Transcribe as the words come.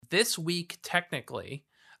this week, technically,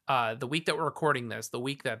 the week that we're recording this, the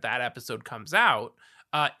week that episode comes out,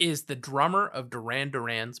 is the drummer of Duran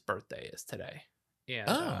Duran's birthday is today.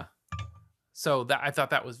 And so that I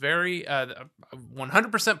thought that was very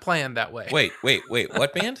 100% planned that way. Wait.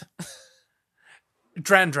 What band?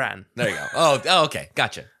 Duran Duran. There you go. Oh, okay.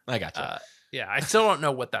 Gotcha. I gotcha. Yeah, I still don't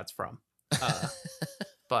know what that's from.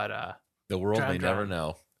 But the world Duran may Duran. never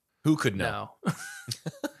know. Who could know? No.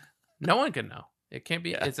 No one can know. It can't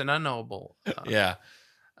be. Yeah. It's an unknowable. Yeah.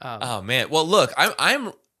 Oh man. Well, look,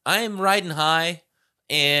 I'm riding high,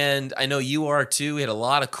 and I know you are too. We had a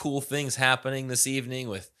lot of cool things happening this evening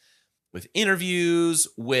with interviews,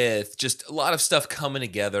 with just a lot of stuff coming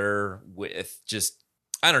together. With just,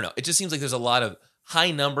 I don't know. It just seems like there's a lot of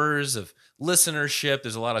high numbers of listenership.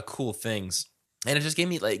 There's a lot of cool things, and it just gave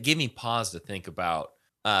me pause to think about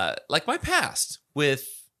like my past with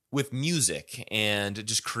music and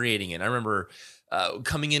just creating it. I remember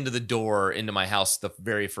coming into the door into my house the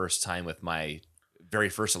very first time with my very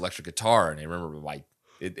first electric guitar, and I remember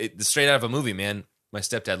it straight out of a movie, man. My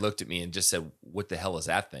stepdad looked at me and just said, "What the hell is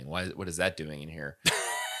that thing? What is that doing in here?"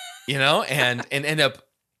 You know, and end up.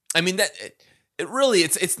 I mean that it really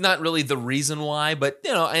it's not really the reason why, but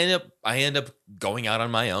you know, I end up going out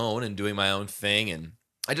on my own and doing my own thing. And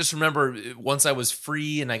I just remember once I was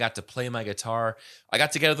free and I got to play my guitar, I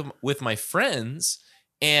got together with my friends,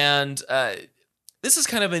 and this is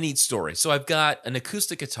kind of a neat story. So I've got an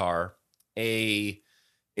acoustic guitar,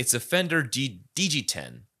 it's a Fender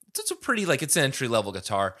DG10. It's a pretty, it's an entry-level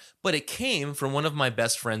guitar, but it came from one of my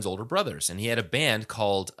best friend's older brothers, and he had a band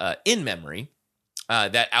called In Memory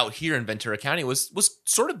that out here in Ventura County was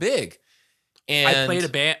sort of big. And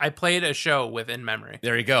I played a show with In Memory.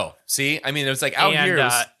 There you go. See? I mean, it was like out here.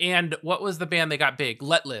 And what was the band that got big?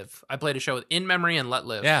 Let Live. I played a show with In Memory and Let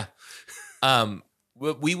Live. Yeah.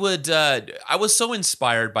 We would. I was so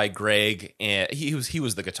inspired by Greg, and he was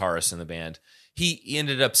the guitarist in the band. He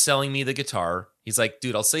ended up selling me the guitar. He's like,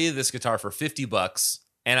 "Dude, I'll sell you this guitar for $50,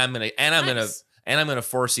 and I'm gonna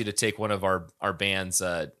force you to take one of our band's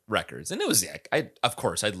records." And it was, of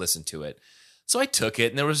course, I'd listen to it. So I took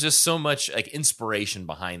it, and there was just so much inspiration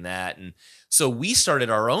behind that, and so we started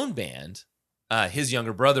our own band. His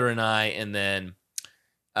younger brother and I, and then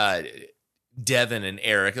Devin and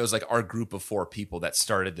Eric. It was like our group of 4 people that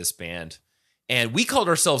started this band. And we called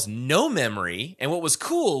ourselves No Memory. And what was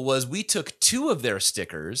cool was we took 2 of their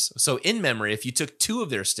stickers. So In Memory, if you took 2 of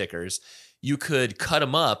their stickers, you could cut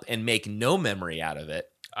them up and make No Memory out of it.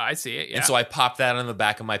 I see it, yeah. And so I popped that on the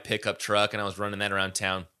back of my pickup truck, and I was running that around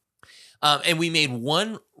town. And we made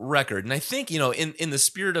one record. And I think, in the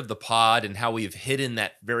spirit of the pod and how we've hidden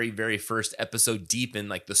that very, very first episode deep in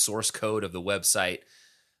the source code of the website.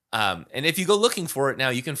 And if you go looking for it now,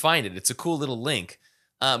 you can find it. It's a cool little link.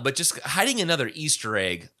 But just hiding another Easter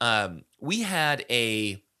egg, we had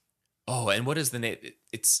and what is the name?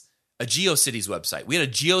 It's a GeoCities website. We had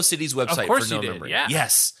a GeoCities website for No Memory. Yeah.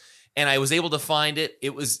 Yes. And I was able to find it.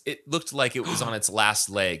 It looked like it was on its last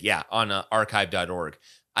leg. Yeah, on archive.org.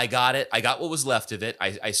 I got it. I got what was left of it.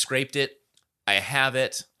 I scraped it. I have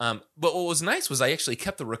it. But what was nice was I actually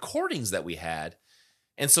kept the recordings that we had.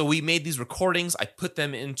 And so we made these recordings. I put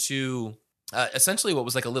them into essentially what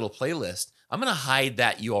was like a little playlist. I'm going to hide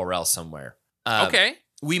that URL somewhere. Okay.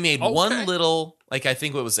 We made one little, I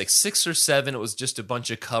think it was 6 or 7. It was just a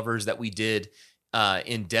bunch of covers that we did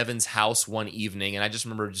in Devin's house one evening. And I just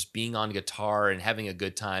remember just being on guitar and having a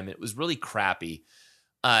good time. It was really crappy.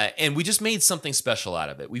 And we just made something special out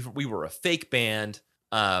of it. We were a fake band.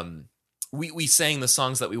 We sang the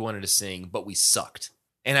songs that we wanted to sing, but we sucked.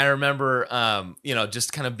 And I remember,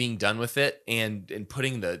 just kind of being done with it and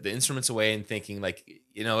putting the instruments away and thinking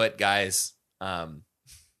you know what, guys,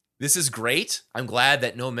 this is great. I'm glad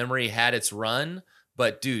that No Memory had its run,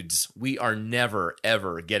 but dudes, we are never,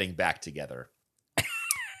 ever getting back together.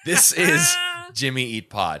 This is Jimmy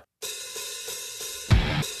Eat Pod.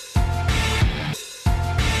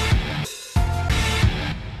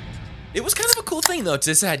 It was kind of a cool thing though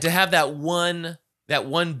to have that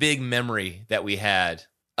one big memory that we had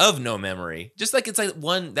of No Memory. Just it's that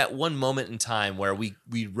one moment in time where we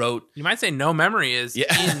wrote. You might say No Memory is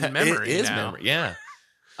in memory. It is now. memory, yeah.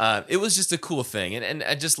 It was just a cool thing, and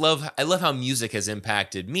I just love how music has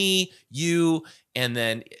impacted me, you, and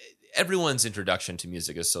then everyone's introduction to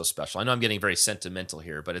music is so special. I know I'm getting very sentimental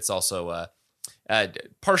here, but it's also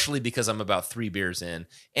partially because I'm about 3 beers in,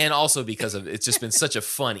 and also because it's just been such a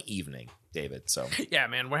fun evening, David. So yeah,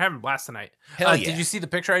 man, we're having a blast tonight. Hell yeah. Did you see the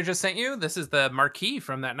picture I just sent you? This is the marquee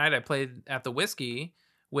from that night I played at the Whiskey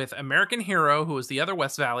with American Hero, who was the other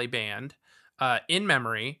West Valley band, In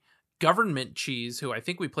Memory, Government Cheese, who I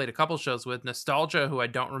think we played a couple shows with, Nostalgia, who I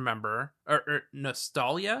don't remember, or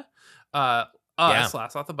Nostalgia, Last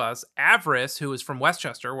Off the Bus, Avarice, who was from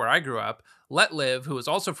Westchester, where I grew up, Let Live, who was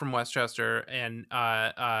also from Westchester, and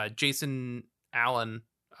Jason Allen.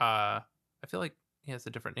 I feel like he has a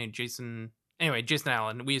different name. Jason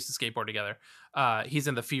Allen. We used to skateboard together. He's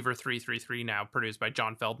in the Fever 333 now, produced by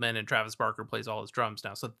John Feldman, and Travis Barker plays all his drums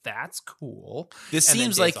now. So that's cool. This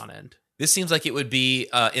seems like it would be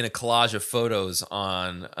in a collage of photos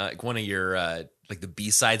on one of your like the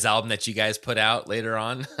B-sides album that you guys put out later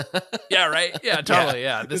on. Yeah, right. Yeah, totally.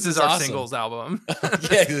 Yeah, this is our awesome singles album.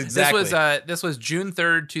 Yeah, exactly. This was June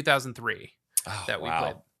 3rd, 2003 that we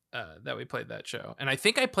played. That we played that show. And I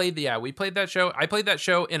think we played that show. I played that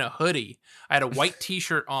show in a hoodie. I had a white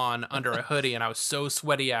t-shirt on under a hoodie, and I was so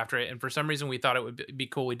sweaty after it. And for some reason we thought it would be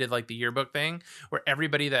cool. We did like the yearbook thing where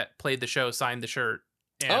everybody that played the show signed the shirt.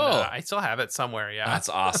 And I still have it somewhere. Yeah. That's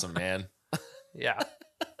awesome, man. Yeah.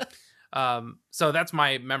 So that's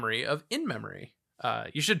my memory of In Memory.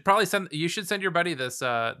 You should send your buddy this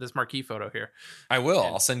marquee photo here. I will.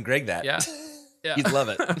 I'll send Greg that. Yeah. Yeah. He'd love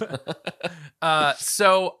it.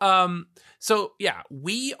 So yeah,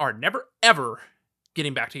 We Are Never Ever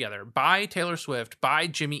Getting Back Together by Taylor Swift, by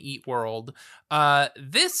Jimmy Eat World.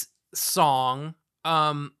 This song,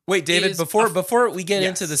 wait, David, before we get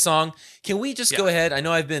into the song, can we just go ahead? I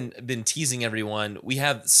know I've been teasing everyone. We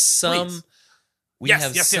have some Please.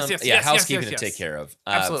 housekeeping to take care of.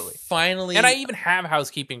 Absolutely. Finally. And I even have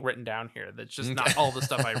housekeeping written down here. That's just not all the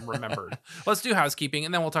stuff I remembered. Let's do housekeeping,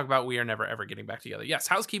 and then we'll talk about We Are Never Ever Getting Back Together. Yes,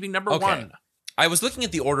 housekeeping number 1. I was looking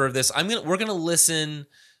at the order of this. We're gonna listen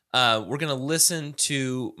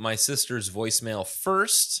to my sister's voicemail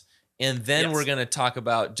first, and then we're gonna talk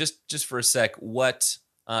about just for a sec what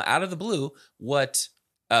out of the blue what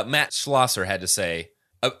Matt Schlosser had to say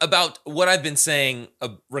about what I've been saying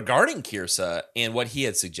regarding Kyrsa and what he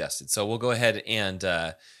had suggested. So we'll go ahead and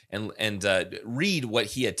read what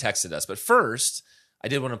he had texted us. But first, I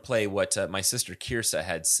did want to play what my sister Kyrsa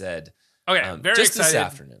had said. Okay, very just excited. This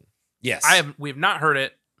afternoon. Yes, we have not heard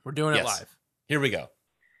it. We're doing it live. Here we go.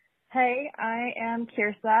 Hey, I am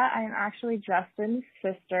Kyrsa. I am actually Justin's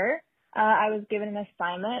sister. I was given an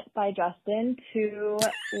assignment by Justin to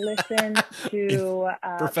listen to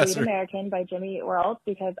Bleed American by Jimmy Eat World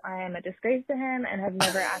because I am a disgrace to him and have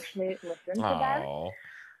never actually listened to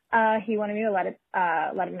them. He wanted me to let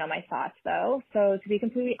him know my thoughts, though. So to be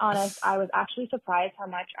completely honest, I was actually surprised how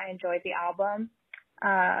much I enjoyed the album.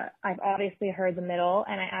 I've obviously heard the middle,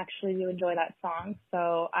 and I actually do enjoy that song.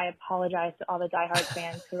 So I apologize to all the diehard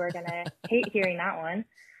fans who are going to hate hearing that one.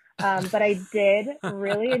 But I did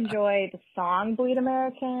really enjoy the song Bleed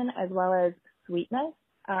American as well as Sweetness.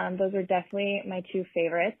 Those are definitely my 2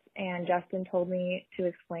 favorites. And Justin told me to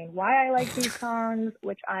explain why I like these songs,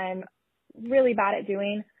 which I'm really bad at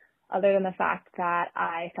doing, other than the fact that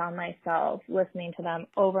I found myself listening to them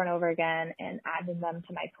over and over again and adding them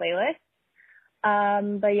to my playlist.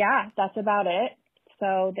 But yeah, that's about it.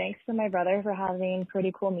 So thanks to my brother for having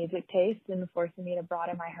pretty cool music taste and forcing me to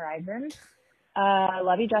broaden my horizons.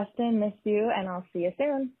 Love you, Justin. Miss you, and I'll see you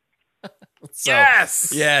soon.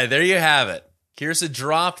 Yes! Yeah, there you have it. Kyrsa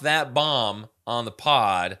dropped that bomb on the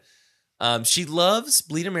pod. She loves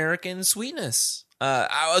Bleed American, Sweetness.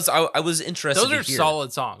 I was interested. Those are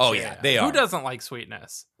solid songs. Oh yeah, they are. Who doesn't like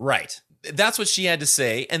Sweetness? Right. That's what she had to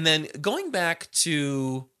say. And then going back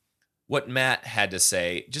to what Matt had to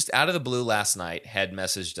say, just out of the blue last night, had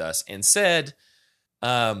messaged us and said,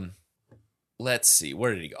 let's see,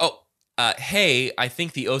 where did he go? Hey, I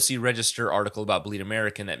think the OC Register article about Bleed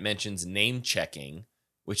American that mentions name checking,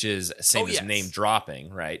 which is same as name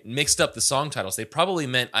dropping, right? Mixed up the song titles. They probably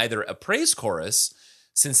meant either a praise chorus,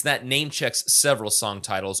 since that name checks several song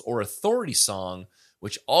titles, or authority song,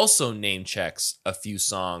 which also name checks a few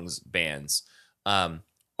songs, bands.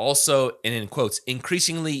 Also, and in quotes,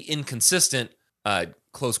 increasingly inconsistent,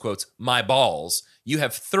 close quotes, my balls. You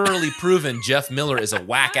have thoroughly proven Jeff Miller is a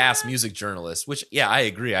whack-ass music journalist, which, yeah, I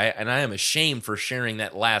agree. I am ashamed for sharing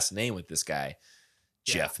that last name with this guy,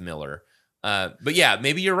 Jeff Miller. But yeah,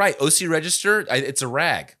 maybe you're right. OC Register, it's a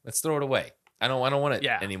rag. Let's throw it away. I don't want it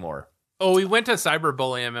anymore. Oh, we went to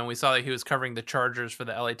cyberbully him, and we saw that he was covering the Chargers for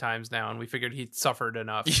the LA Times now, and we figured he'd suffered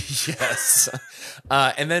enough. Yes.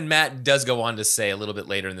 And then Matt does go on to say a little bit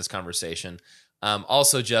later in this conversation,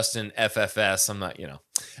 also, Justin, FFS, I'm not,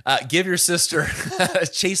 give your sister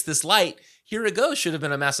Chase This Light. Here It Goes should have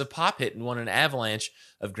been a massive pop hit and won an avalanche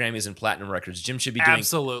of Grammys and platinum records. Jim should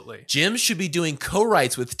be doing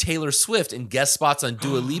co-writes with Taylor Swift and guest spots on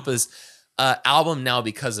Dua Lipa's album now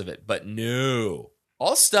because of it. But no,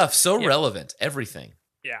 all stuff so relevant, everything.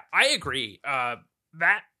 Yeah, I agree.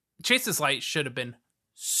 That Chase This Light should have been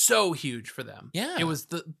so huge for them. Yeah. It was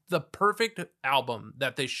the perfect album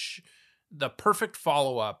that the perfect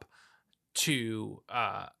follow-up to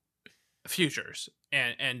Futures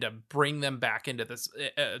and to bring them back into this,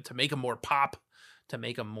 to make them more pop, to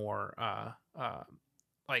make them more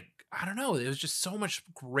like, I don't know, it was just so much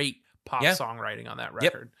great pop songwriting on that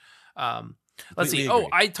record. Let's see. Agree.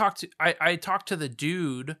 I talked to the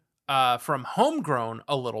dude from Homegrown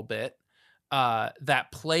a little bit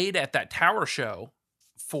that played at that Tower show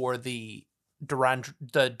for the Duran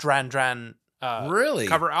Duran really?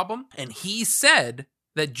 cover album, and he said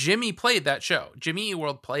that Jimmy played that show. Jimmy Eat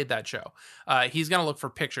World played that show. He's gonna look for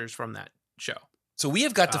pictures from that show. So we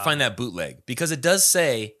have got to find that bootleg, because it does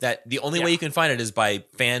say that the only way you can find it is by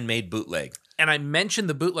fan-made bootleg. And I mentioned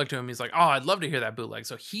the bootleg to him. He's like, "Oh, I'd love to hear that bootleg."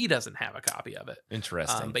 So he doesn't have a copy of it.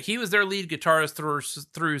 Interesting. But he was their lead guitarist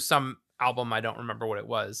through some album. I don't remember what it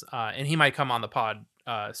was. And he might come on the pod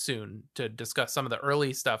soon to discuss some of the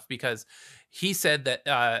early stuff, because he said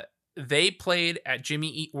that they played at Jimmy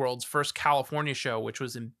Eat World's first California show, which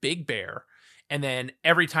was in Big Bear. And then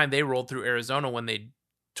every time they rolled through Arizona when they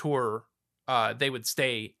tour, they would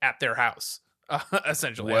stay at their house,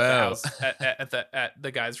 essentially. Wow. At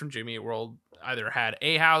the guys from Jimmy Eat World either had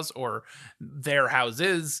a house or their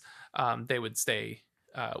houses. They would stay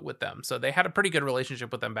with them. So they had a pretty good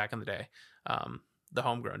relationship with them back in the day. The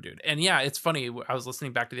Homegrown dude. And yeah, it's funny. I was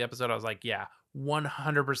listening back to the episode. I was like, yeah,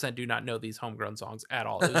 100% do not know these Homegrown songs at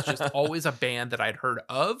all. It was just always a band that I'd heard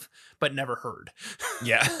of, but never heard.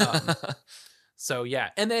 Yeah. So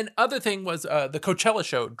yeah. And then other thing was the Coachella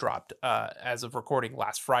show dropped as of recording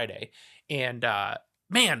last Friday. And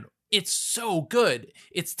man, it's so good.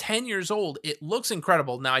 It's 10 years old. It looks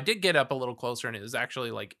incredible. Now, I did get up a little closer, and it was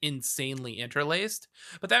actually like insanely interlaced,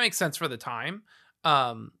 but that makes sense for the time.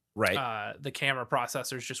 Right. The camera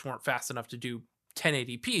processors just weren't fast enough to do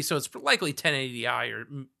 1080p, so it's likely 1080i or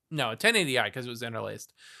no 1080i because it was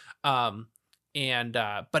interlaced. But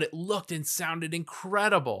it looked and sounded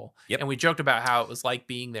incredible. Yep. And we joked about how it was like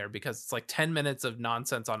being there, because it's like 10 minutes of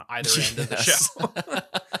nonsense on either end of the show.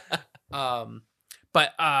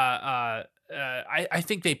 I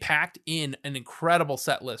think they packed in an incredible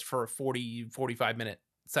set list for a 45 minute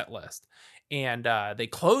set list. And they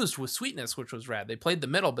closed with Sweetness, which was rad. They played the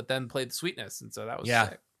middle, but then played Sweetness. And so that was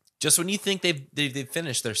sick. Just when you think they've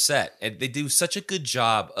finished their set, and they do such a good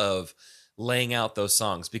job of laying out those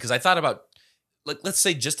songs. Because I thought about, like, let's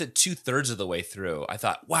say just at 2/3 of the way through, I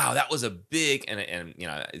thought, wow, that was a big, and you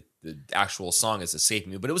know, the actual song is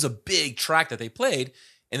escaping me, but it was a big track that they played.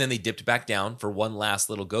 And then they dipped back down for one last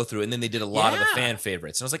little go through. And then they did a lot of the fan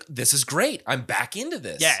favorites. And I was like, this is great. I'm back into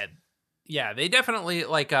this. Yeah, they definitely,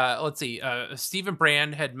 like, let's see, Stephen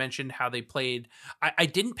Brand had mentioned how they played, I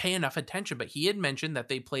didn't pay enough attention, but he had mentioned that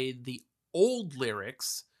they played the old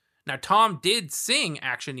lyrics. Now, Tom did sing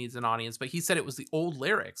Action Needs an Audience, but he said it was the old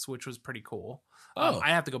lyrics, which was pretty cool.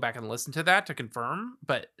 I have to go back and listen to that to confirm,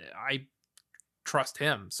 but I trust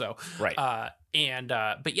him. So, right.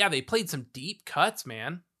 But yeah, they played some deep cuts,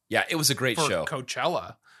 man. Yeah, it was a great show.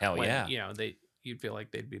 Coachella. Hell yeah. You know, you'd feel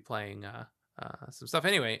like they'd be playing some stuff.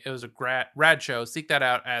 Anyway, it was a rad show. Seek that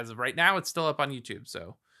out. As of right now, it's still up on YouTube.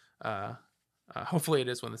 So hopefully it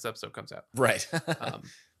is when this episode comes out. Right.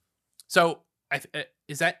 So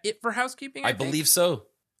is that it for housekeeping? I believe so.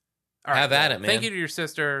 All right, Have at it, man. Thank you to your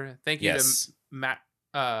sister. Thank you to Matt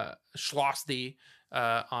Schlossty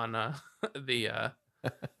on the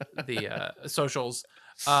socials,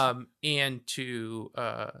 and to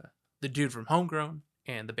the dude from Homegrown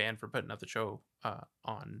and the band for putting up the show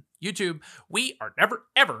on YouTube. We Are Never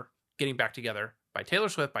Ever Getting Back Together by Taylor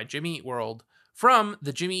Swift by Jimmy Eat World, from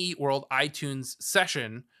the Jimmy Eat World iTunes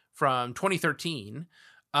session from 2013.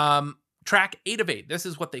 Track 8 of 8. This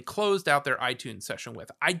is what they closed out their iTunes session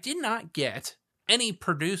with. I did not get any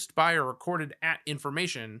produced by or recorded at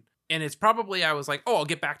information, and it's probably, I was like, oh, I'll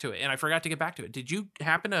get back to it, and I forgot to get back to it. Did you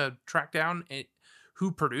happen to track down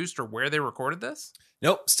who produced or where they recorded this?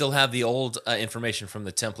 Nope, still have the old information from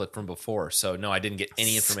the template from before. So no, I didn't get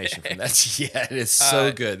any information from that yet. It is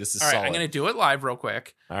so good. This is all right, solid. I'm going to do it live real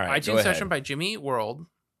quick. All right, iTunes session by Jimmy Eat World.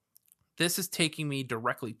 This is taking me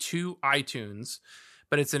directly to iTunes,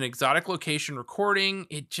 but it's an exotic location recording.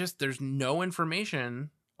 There's no information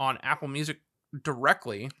on Apple Music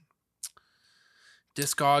directly.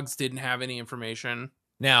 Discogs didn't have any information.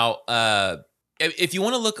 Now, if you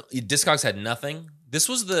want to look, Discogs had nothing. This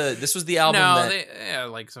was the album. No, they had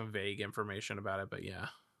like some vague information about it, but yeah.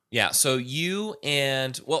 Yeah, so you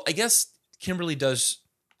and, well, I guess Kimberly does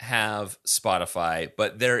have Spotify,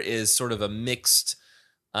 but there is sort of a mixed,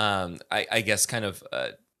 I guess, kind of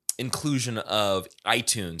inclusion of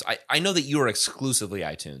iTunes. I know that you are exclusively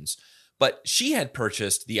iTunes, but she had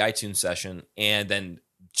purchased the iTunes session and then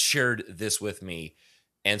shared this with me.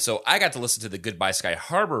 And so I got to listen to the Goodbye Sky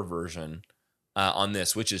Harbor version on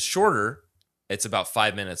this, which is shorter. It's about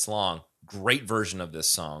 5 minutes long. Great version of this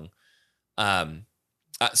song.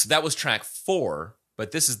 So that was track 4,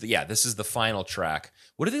 but this is the final track.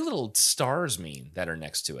 What do the little stars mean that are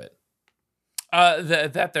next to it?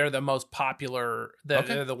 That they're the most popular.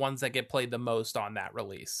 They're the ones that get played the most on that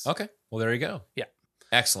release. Okay, well there you go. Yeah,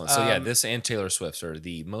 excellent. So this and Taylor Swift's are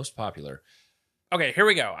the most popular. Okay, here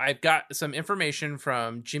we go. I've got some information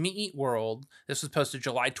from Jimmy Eat World. This was posted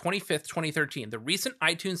July 25th, 2013. The recent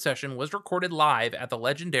iTunes session was recorded live at the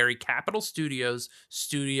legendary Capitol Studios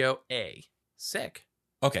Studio A. Sick.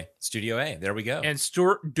 Okay, Studio A. There we go. And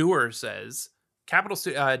Stuart Dewar says,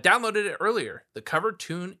 downloaded it earlier. The cover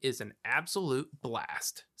tune is an absolute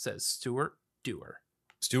blast, says Stuart Dewar.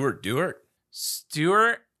 Stuart Dewar?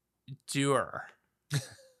 Stuart Dewar.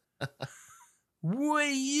 What are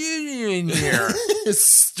you doing here?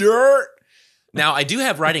 Stuart. Now, I do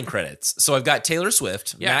have writing credits. So I've got Taylor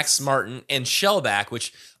Swift, yes. Max Martin, and Shellback,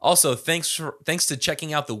 which also, thanks to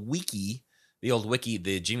checking out the wiki, the old wiki,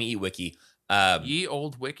 the Jimmy Eat wiki. Ye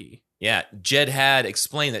old wiki. Yeah, Jed had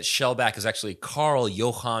explained that Shellback is actually Carl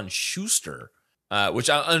Johann Schuster, which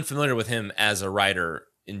I'm unfamiliar with him as a writer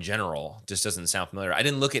in general. Just doesn't sound familiar. I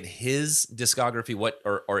didn't look at his discography,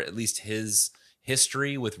 or at least his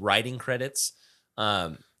history with writing credits.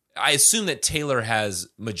 I assume that Taylor has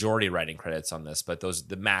majority writing credits on this, but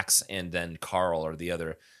the Max and then Carl are the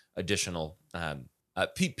other additional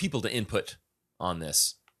people to input on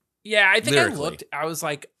this. Yeah, I think lyrically. I looked. I was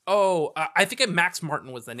like, oh, I think Max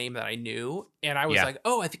Martin was the name that I knew, and I was like,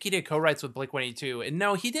 oh, I think he did co-writes with Blink-182, and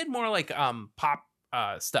no, he did more like pop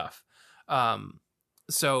stuff.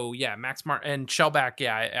 So yeah, Max Martin and Shellback.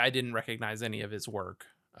 Yeah, I didn't recognize any of his work,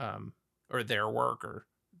 or their work, or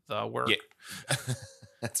the work. Yeah.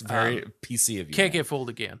 That's very PC of you. Can't get fooled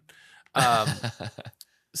again.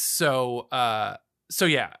 So yeah,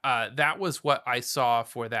 that was what I saw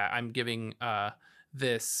for that. I'm giving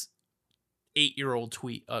this 8-year-old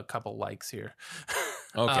tweet a couple likes here.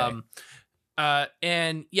 Okay.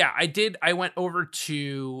 And yeah, I went over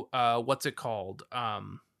to what's it called?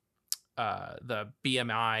 The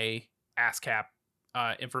BMI ASCAP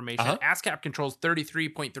information. ASCAP controls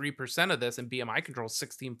 33.3% of this, and BMI controls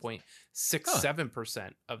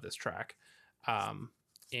 16.67% of this track.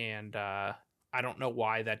 And I don't know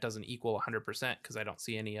why that doesn't equal 100%, because I don't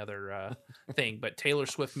see any other thing. But Taylor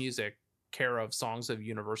Swift Music, care of Songs of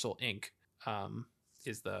Universal Inc.,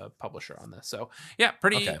 is the publisher on this. So yeah,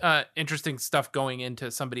 pretty interesting stuff going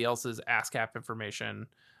into somebody else's ASCAP information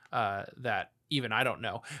that even I don't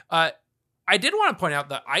know. I did want to point out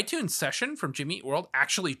the iTunes session from Jimmy Eat World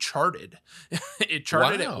actually charted. It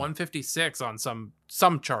charted at 156 on some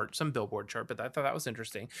chart, some Billboard chart, but I thought that was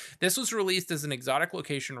interesting. This was released as an exotic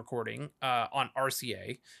location recording on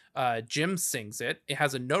RCA. Jim sings it. It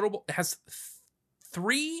has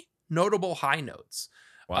 3 notable high notes.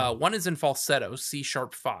 Wow. One is in falsetto, C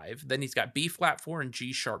sharp 5. Then he's got B flat 4 and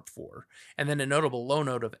G sharp 4. And then a notable low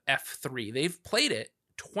note of F3. They've played it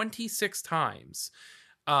 26 times.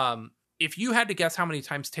 If you had to guess how many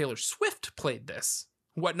times Taylor Swift played this,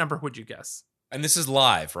 what number would you guess? And this is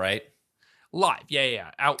live, right? Live.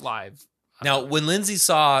 Yeah. Out live. Now, when Lindsay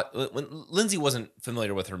wasn't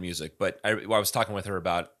familiar with her music, but I was talking with her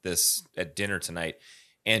about this at dinner tonight,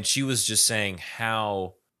 and she was just saying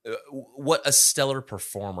what a stellar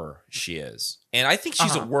performer she is. And I think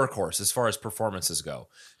she's a workhorse as far as performances go.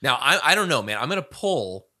 Now, I don't know, man. I'm going to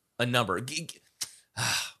pull a number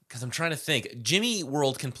because I'm trying to think. Jimmy Eat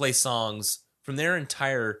World can play songs from their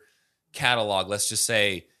entire catalog. Let's just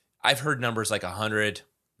say I've heard numbers like 100,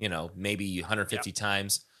 maybe 150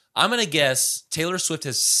 times. I'm going to guess Taylor Swift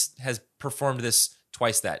has performed this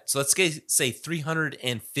twice that. So let's say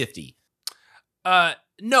 350.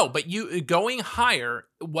 No, but you going higher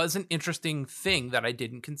was an interesting thing that I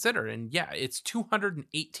didn't consider. And yeah, it's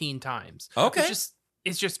 218 times. Okay.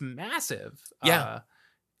 It's just massive. Yeah.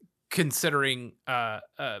 Considering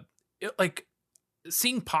like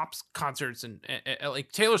seeing Pop's concerts and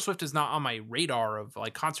like Taylor Swift is not on my radar of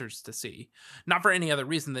like concerts to see. Not for any other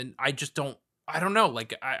reason than I don't know.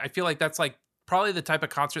 Like I feel like that's like probably the type of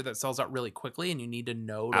concert that sells out really quickly and you need to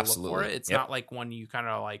know to look for it. It's not like one you kind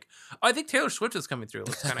of like, oh, I think Taylor Swift is coming through.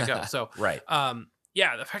 Let's kind of go. So right.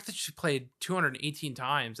 Yeah, the fact that she played 218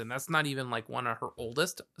 times and that's not even like one of her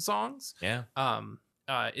oldest songs. Yeah.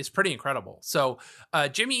 Is pretty incredible. So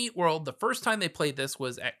Jimmy Eat World, the first time they played this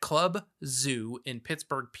was at Club Zoo in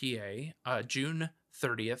Pittsburgh, PA, June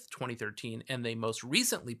 30th, 2013, and they most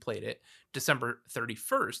recently played it December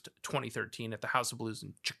 31st, 2013 at the House of Blues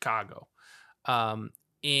in Chicago.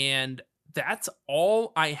 And that's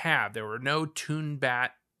all I have. There were no TuneBat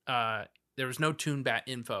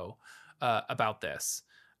info about this.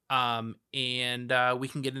 And we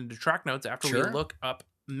can get into track notes after we look up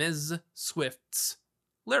Ms. Swift's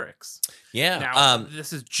lyrics. Yeah. Now,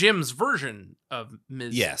 this is Jim's version of Ms.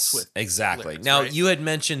 Swift. Yes, exactly. Lyrics, now, right? you had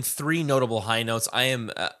mentioned 3 notable high notes. I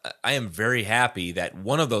am very happy that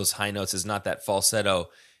one of those high notes is not that falsetto.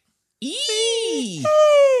 Eee!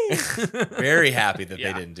 Very happy that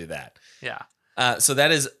they didn't do that. Yeah. So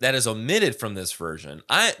that is omitted from this version.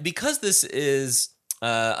 Because this is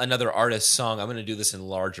another artist's song, I'm going to do this in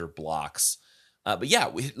larger blocks. But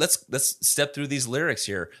yeah, let's step through these lyrics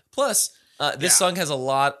here. Plus, this song has a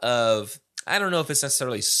lot of, I don't know if it's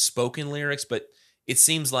necessarily spoken lyrics, but it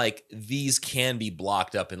seems like these can be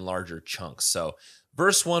blocked up in larger chunks. So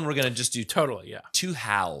verse 1, we're going to just do 2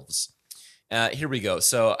 halves. Here we go.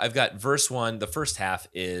 So I've got verse 1. The first half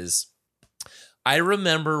is, I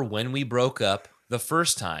remember when we broke up the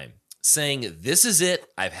first time, saying, this is it,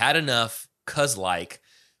 I've had enough, 'cause like,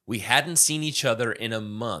 we hadn't seen each other in a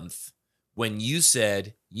month when you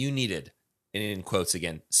said you needed, and in quotes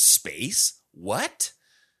again, space? What?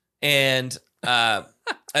 And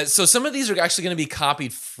so some of these are actually going to be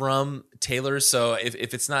copied from Taylor's. So if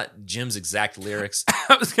it's not Jim's exact lyrics.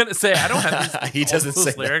 I was going to say, I don't have he doesn't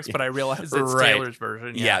say lyrics, but I realize it's Taylor's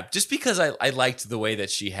version. Yeah, just because I liked the way that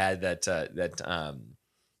she had that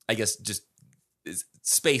I guess just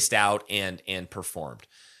spaced out and performed.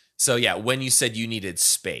 So yeah, when you said you needed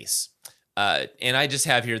space. And I just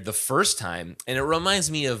have here the first time, and it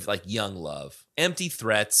reminds me of like young love, empty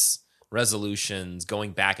threats, resolutions,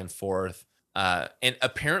 going back and forth. And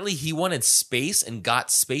apparently he wanted space and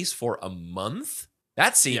got space for a month.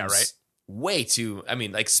 That seems way too, I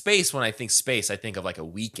mean, like space, when I think space, I think of like a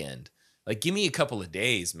weekend. Like, give me a couple of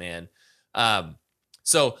days, man.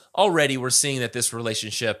 So already we're seeing that this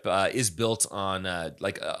relationship is built on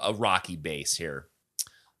like a rocky base here.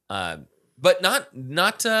 But not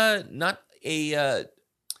an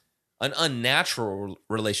unnatural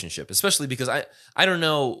relationship, especially because I don't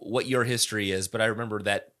know what your history is, but I remember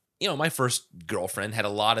that, my first girlfriend had a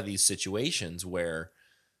lot of these situations where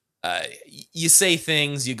you say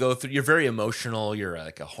things, you go through, you're very emotional, you're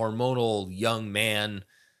like a hormonal young man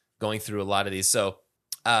going through a lot of these. So,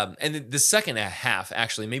 and the second half,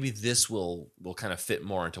 actually, maybe this will kind of fit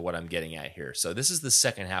more into what I'm getting at here. So this is the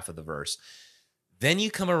second half of the verse. Then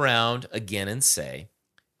you come around again and say,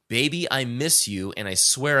 baby, I miss you, and I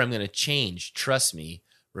swear I'm going to change. Trust me.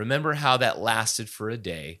 Remember how that lasted for a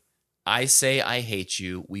day. I say I hate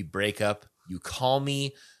you. We break up. You call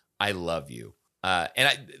me. I love you.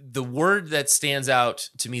 The word that stands out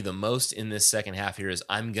to me the most in this second half here is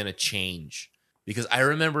I'm going to change. Because I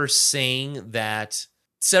remember saying that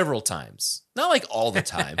several times. Not like all the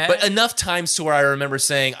time, but enough times to where I remember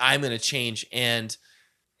saying I'm going to change. And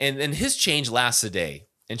his change lasts a day.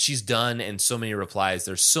 And she's done, and so many replies.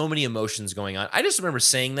 There's so many emotions going on. I just remember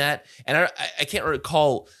saying that, and I can't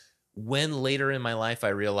recall when later in my life I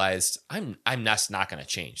realized I'm not going to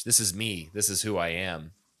change. This is me. This is who I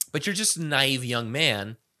am. But you're just a naive young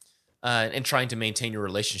man, and trying to maintain your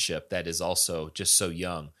relationship that is also just so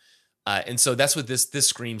young. And so that's what this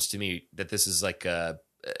screams to me, that this is like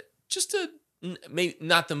maybe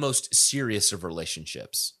not the most serious of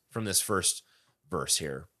relationships from this first verse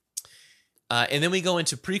here. And then we go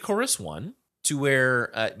into pre-chorus 1 to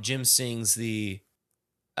where Jim sings the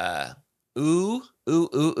ooh, ooh,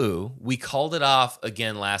 ooh, ooh. We called it off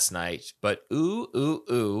again last night, but ooh, ooh,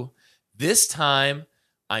 ooh. This time,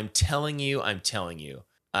 I'm telling you.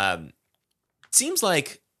 Seems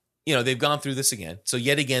like, they've gone through this again. So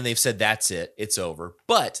yet again, they've said, that's it. It's over.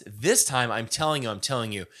 But this time, I'm telling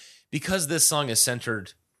you, because this song is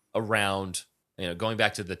centered around, going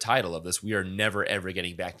back to the title of this, we are never, ever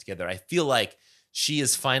getting back together. I feel like she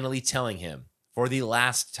is finally telling him for the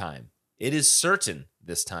last time, it is certain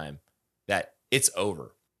this time that it's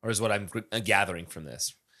over, or is what I'm gathering from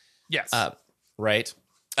this. Yes. Right.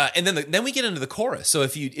 And then we get into the chorus. So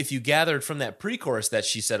if you gathered from that pre-chorus that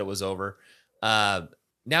she said it was over,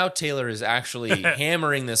 now Taylor is actually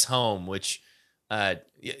hammering this home, which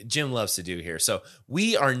Jim loves to do here. So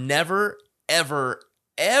we are never, ever,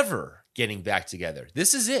 ever getting back together.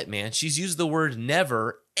 This is it, man. She's used the word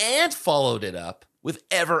never and followed it up with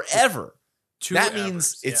ever, ever. That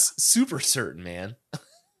means it's super certain, man.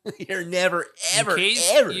 You're never, ever, in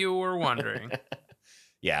case ever. You were wondering.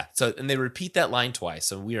 Yeah. So, and they repeat that line twice.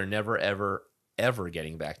 So we are never, ever, ever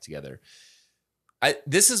getting back together.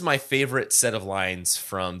 This is my favorite set of lines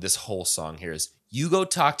from this whole song here is, You go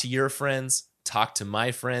talk to your friends, talk to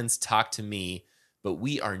my friends, talk to me, but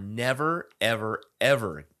we are never, ever,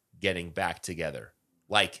 ever getting back together.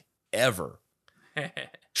 Like, ever.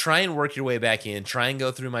 Try and work your way back in. Try and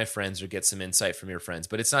go through my friends or get some insight from your friends.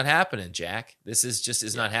 But it's not happening, Jack. This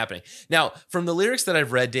is not happening. Now, from the lyrics that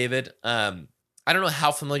I've read, David, I don't know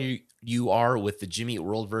how familiar you are with the Jimmy Eat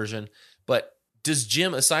World version, but does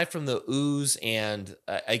Jim, aside from the oohs and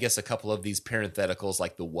I guess a couple of these parentheticals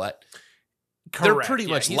like the what, correct, they're pretty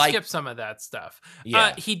much he like... skipped some of that stuff.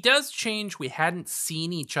 Yeah. He does change we hadn't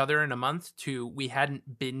seen each other in a month to we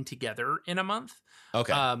hadn't been together in a month.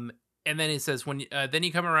 Okay. And then he says, when then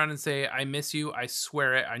you come around and say, I miss you. I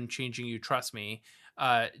swear it. I'm changing you. Trust me.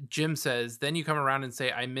 Jim says, then you come around and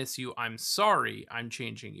say, I miss you. I'm sorry. I'm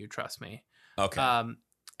changing you. Trust me. Okay.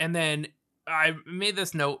 And then I made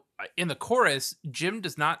this note in the chorus. Jim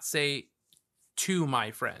does not say to my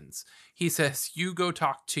friends. He says, you go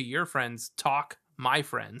talk to your friends. Talk my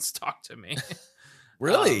friends. Talk to me.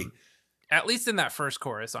 Really? At least in that first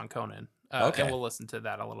chorus on Conan. Okay. And we'll listen to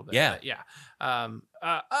that a little bit. Yeah. But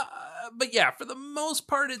yeah. But yeah, for the most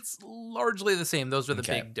part, it's largely the same. Those are the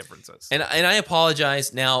big differences. And I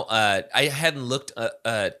apologize. Now, I hadn't looked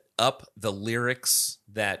up the lyrics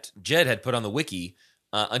that Jed had put on the wiki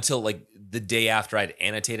until like the day after I'd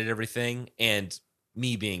annotated everything. And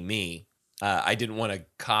me being me, I didn't want to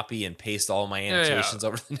copy and paste all my annotations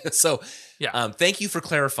over. So thank you for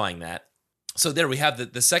clarifying that. So there we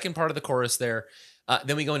have the second part of the chorus there.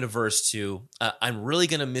 Then we go into verse 2. I'm really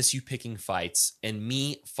going to miss you picking fights and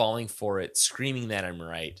me falling for it, screaming that I'm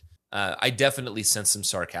right. I definitely sense some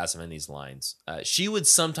sarcasm in these lines. She would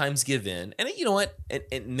sometimes give in, and you know what?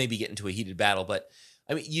 And maybe get into a heated battle, but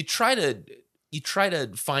I mean, you try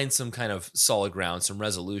to find some kind of solid ground, some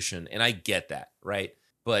resolution, and I get that, right?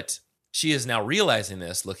 But she is now realizing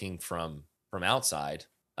this, looking from outside,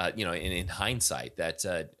 in hindsight,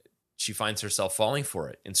 that she finds herself falling for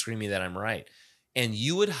it and screaming that I'm right. And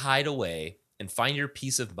you would hide away and find your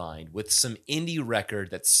peace of mind with some indie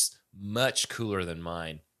record that's much cooler than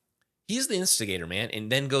mine. He's the instigator, man,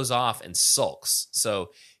 and then goes off and sulks.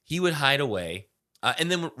 So he would hide away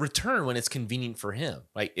and then return when it's convenient for him.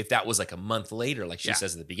 Like if that was like a month later, like she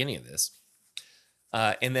says at the beginning of this.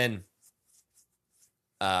 And then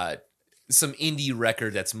some indie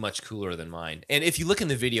record that's much cooler than mine. And if you look in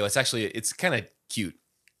the video, it's kind of cute.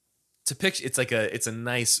 It's a picture. It's a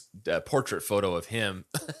nice portrait photo of him.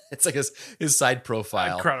 It's like his side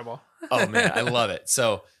profile. Incredible. Oh man, I love it.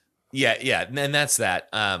 So yeah, and that's that.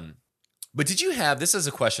 But did you have, this is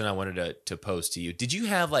a question I wanted to pose to you. Did you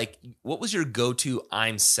have what was your go-to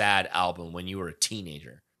I'm Sad album when you were a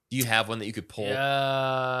teenager? Do you have one that you could pull?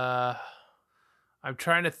 I'm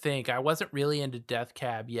trying to think. I wasn't really into Death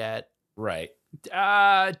Cab yet. Right.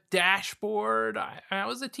 Dashboard. I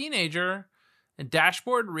was a teenager. And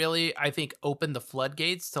Dashboard really, I think, opened the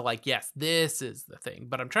floodgates to yes, this is the thing.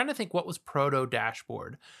 But I'm trying to think what was proto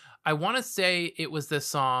Dashboard. I want to say it was this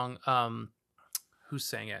song. Who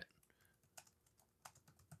sang it?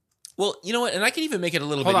 Well, you know what? And I can even make it a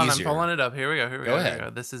little bit easier. I'm pulling it up. Here we go. Go ahead. Here we go.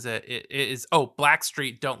 This is it. It is,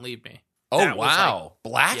 Blackstreet, Don't Leave Me. Oh, wow.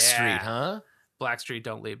 Blackstreet, huh? Blackstreet,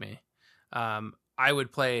 Don't Leave Me. I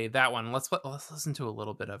would play that one. Let's listen to a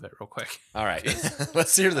little bit of it real quick. All right,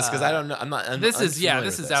 let's hear this because I don't know. This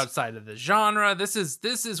is outside of the genre. This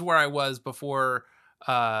is where I was before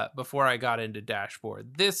I got into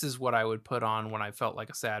Dashboard. This is what I would put on when I felt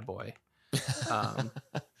like a sad boy.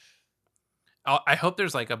 I hope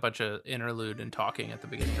there's a bunch of interlude and talking at the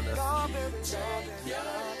beginning of this.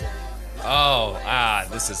 Oh,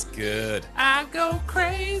 this is good. I go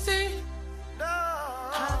crazy.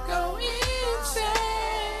 I go insane.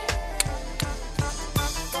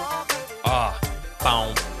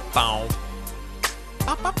 Boom, boom.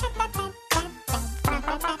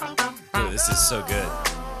 Dude, this is so good.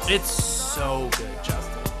 It's so good,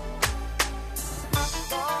 Justin.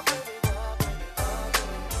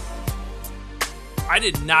 I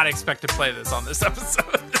did not expect to play this on this episode.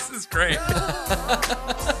 This is great.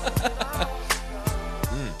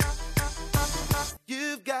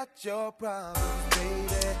 You've got your problems,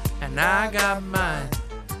 baby, and I got mine.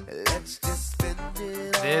 Let's just spend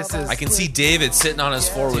it all. This is. I can see David sitting on his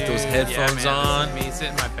floor with those headphones on. This is me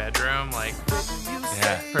sitting in my bedroom,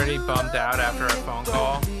 pretty bummed out after a phone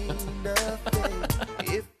call.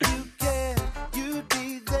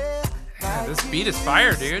 This beat is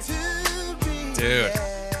fire, dude. Dude.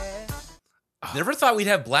 Never thought we'd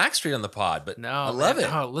have Blackstreet on the pod, but no, I love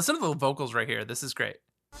it. Oh, listen to the vocals right here. This is great.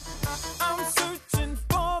 I'm searching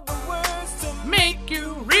for the words to make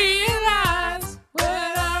you realize what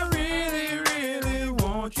I really, really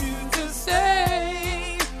want you to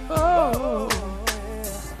say. Oh,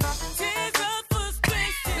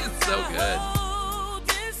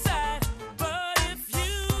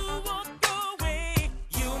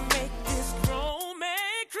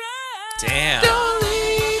 Damn. Don't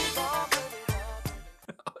leave.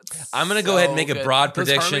 I'm going to go ahead and make a broad Those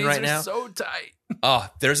prediction harmonies right are now. So tight. Oh,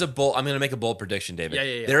 I'm going to make a bold prediction, David.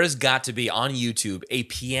 Yeah. There has got to be on YouTube a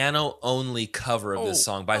piano-only cover of this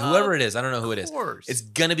song by whoever it is. I don't know who it is. It's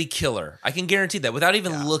going to be killer. I can guarantee that without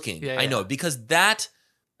even looking. I know, because that,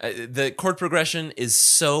 the chord progression is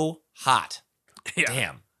so hot. Yeah.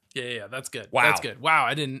 Damn. Yeah, that's good. Wow. That's good. Wow,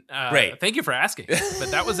 I didn't. Great. Thank you for asking.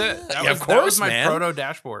 But that was it. That Yeah, was, of course, that was my man. proto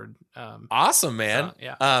dashboard. Awesome, man.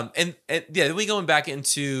 Yeah. And then we going back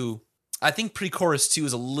into, I think pre-chorus 2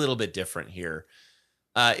 is a little bit different here.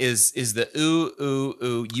 Is the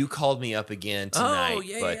ooh, you called me up again tonight. Oh,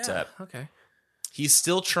 yeah, but okay. he's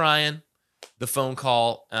still trying the phone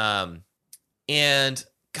call. And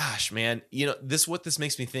gosh, man, what this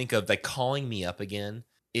makes me think of, like, calling me up again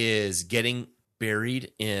is getting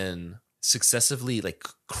buried in successively like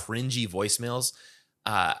cringy voicemails.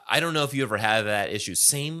 I don't know if you ever had that issue.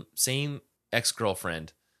 Same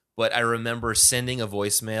ex-girlfriend, but I remember sending a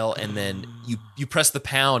voicemail and then you press the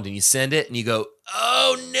pound and you send it and you go,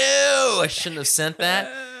 oh no, I shouldn't have sent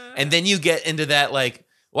that. And then you get into that like,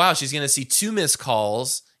 wow, she's going to see 2 missed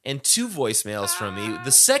calls and 2 voicemails from me.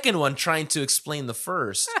 The second one trying to explain the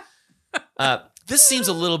first. This seems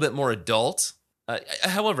a little bit more adult.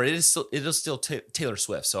 However, it is still Taylor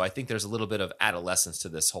Swift, so I think there's a little bit of adolescence to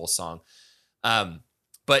this whole song.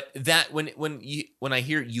 But that when I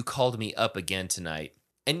hear you called me up again tonight,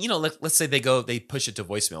 and let's say they push it to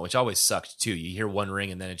voicemail, which always sucked too. You hear one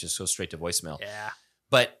ring and then it just goes straight to voicemail. Yeah.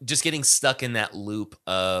 But just getting stuck in that loop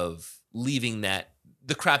of leaving the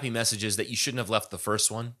crappy messages that you shouldn't have left the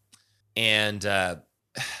first one, and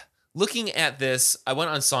looking at this, I went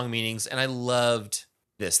on Song Meanings and I loved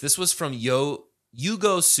this. This was from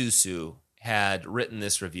Yugo Susu had written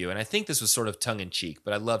this review, and I think this was sort of tongue-in-cheek,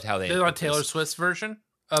 but I loved how they... This is on Taylor Swift's version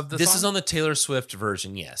of the song? This is on the Taylor Swift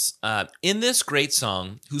version, yes. In this great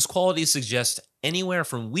song, whose qualities suggest anywhere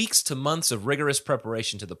from weeks to months of rigorous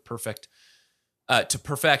preparation to perfect,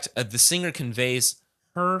 the singer conveys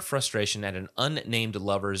her frustration at an unnamed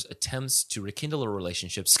lover's attempts to rekindle a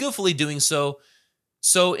relationship, skillfully doing so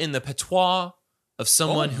in the patois of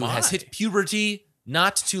someone who has hit puberty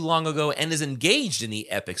not too long ago and is engaged in the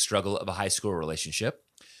epic struggle of a high school relationship.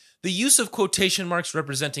 The use of quotation marks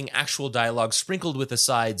representing actual dialogue sprinkled with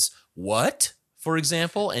asides, what? For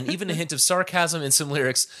example, and even a hint of sarcasm in some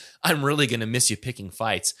lyrics, I'm really going to miss you picking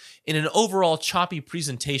fights, in an overall choppy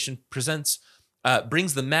presentation brings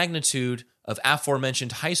the magnitude of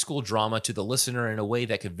aforementioned high school drama to the listener in a way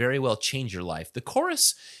that could very well change your life. The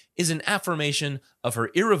chorus is an affirmation of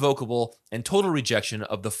her irrevocable and total rejection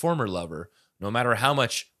of the former lover, no matter how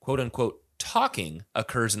much quote-unquote talking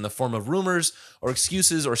occurs in the form of rumors or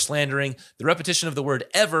excuses or slandering. The repetition of the word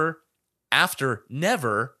ever after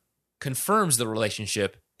never confirms the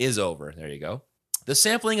relationship is over. There you go. The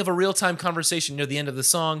sampling of a real-time conversation near the end of the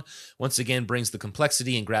song once again brings the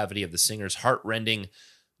complexity and gravity of the singer's heart-rending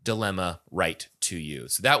dilemma right to you.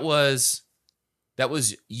 So that was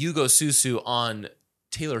Yugo Susu on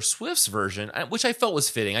Taylor Swift's version, which I felt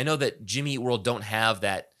was fitting. I know that Jimmy Eat World don't have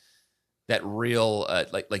that real,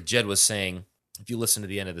 like Jed was saying, if you listen to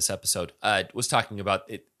the end of this episode, was talking about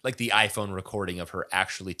it, like the iPhone recording of her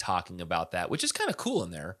actually talking about that, which is kind of cool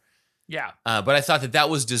in there. Yeah. But I thought that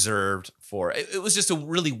was deserved for, it was just a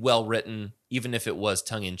really well-written, even if it was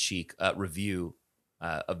tongue-in-cheek review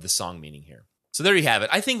of the song meaning here. So there you have it.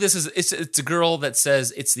 I think it's a girl that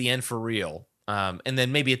says it's the end for real. And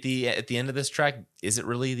then maybe at the end of this track, is it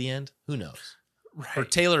really the end? Who knows? Right. For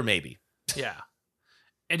Taylor, maybe. Yeah.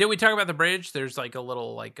 And did we talk about the bridge? There's like a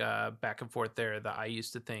little back and forth there that I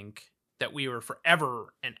used to think that we were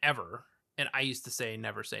forever and ever. And I used to say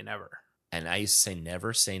never say never. And I used to say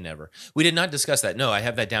never say never. We did not discuss that. No, I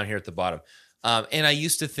have that down here at the bottom. And I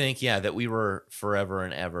used to think, that we were forever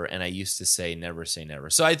and ever. And I used to say never say never.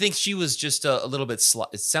 So I think she was just a little bit,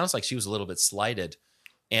 it sounds like she was a little bit slighted.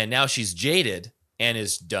 And now she's jaded and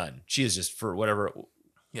is done. She is just for whatever,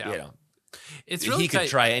 It's really he could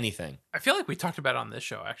try anything. I feel like we talked about it on this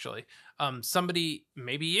show, actually. Somebody,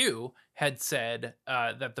 maybe you, had said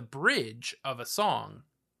that the bridge of a song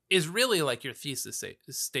is really like your thesis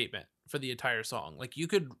statement for the entire song. Like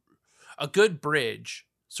a good bridge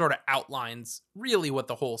sort of outlines really what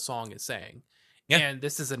the whole song is saying. Yeah. And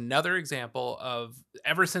this is another example of,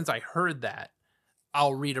 ever since I heard that,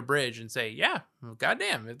 I'll read a bridge and say,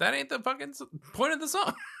 goddamn, if that ain't the fucking point of the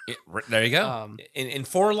song. There you go. In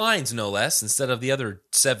 4 lines, no less, instead of the other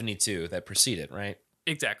 72 that precede it, right?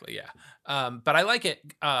 Exactly, yeah. But I like it,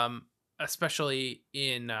 especially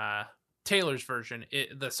in Taylor's version.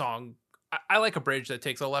 The song, I like a bridge that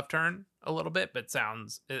takes a left turn a little bit, but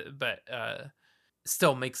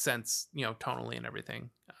still makes sense, tonally and everything.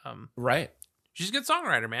 Right. She's a good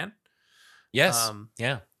songwriter, man. Yes.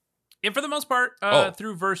 Yeah. And for the most part,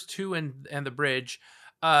 through verse 2 and the bridge,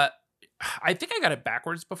 I think I got it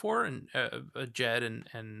backwards before, and Jed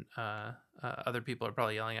and other people are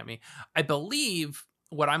probably yelling at me. I believe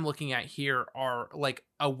what I'm looking at here are like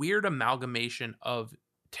a weird amalgamation of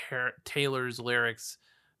Taylor's lyrics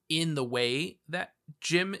in the way that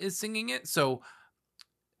Jim is singing it. So,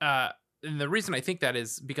 and the reason I think that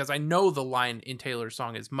is because I know the line in Taylor's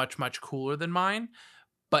song is much, much cooler than mine,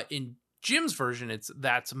 but in Jim's version,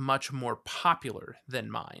 that's much more popular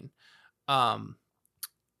than mine.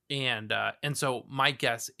 And so my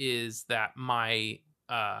guess is that my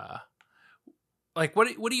like what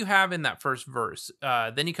do you have in that first verse?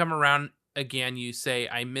 Then you come around again, you say,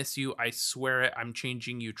 I miss you, I swear it, I'm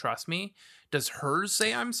changing you, trust me. Does hers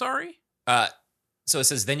say I'm sorry? So it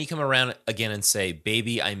says, then you come around again and say,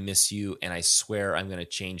 baby, I miss you, and I swear I'm going to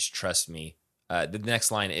change, trust me. The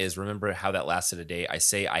next line is, remember how that lasted a day? I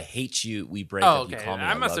say, I hate you, we break up, okay. you call me,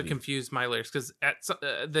 I must have you. confused my lyrics, because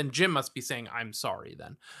then Jim must be saying, I'm sorry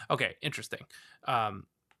then. Okay, interesting.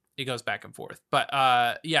 It goes back and forth.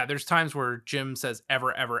 But yeah, there's times where Jim says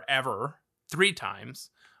ever, ever, ever 3 times.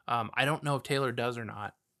 I don't know if Taylor does or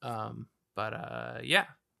not. But yeah,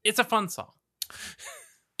 it's a fun song.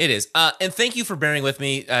 It is. And thank you for bearing with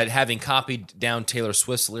me, having copied down Taylor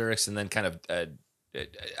Swift's lyrics and then kind of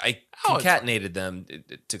I concatenated them,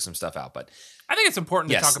 it took some stuff out. But I think it's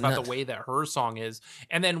important to talk about the way that her song is.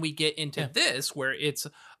 And then we get into this where it's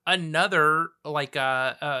another, like,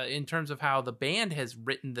 in terms of how the band has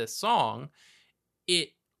written this song,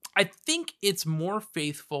 I think it's more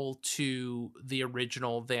faithful to the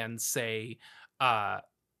original than, say,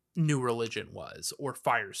 New Religion was, or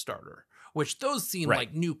Firestarter, which those seem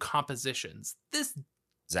like new compositions. This,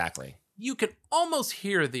 exactly, you can almost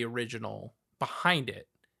hear the original behind it,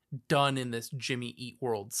 done in this Jimmy Eat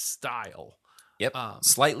World style. Yep,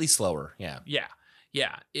 slightly slower. Yeah.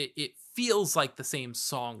 It feels like the same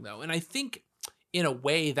song though, and I think in a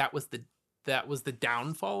way that was the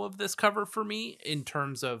downfall of this cover for me, in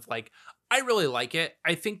terms of, like, I really like it.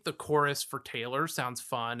 I think the chorus for Taylor sounds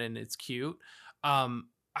fun and it's cute.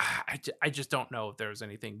 I just don't know if there's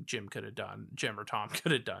anything Jim or Tom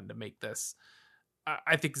could have done to make this.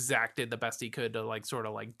 I think Zach did the best he could to, like, sort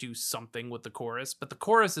of like do something with the chorus, but the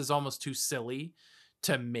chorus is almost too silly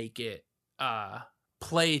to make it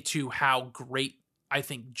play to how great I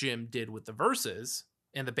think Jim did with the verses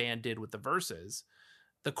and the band did with the verses.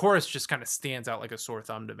 The chorus just kind of stands out like a sore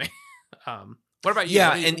thumb to me. What about you?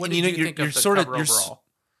 Yeah, what did you think of the cover overall?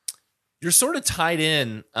 You're sort of tied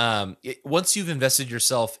in. Once you've invested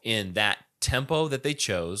yourself in that tempo that they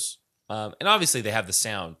chose, and obviously they have the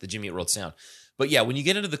sound, the Jimmy Eat World sound. But yeah, when you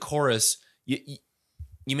get into the chorus, you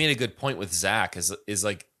made a good point with Zach, is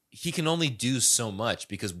like, he can only do so much,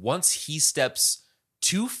 because once he steps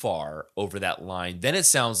too far over that line, then it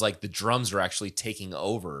sounds like the drums are actually taking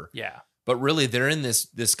over. Yeah. But really, they're in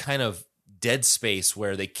this kind of dead space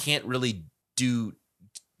where they can't really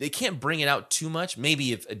they can't bring it out too much.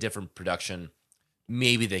 Maybe if a different production,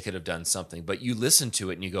 maybe they could have done something. But you listen to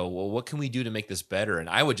it and you go, well, what can we do to make this better? And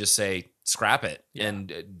I would just say, scrap it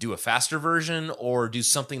and do a faster version, or do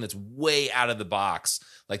something that's way out of the box,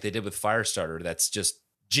 like they did with Firestarter. That's just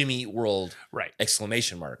Jimmy Eat World, right?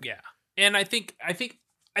 Exclamation mark. Yeah. And I think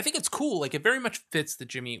it's cool. Like, it very much fits the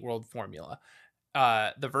Jimmy Eat World formula.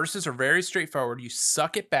 The verses are very straightforward. You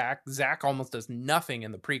suck it back. Zach almost does nothing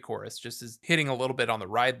in the pre-chorus, just is hitting a little bit on the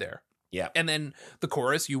ride there. Yeah. And then the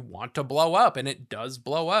chorus, you want to blow up, and it does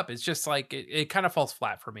blow up. It's just like, it kind of falls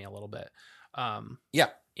flat for me a little bit. Yeah.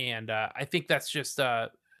 And I think that's just,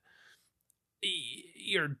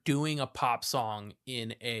 you're doing a pop song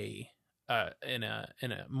in a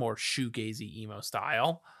more shoegazy emo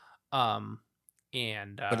style.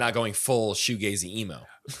 But not going full shoegazy emo.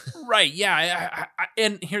 Right. Yeah.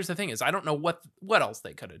 And here's the thing is, I don't know what else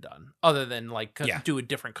they could have done other than, like, do a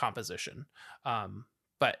different composition.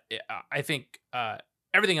 But I think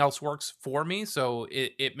everything else works for me, so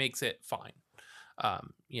it makes it fine.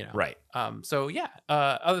 Right. So yeah,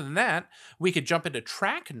 other than that, we could jump into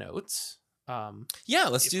track notes. Yeah,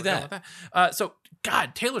 let's do that. So,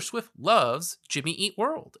 God, Taylor Swift loves Jimmy Eat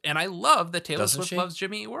World, and I love that Taylor Swift loves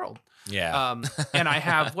Jimmy Eat World. Yeah. And I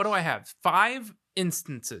have, what do I have? 5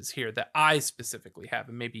 instances here that I specifically have,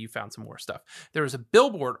 and maybe you found some more stuff. There was a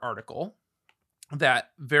Billboard article that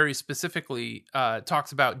very specifically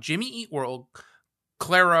talks about Jimmy Eat World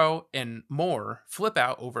Claro and more flip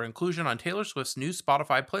out over inclusion on Taylor Swift's new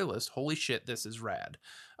Spotify playlist. Holy shit, this is rad.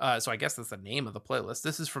 So I guess that's the name of the playlist.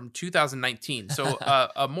 This is from 2019, so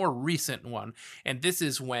a more recent one. And this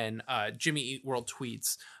is when Jimmy Eat World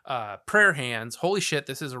tweets, prayer hands, holy shit,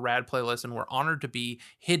 this is a rad playlist, and we're honored to be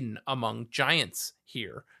hidden among giants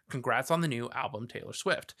here. Congrats on the new album, Taylor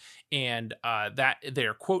Swift. And that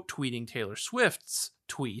they're quote tweeting Taylor Swift's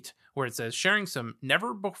tweet, where it says, sharing some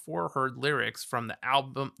never before heard lyrics from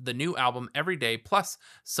the new album Every Day, plus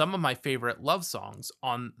some of my favorite love songs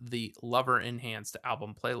on the Lover Enhanced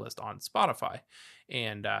album playlist on Spotify.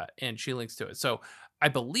 And she links to it. So I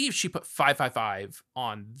believe she put 555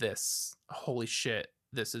 on this holy shit,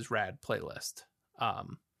 this is rad playlist.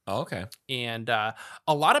 Okay. And a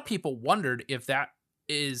lot of people wondered if that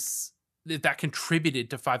contributed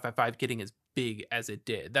to 555 getting as big as it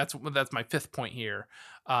did. That's my fifth point here.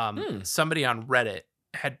 Somebody on Reddit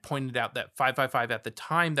had pointed out that 555 at the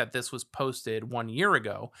time that this was posted 1 year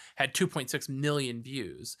ago had 2.6 million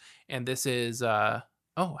views. And this is, how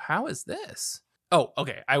is this? Oh,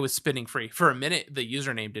 okay. I was spinning free. For a minute, the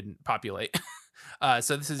username didn't populate.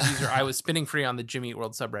 So this is user I was spinning free on the Jimmy Eat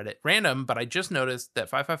World subreddit. Random, but I just noticed that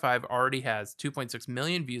 555 already has 2.6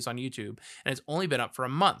 million views on YouTube, and it's only been up for a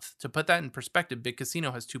month. To put that in perspective, Big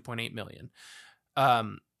Casino has 2.8 million.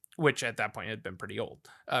 Which at that point had been pretty old.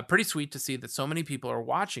 Pretty sweet to see that so many people are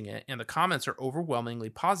watching it, and the comments are overwhelmingly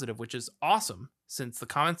positive, which is awesome, since the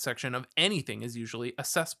comment section of anything is usually a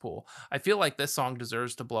cesspool. I feel like this song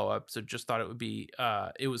deserves to blow up, so just thought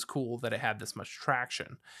it was cool that it had this much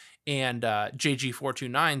traction. And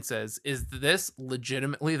JG429 says, is this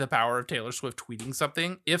legitimately the power of Taylor Swift tweeting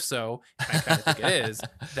something? If so, and I kind of think it is,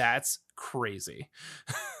 that's crazy.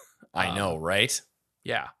 I know, right?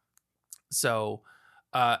 Yeah. So...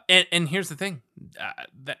 and here's the thing,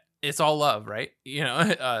 that it's all love, right? You know,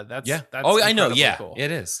 that's I know. Yeah, cool.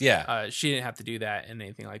 It is. Yeah. She didn't have to do that and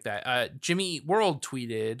anything like that. Jimmy Eat World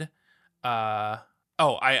tweeted, I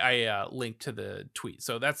linked to the tweet.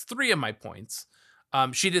 So that's 3 of my points.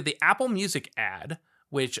 She did the Apple Music ad,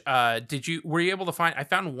 which, were you able to find? I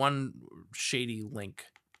found one shady link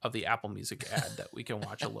of the Apple Music ad that we can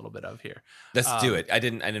watch a little bit of here. Let's do it. I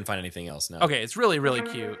didn't find anything else. No. Okay. It's really, really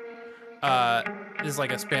cute. This is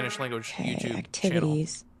like a Spanish language YouTube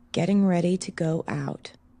activities, channel. Getting ready to go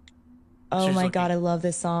out. Oh my God, I love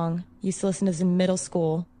this song. Used to listen to this in middle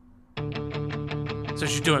school. So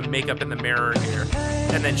she's doing makeup in the mirror here,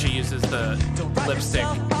 and then she uses the lipstick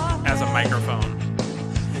as a microphone.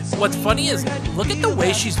 What's funny is, look at the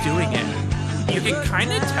way she's doing it. You can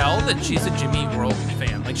kind of tell that she's a Jimmy Eat World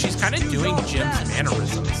fan. Like, she's kind of doing Jim's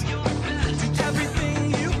mannerisms.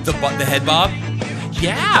 The head bob?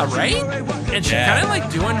 Yeah, right? And she's kind of like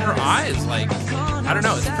doing her eyes, like, I don't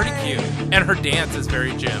know, it's pretty cute. And her dance is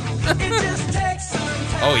very Jim.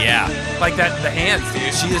 Oh yeah. Like that, the hands,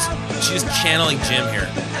 dude. She is channeling Jim here.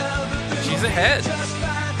 She's ahead.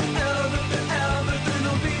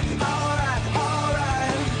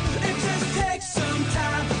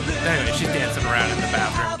 Anyway, she's dancing around in the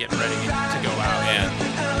bathroom, getting ready to go out. Yeah.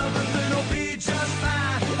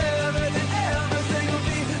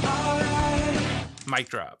 Mic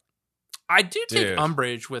drop. I do take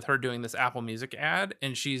umbrage with her doing this Apple Music ad,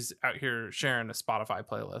 and she's out here sharing a Spotify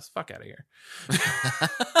playlist. Fuck out of here.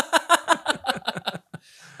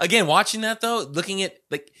 Again, watching that though, looking at,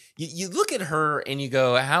 like, you look at her and you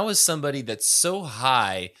go, how is somebody that's so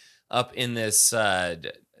high up in this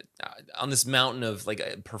on this mountain of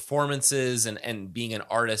like performances and being an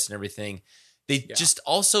artist and everything, they just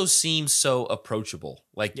also seem so approachable.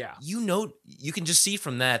 Like, you can just see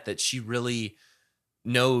from that she really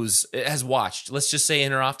has watched, let's just say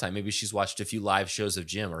in her off time, maybe she's watched a few live shows of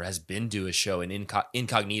Jim or has been to a show in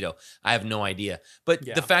incognito. I have no idea. But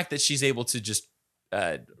the fact that she's able to just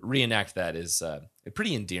reenact that is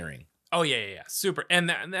pretty endearing. Oh yeah. Super. And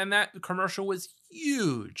that commercial was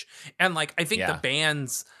huge. And like, I think the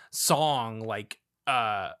band's song, like,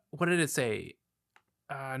 what did it say?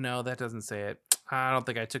 No, that doesn't say it. I don't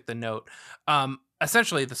think I took the note.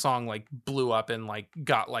 Essentially the song like blew up and like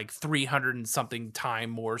got like 300 and something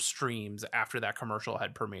time more streams after that commercial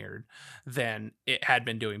had premiered than it had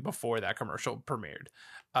been doing before that commercial premiered.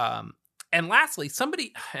 And lastly,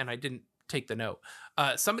 somebody, and I didn't take the note,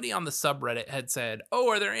 somebody on the subreddit had said,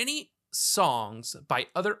 are there any songs by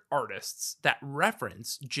other artists that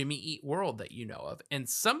reference Jimmy Eat World that you know of? And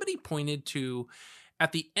somebody pointed to,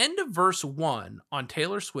 at the end of verse 1 on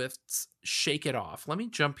Taylor Swift's Shake It Off. Let me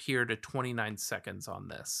jump here to 29 seconds on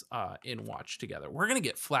this in Watch Together. We're going to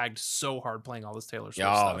get flagged so hard playing all this Taylor Swift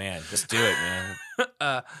stuff. Oh, man. Just do it,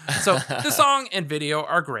 man. So the song and video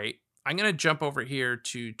are great. I'm going to jump over here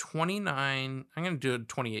to 29. I'm going to do it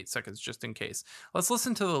 28 seconds just in case. Let's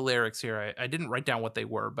listen to the lyrics here. I didn't write down what they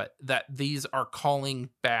were, but that these are calling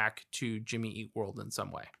back to Jimmy Eat World in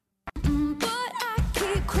some way. But I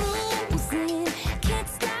keep cruising, can't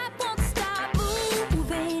stop, won't stop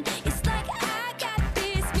moving. It's like I got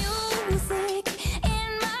this music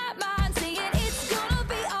in my mind saying it's gonna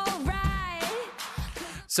be alright.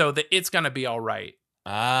 So the "it's gonna be all right."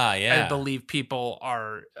 Yeah. I believe people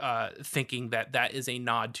are thinking that is a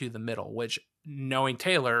nod to the middle, which, knowing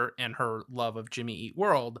Taylor and her love of Jimmy Eat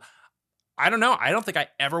World, I don't know. I don't think I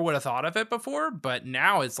ever would have thought of it before, but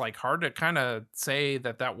now it's like hard to kind of say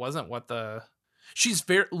that wasn't what she's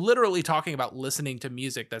literally talking about listening to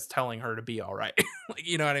music that's telling her to be all right. Like,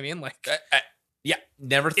 you know what I mean? Like, yeah,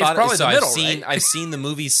 never thought probably it. So the middle, I've seen the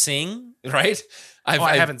movie Sing, right?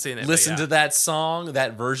 I haven't seen it. Listened to that song,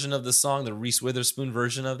 that version of the song, the Reese Witherspoon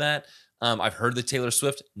version of that. I've heard the Taylor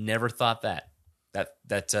Swift. Never thought that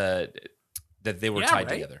they were tied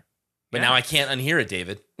together. But now I can't unhear it,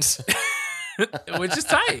 David. Which is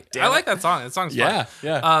tight. I like that song. That song's fun.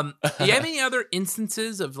 Yeah. Do you have any other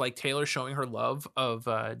instances of like Taylor showing her love of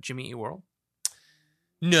Jimmy Eat World?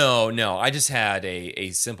 No. I just had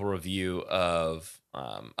a simple review of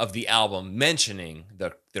the album mentioning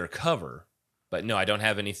their cover, but no, I don't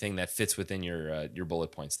have anything that fits within your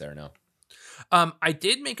bullet points there. No. I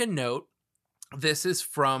did make a note. This is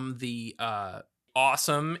from the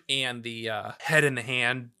awesome and the head in the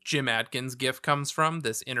hand Jim Adkins gif comes from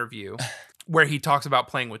this interview where he talks about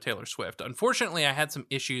playing with Taylor Swift. Unfortunately, I had some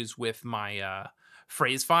issues with my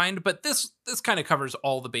phrase find, but this kind of covers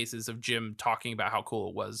all the bases of Jim talking about how cool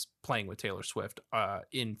it was playing with Taylor Swift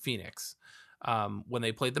in Phoenix when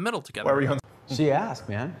they played the middle together. Why were you on? She asked,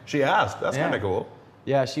 man. She asked. That's Yeah. kind of cool.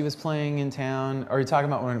 Yeah, she was playing in town. Are you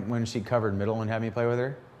talking about when she covered Middle and had me play with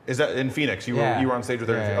her? Is that in Phoenix? You were on stage with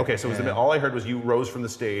her. Yeah, Okay, so it was all I heard was you rose from the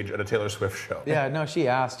stage at a Taylor Swift show. Yeah, no, she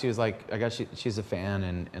asked. She was like, I guess she's a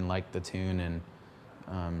fan and liked the tune and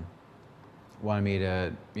wanted me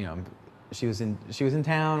to, she was in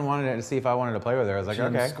town, wanted to see if I wanted to play with her. I was like,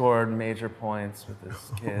 Jim okay. scored major points with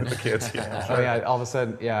his kids. With the kids, yeah. Oh yeah, all of a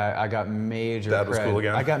sudden, I got major Dad cred. was cool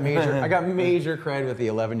again. I got major cred with the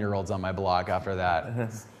 11-year-olds on my block after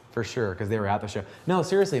that, for sure, because they were at the show. No,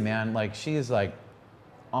 seriously, man, like she's like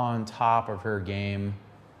on top of her game.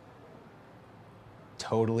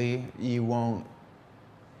 Totally, you won't.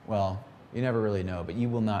 Well, you never really know, but you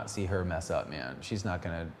will not see her mess up, man. She's not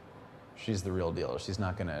gonna. She's the real deal. She's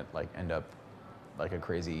not gonna like end up like a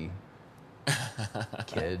crazy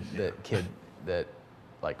kid that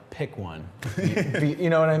like pick one. You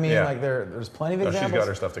know what I mean? Yeah. Like there's plenty of examples. She's got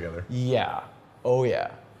her stuff together. Yeah. Oh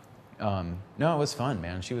yeah. No, it was fun,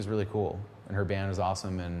 man. She was really cool, and her band was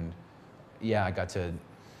awesome. And yeah, I got to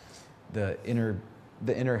the inner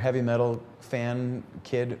heavy metal fan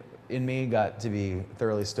kid in me got to be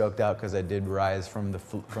thoroughly stoked out because I did rise from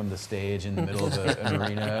the stage in the middle of an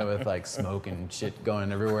arena with like smoke and shit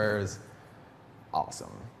going everywhere. It was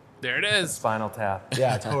awesome. There it is. Spinal Tap.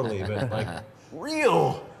 Yeah, totally. But like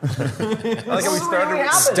real. I like how we started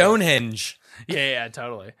with Stonehenge. Yeah,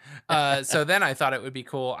 totally. So then I thought it would be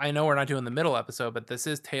cool. I know we're not doing the middle episode, but this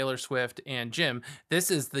is Taylor Swift and Jim. This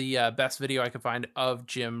is the best video I could find of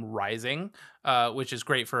Jim rising, which is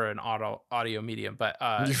great for an audio medium. But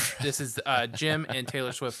this is Jim and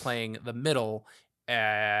Taylor Swift playing the middle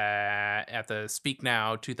at the Speak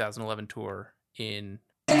Now 2011 tour in.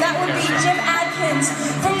 And that would be Jim Adkins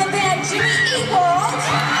from the band Jimmy Eat World.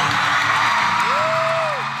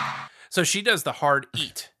 So she does the hard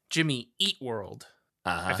eat. Jimmy Eat World.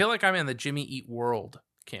 Uh-huh. I feel like I'm in the Jimmy Eat World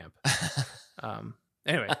camp.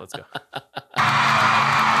 Anyway, let's go.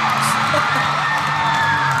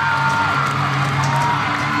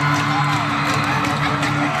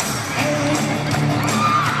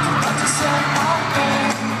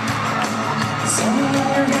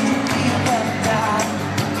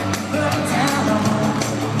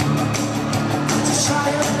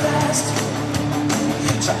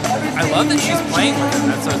 I love that she's playing with it.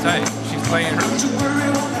 That's so tight. She's playing her.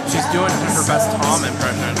 She's doing her best Tom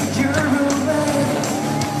impression.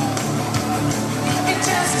 It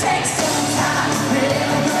just takes some time.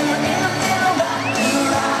 Everything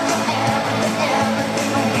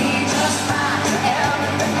will be just fine.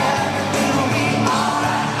 Everything will be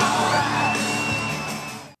alright.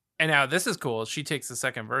 And now this is cool. She takes the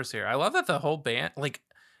second verse here. I love that the whole band, like,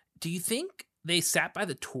 do you think they sat by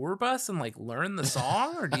the tour bus and like learned the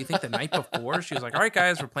song? Or do you think the night before she was like, all right,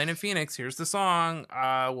 guys, we're playing in Phoenix. Here's the song.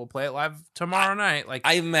 We'll play it live tomorrow night. Like,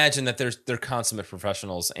 I imagine that they're consummate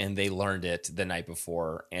professionals and they learned it the night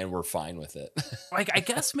before and were fine with it. like, I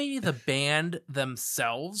guess maybe the band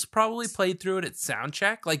themselves probably played through it at sound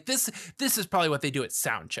check. Like this is probably what they do at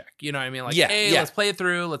sound check. You know what I mean? Like, hey, let's play it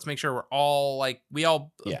through. Let's make sure we're all like, we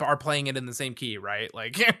all are playing it in the same key, right?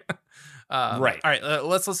 Like, right. All right,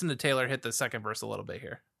 let's listen to Taylor hit the second verse a little bit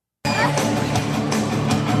here.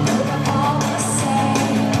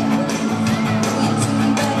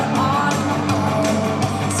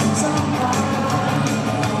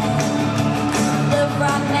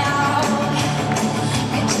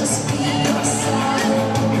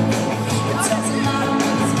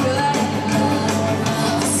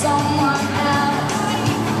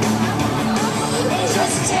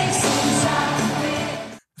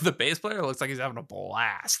 The bass player looks like he's having a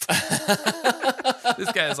blast.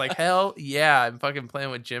 This guy is like, hell yeah, I'm fucking playing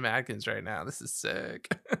with Jim Adkins right now. This is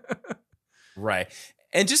sick. Right.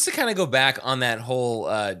 And just to kind of go back on that whole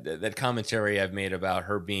that commentary I've made about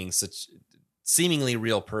her being such seemingly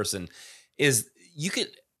real person, is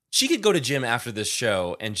she could go to Jim after this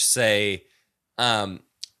show and say, I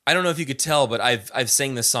don't know if you could tell, but I've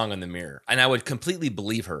sang this song in the mirror, and I would completely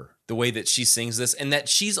believe her the way that she sings this, and that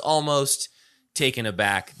she's almost taken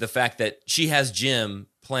aback the fact that she has Jim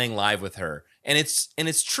playing live with her, and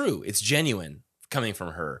it's true, it's genuine coming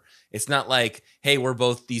from her. It's not like, hey, we're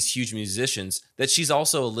both these huge musicians, that she's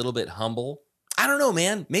also a little bit humble. I don't know,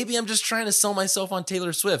 man. Maybe I'm just trying to sell myself on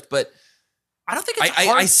Taylor Swift, but I don't think it's a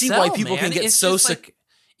hard I see sell, why people man. can get it's so just sick.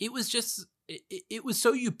 Like, it was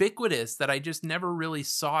so ubiquitous that I just never really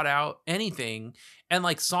sought out anything, and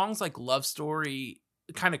like songs like Love Story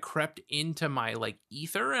kind of crept into my like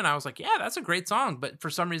ether, and I was like, yeah, that's a great song, but for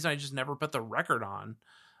some reason I just never put the record on.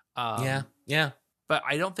 Yeah. But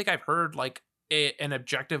I don't think I've heard like an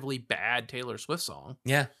objectively bad Taylor Swift song.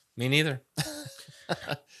 Yeah, me neither.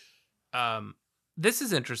 This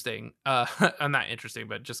is interesting. Not interesting,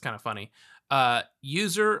 but just kind of funny.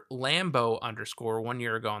 User Lambo _ 1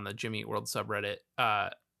 year ago on the Jimmy Eat World subreddit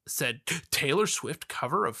said Taylor Swift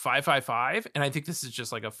cover of 555, and I think this is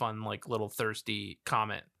just like a fun, like little thirsty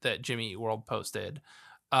comment that Jimmy Eat World posted,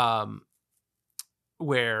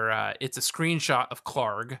 where it's a screenshot of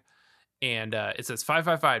Clark, and it says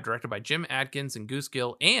 555 directed by Jim Adkins and Goose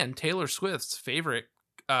Gill, and Taylor Swift's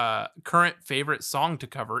current favorite song to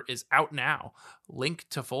cover is out now. Link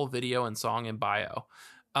to full video and song in bio.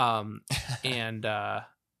 And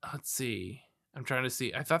let's see. I'm trying to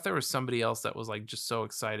see. I thought there was somebody else that was like just so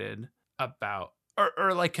excited about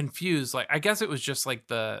or like confused. Like, I guess it was just like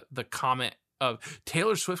the comment of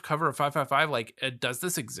Taylor Swift cover of 555. Like, does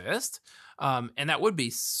this exist? And that would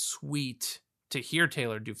be sweet to hear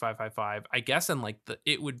Taylor do 555. I guess, and like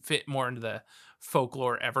it would fit more into the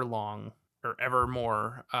folklore Everlong or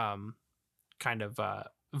Evermore kind of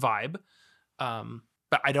vibe.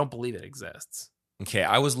 But I don't believe it exists. Okay,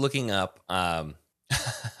 I was looking up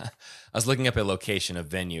I was looking up a location, a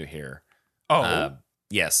venue here. Oh,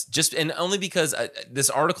 yes. Just, and only because this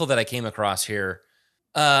article that I came across here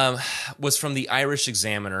was from the Irish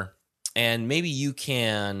Examiner, and maybe you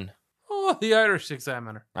can. Oh, the Irish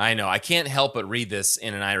Examiner. I know. I can't help but read this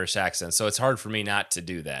in an Irish accent, so it's hard for me not to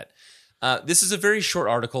do that. This is a very short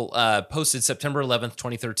article posted September 11th,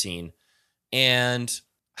 2013, and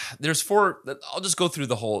there's I'll just go through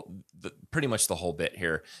pretty much the whole bit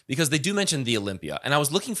here, because they do mention the Olympia, and I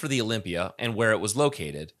was looking for the Olympia and where it was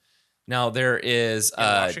located. Now there is,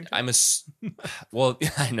 well,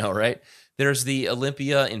 I know, right? There's the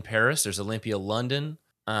Olympia in Paris. There's Olympia London.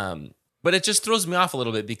 But it just throws me off a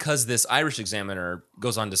little bit because this Irish Examiner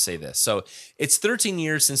goes on to say this. So it's 13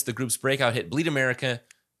 years since the group's breakout hit Bleed America,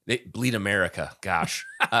 gosh.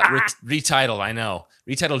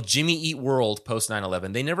 Retitled Jimmy Eat World post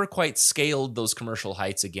 9/11. They never quite scaled those commercial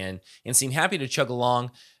heights again and seem happy to chug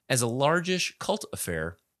along as a largish cult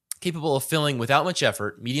affair capable of filling without much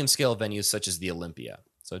effort medium-scale venues such as the Olympia.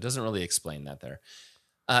 So it doesn't really explain that there.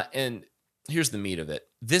 And here's the meat of it.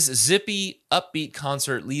 This zippy, upbeat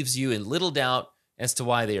concert leaves you in little doubt as to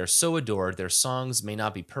why they are so adored. Their songs may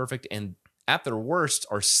not be perfect and at their worst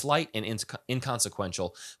are slight and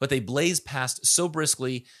inconsequential, but they blaze past so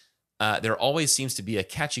briskly. There always seems to be a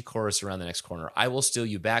catchy chorus around the next corner. I Will Steal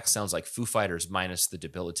You Back sounds like Foo Fighters minus the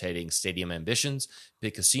debilitating Stadium Ambitions.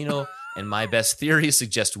 Big Casino and My Best Theory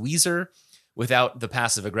suggest Weezer without the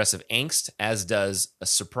passive-aggressive angst, as does a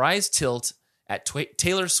surprise tilt at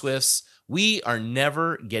Taylor Swift's We Are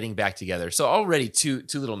Never Getting Back Together. So already two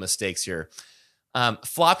little mistakes here.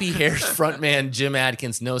 Floppy-haired frontman Jim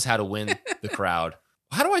Adkins knows how to win the crowd.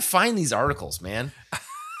 How do I find these articles, man?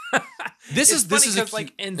 This is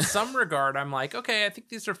like in some regard, I'm like, okay, I think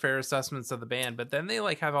these are fair assessments of the band, but then they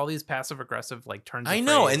like have all these passive aggressive like turns. I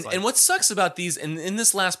know, and what sucks about these, and in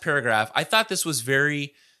this last paragraph, I thought this was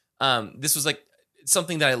very, this was like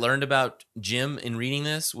something that I learned about Jim in reading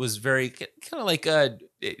this was very kind of like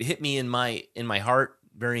it hit me in my heart,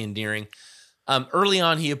 very endearing. Early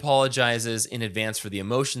on, he apologizes in advance for the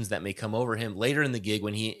emotions that may come over him later in the gig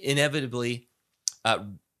when he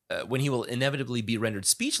will inevitably be rendered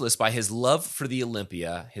speechless by his love for the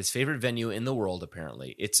Olympia, his favorite venue in the world,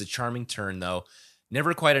 apparently. It's a charming turn, though.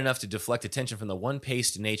 Never quite enough to deflect attention from the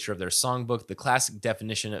one-paced nature of their songbook. The classic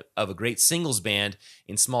definition of a great singles band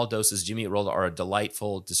in small doses, Jimmy Eat World are a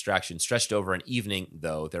delightful distraction. Stretched over an evening,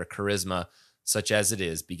 though, their charisma, such as it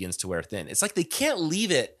is, begins to wear thin. It's like they can't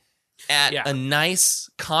leave it at a nice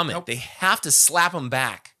comment. Nope. They have to slap them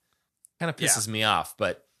back. Kind of pisses me off,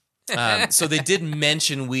 but... so they did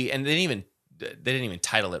mention they didn't even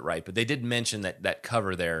title it right, but they did mention that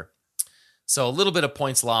cover there. So a little bit of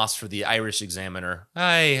points lost for the Irish Examiner.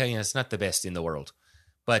 It's not the best in the world,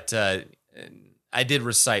 but I did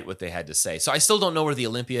recite what they had to say. So I still don't know where the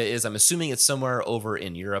Olympia is. I'm assuming it's somewhere over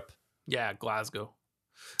in Europe. Yeah, Glasgow.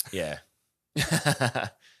 Yeah,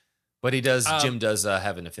 but Jim does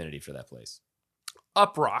have an affinity for that place.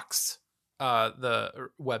 Uprocks. The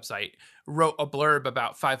website wrote a blurb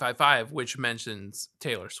about 555, which mentions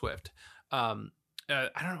Taylor Swift. I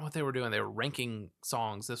don't know what they were doing. They were ranking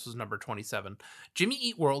songs. This was number 27. Jimmy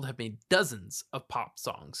Eat World have made dozens of pop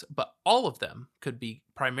songs, but all of them could be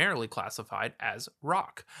primarily classified as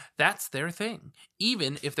rock. That's their thing.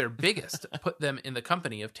 Even if their biggest put them in the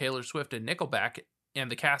company of Taylor Swift and Nickelback and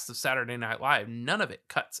the cast of Saturday Night Live, none of it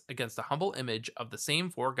cuts against the humble image of the same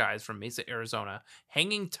four guys from Mesa, Arizona,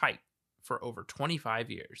 hanging tight for over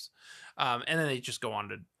 25 years. And then they just go on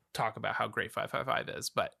to talk about how great 555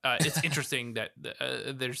 is. But it's interesting that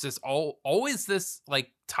there's this always this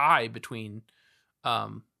like tie between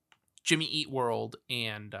Jimmy Eat World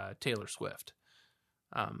and Taylor Swift.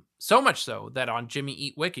 So much so that on Jimmy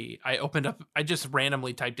Eat Wiki, I just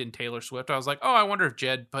randomly typed in Taylor Swift. I was like, oh, I wonder if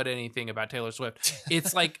Jed put anything about Taylor Swift.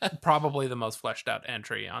 It's like probably the most fleshed out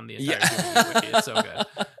entry on the entire Jimmy Eat Wiki. It's so good.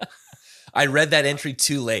 I read that entry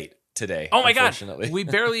too late today. Oh my God. We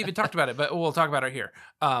barely even talked about it, but we'll talk about it here.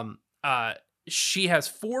 She has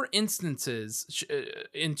 4 instances.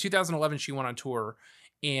 In 2011, she went on tour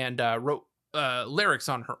and wrote lyrics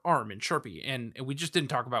on her arm in Sharpie. And we just didn't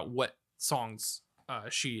talk about what songs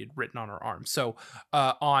she had written on her arm. So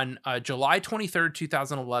on July 23rd,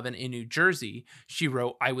 2011 in New Jersey, she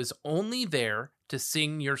wrote, "I was only there to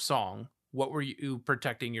sing your song. What were you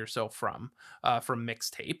protecting yourself from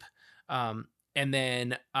Mixtape." And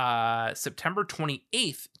then September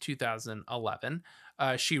 28th, 2011,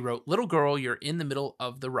 she wrote, "Little Girl, You're in the Middle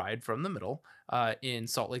of the Ride from the Middle" in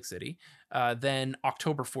Salt Lake City. Then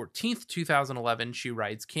October 14th, 2011, she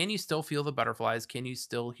writes, "Can you still feel the butterflies? Can you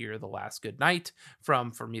still hear the last good night"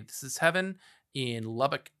 from For Me This Is Heaven in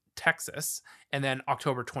Lubbock, Texas. And then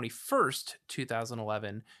October 21st,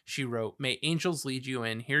 2011, she wrote, "May Angels Lead You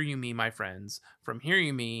In, Hear You Me, My Friends" from Hear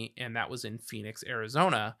You Me, and that was in Phoenix,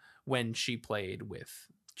 Arizona, when she played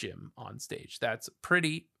with Jim on stage. That's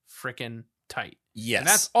pretty freaking tight. Yes. And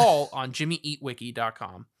that's all on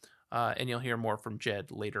jimmyeatwiki.com. And you'll hear more from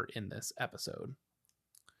Jed later in this episode.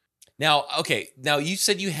 Now, you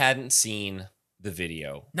said you hadn't seen the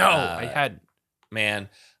video. No, I hadn't. Man,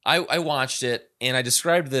 I watched it, and I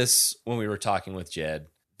described this when we were talking with Jed.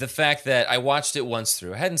 The fact that I watched it once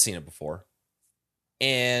through. I hadn't seen it before.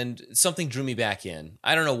 And something drew me back in.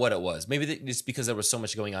 I don't know what it was. Maybe it's because there was so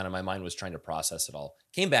much going on and my mind was trying to process it all.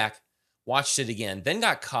 Came back, watched it again, then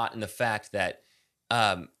got caught in the fact that,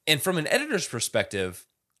 and from an editor's perspective,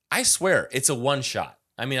 I swear it's a one shot.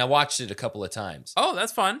 I mean, I watched it a couple of times. Oh,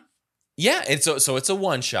 that's fun. Yeah, so it's a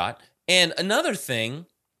one shot. And another thing,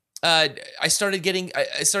 I started getting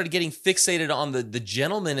fixated on the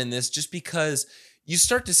gentleman in this just because you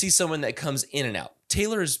start to see someone that comes in and out.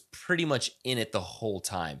 Taylor is pretty much in it the whole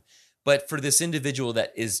time. But for this individual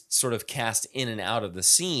that is sort of cast in and out of the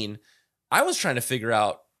scene, I was trying to figure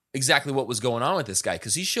out exactly what was going on with this guy,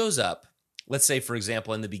 because he shows up, let's say, for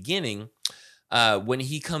example, in the beginning, when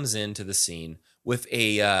he comes into the scene with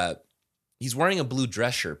he's wearing a blue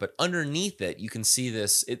dress shirt, but underneath it, you can see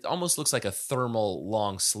this, it almost looks like a thermal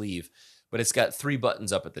long sleeve, but it's got 3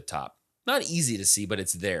 buttons up at the top. Not easy to see, but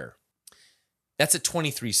it's there. That's at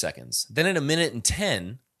 23 seconds. Then at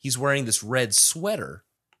 1:10, he's wearing this red sweater,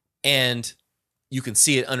 and you can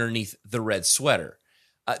see it underneath the red sweater.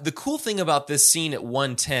 The cool thing about this scene at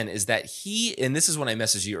 1:10 is that and this is when I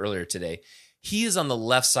messaged you earlier today, he is on the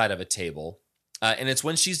left side of a table, And it's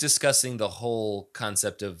when she's discussing the whole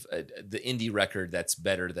concept of the indie record that's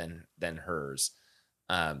better than hers.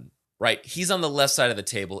 Right. He's on the left side of the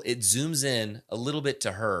table. It zooms in a little bit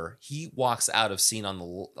to her. He walks out of scene on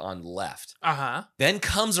the left. Uh-huh. Then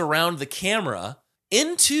comes around the camera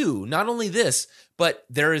into not only this, but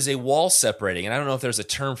there is a wall separating. And I don't know if there's a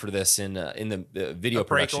term for this in the video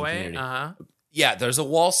production community. Uh-huh. Yeah, there's a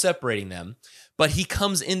wall separating them. But he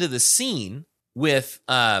comes into the scene with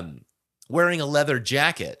wearing a leather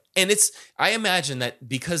jacket. And I imagine that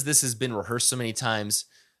because this has been rehearsed so many times,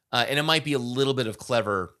 and it might be a little bit of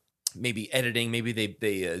clever maybe editing, maybe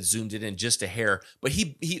they zoomed it in just a hair, but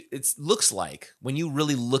it looks like when you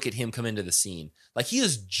really look at him come into the scene, like he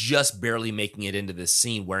is just barely making it into this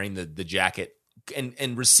scene wearing the jacket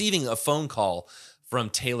and receiving a phone call from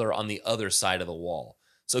Taylor on the other side of the wall.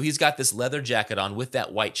 So he's got this leather jacket on with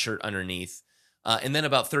that white shirt underneath. And then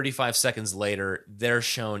about 35 seconds later, they're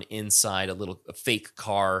shown inside a fake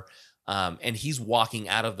car. And he's walking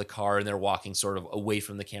out of the car and they're walking sort of away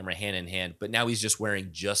from the camera hand in hand. But now he's just wearing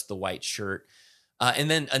just the white shirt. And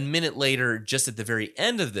then a minute later, just at the very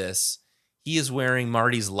end of this, he is wearing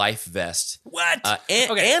Marty's life vest. What?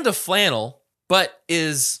 And a flannel, but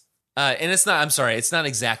is, and it's not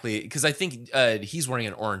exactly, because I think he's wearing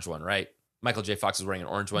an orange one, right? Michael J. Fox is wearing an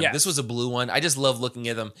orange one. Yes. This was a blue one. I just love looking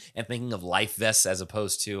at them and thinking of life vests as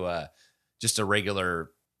opposed to just a regular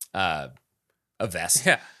a vest.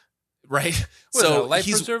 Yeah. Right? What, so life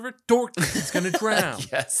preserver? Dork, it's going to drown.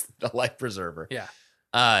 Yes, the life preserver.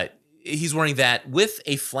 Yeah. He's wearing that with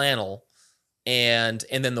a flannel and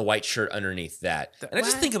then the white shirt underneath that. And I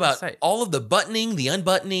just think about all of the buttoning, the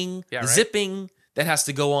unbuttoning, the zipping that has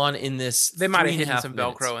to go on in this. They might have hidden 3.5 some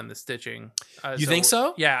minutes. Velcro in the stitching. You think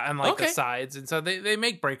so? Yeah, and like the sides. And so they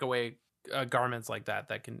make breakaway garments like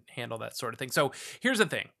that can handle that sort of thing. So here's the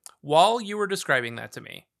thing. While you were describing that to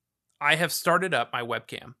me, I have started up my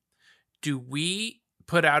webcam. Do we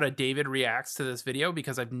put out a David reacts to this video?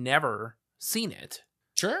 Because I've never seen it.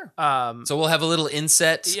 Sure. So we'll have a little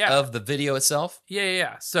inset of the video itself.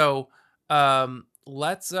 Yeah. So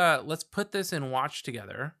let's put this in watch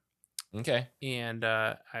together. Okay. And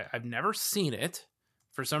I've never seen it.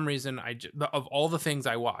 For some reason, of all the things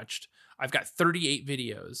I watched, I've got 30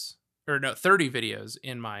 videos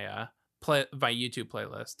in my my YouTube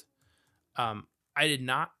playlist. I did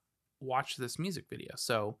not watch this music video,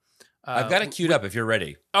 so I've got it queued up if you're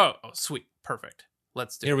ready. Oh, sweet. Perfect.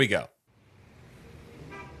 Let's do it. Here we go.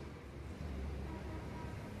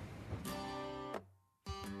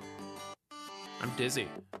 I'm dizzy.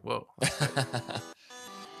 Whoa.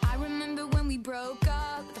 I remember when we broke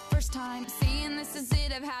up the first time, saying this is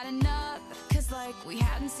it, I've had enough. Cause like we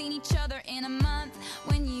hadn't seen each other in a month.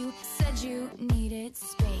 When you said you needed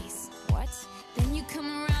space. What? Then you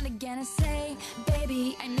come around again and say,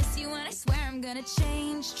 baby, I miss you and I swear I'm gonna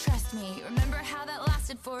change. Trust me, remember how that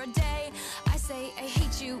lasted for a day. I say I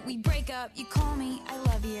hate you, we break up, you call me, I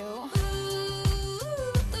love you.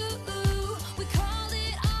 We called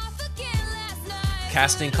it off again last night.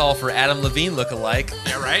 Casting call for Adam Levine lookalike.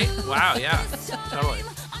 Yeah, right? Wow, yeah. Totally.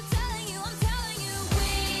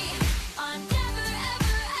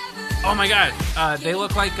 Oh my god, they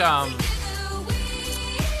look like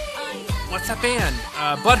what's that band?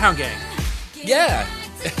 Bloodhound Gang. Yeah.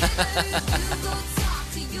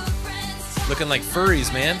 Looking like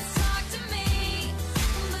furries, man.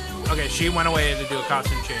 Okay, she went away to do a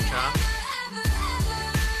costume change, huh?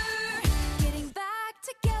 Getting back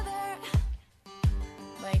together.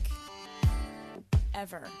 Like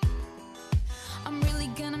ever. I'm really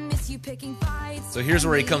gonna miss you picking fights. So here's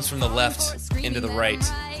where he comes from the left into the right.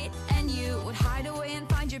 And you would hide away and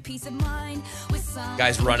find your peace of mind with some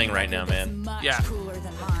Guy's running right now, man. Yeah. cooler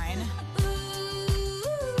than mine.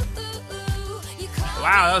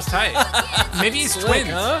 Wow, that was tight. Maybe he's twins.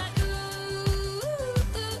 Huh?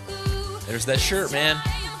 There's that shirt, man.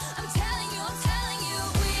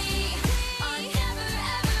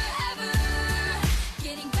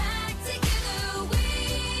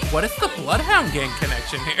 What is the Bloodhound Gang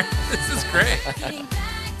connection here? This is great.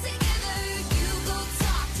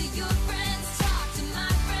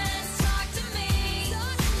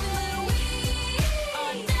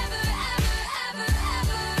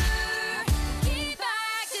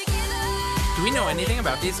 Do we know anything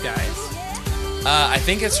about these guys? I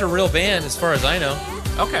think it's a real band as far as I know.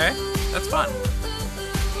 Okay, that's fun.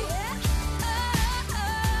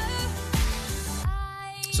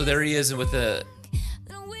 So there he is with the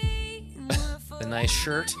nice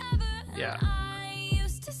shirt. Yeah.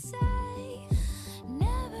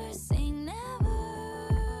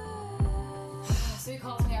 So he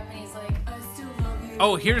calls me up and he's like, I still love you.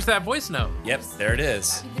 Oh, here's that voice note. Yep, there it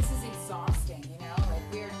is. This is exhausting, you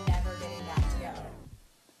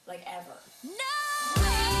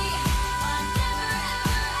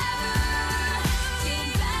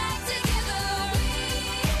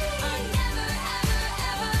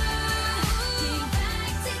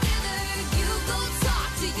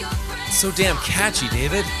So damn catchy,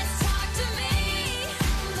 David.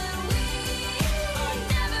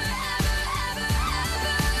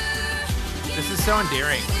 This is so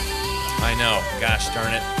endearing. I know. Gosh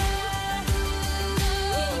darn it.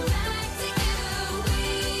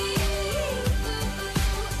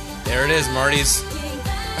 There it is, Marty's.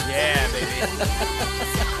 Yeah, baby.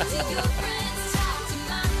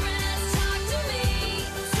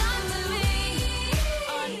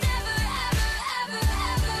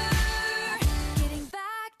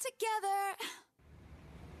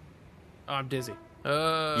 Oh, I'm dizzy.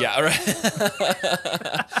 Yeah, right.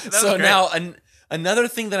 So great. now another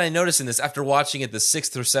thing that I noticed in this after watching it the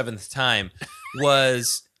 6th or 7th time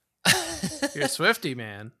was You're a Swiftie,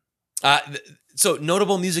 man. So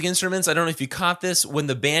notable music instruments. I don't know if you caught this when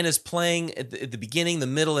the band is playing at the beginning, the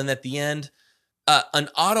middle, and at the end. An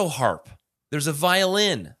auto harp. There's a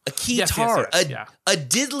violin, a guitar, yes, a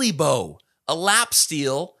diddly bow, a lap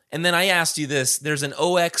steel, and then I asked you this. There's an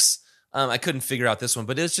OX. I couldn't figure out this one,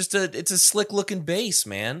 but it's a slick looking bass,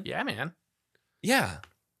 man. Yeah, man. Yeah.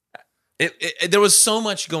 There was so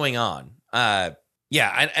much going on.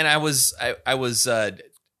 Yeah, and I was enthralled.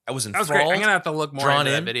 That was great. I'm gonna have to look more drawn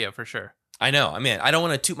into that in. video for sure. I know. I mean, I don't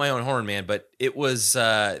want to toot my own horn, man, but it was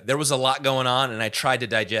there was a lot going on, and I tried to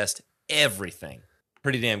digest everything.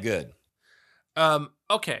 Pretty damn good.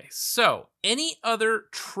 Okay, so any other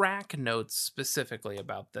track notes specifically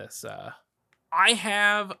about this? I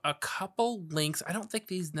have a couple links. I don't think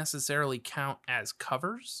these necessarily count as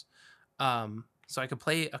covers. So I could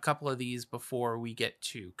play a couple of these before we get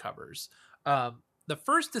to covers. The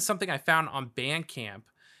first is something I found on Bandcamp,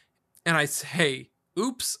 and I say,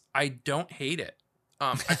 oops, I don't hate it.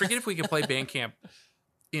 I forget if we can play Bandcamp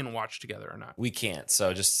in Watch Together or not. We can't,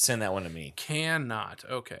 so just send that one to me. Cannot.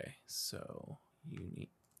 Okay, so you need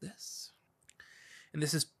this. And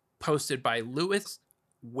this is posted by Lewis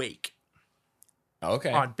Wake.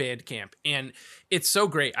 Okay. On Bandcamp, and it's so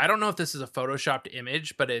great. I don't know if this is a photoshopped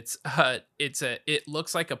image, but it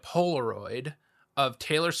looks like a Polaroid of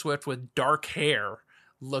Taylor Swift with dark hair,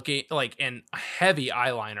 looking like and heavy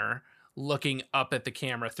eyeliner, looking up at the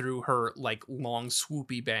camera through her like long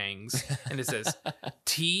swoopy bangs, and it says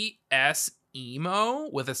TS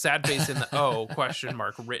emo with a sad face in the O question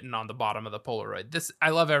mark written on the bottom of the Polaroid. This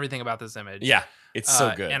I love everything about this image. Yeah, it's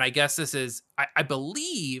so good. And I guess this is I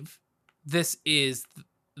believe this is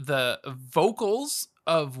the vocals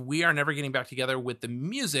of We Are Never Getting Back Together with the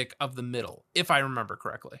music of the middle, if I remember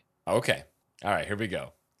correctly. Okay. All right, here we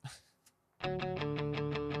go. I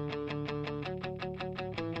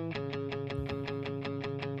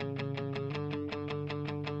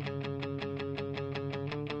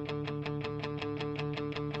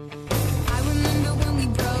remember when we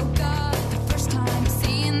broke up the first time,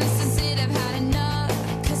 saying this is it, I've had enough.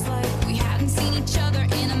 'Cause like we hadn't seen each other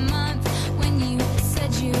in a month. When you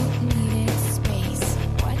said you needed space,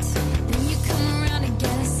 what? Then you come around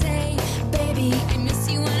again and say, baby, I miss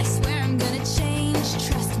you and I swear I'm gonna change.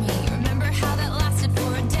 Trust me, remember how that lasted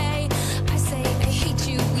for a day? I say I hate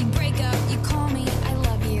you, we break up, you call me, I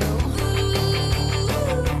love you.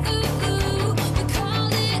 Ooh, we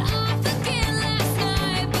called it off again last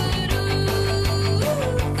night, but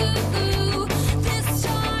this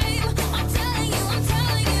time I'm telling you,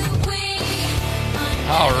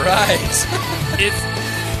 All right.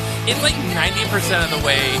 It's like 90% of the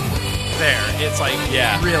way there. It's like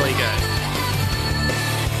really good.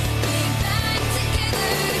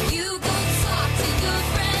 you go talk to your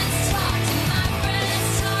friends, talk to my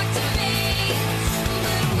friends, talk to me,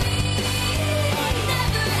 but we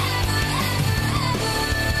never,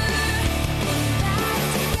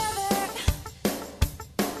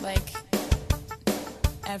 ever, ever, like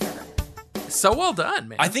ever. So well done,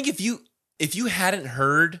 man. I think if you hadn't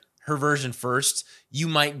heard her version first, you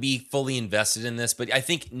might be fully invested in this. But I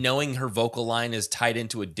think knowing her vocal line is tied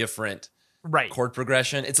into a different chord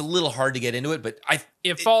progression, it's a little hard to get into it. But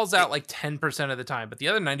it falls out like 10% of the time, but the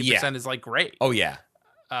other 90% is like great. Oh yeah.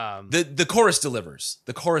 The chorus delivers.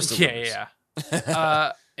 The chorus delivers.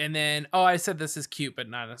 Yeah. And then I said this is cute, but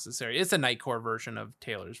not necessary. It's a Nightcore version of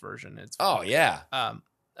Taylor's version. It's fun. Yeah.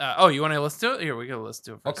 You want to listen to it? Here, we can listen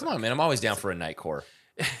to it. Come on, man! I'm always down for a Nightcore.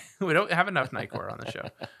 We don't have enough Nightcore on the show.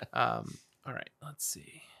 All right, let's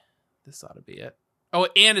see. This ought to be it. Oh,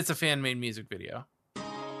 and it's a fan-made music video.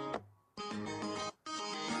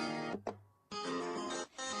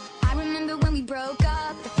 I remember when we broke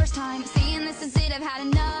up the first time, saying this is it, I've had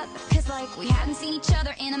enough. 'Cause like we hadn't seen each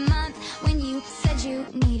other in a month. When you said you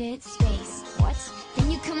needed space, what? Then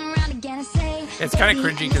you come around again and say it's kind of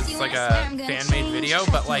cringy because it's like a fan-made video,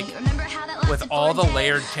 but like with all the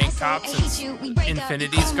layered tank tops and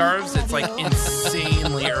infinity scarves. It's like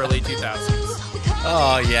insanely early 2000s.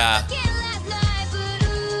 Oh yeah.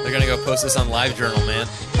 They're gonna go post this on LiveJournal, man.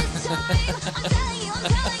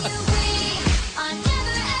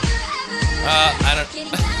 I don't.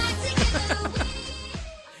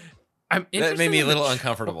 That made me a little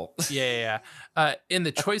uncomfortable. Yeah. In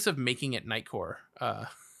the choice of making it Nightcore,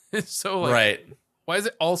 so like, right. Why is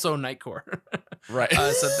it also Nightcore? Right.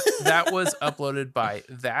 So that was uploaded by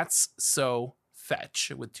That's So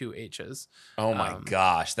Fetch with 2 H's. Oh my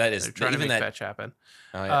gosh, that is they're trying to make Fetch happen.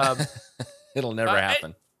 Oh, yeah. It'll never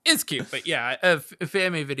happen. It's cute, but yeah,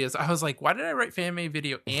 fan made videos. I was like, why did I write fan made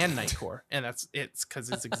video and Nightcore? And it's because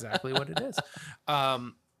it's exactly what it is.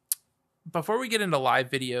 Before we get into live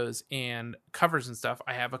videos and covers and stuff,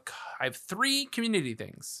 I have 3 community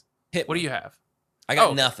things. What do you have? I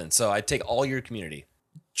got nothing, so I take all your community.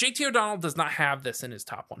 JT O'Donnell does not have this in his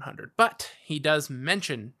top 100, but he does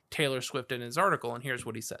mention Taylor Swift in his article, and here's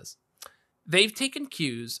what he says. They've taken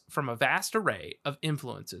cues from a vast array of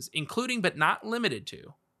influences, including but not limited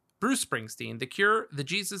to Bruce Springsteen, The Cure, The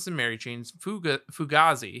Jesus and Mary Chains,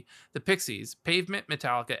 Fugazi, The Pixies, Pavement,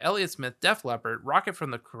 Metallica, Elliott Smith, Def Leppard, Rocket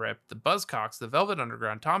from the Crypt, The Buzzcocks, The Velvet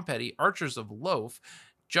Underground, Tom Petty, Archers of Loaf,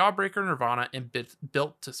 Jawbreaker, Nirvana, and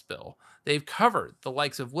Built to Spill. They've covered the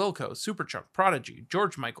likes of Wilco, Superchunk, Prodigy,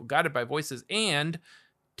 George Michael, Guided by Voices, and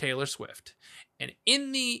Taylor Swift. And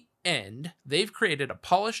in the end, they've created a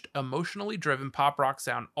polished, emotionally driven pop rock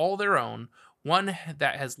sound all their own, one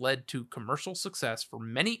that has led to commercial success for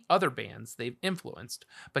many other bands they've influenced,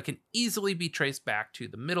 but can easily be traced back to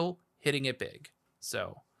the middle, hitting it big.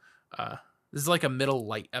 So, this is like a middle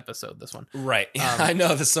light episode, this one. Right. I know,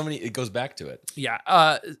 there's so many, it goes back to it. Yeah.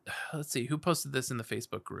 Let's see, who posted this in the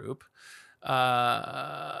Facebook group?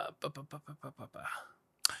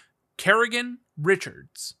 Kerrigan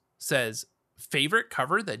Richards says, favorite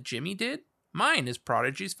cover that Jimmy did? Mine is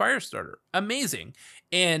Prodigy's Firestarter. Amazing.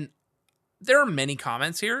 And there are many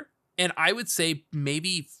comments here, and I would say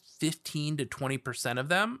maybe 15 to 20% of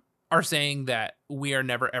them are saying that we are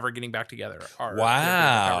never ever getting back together.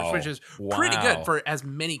 Wow. Covers, which is pretty good for as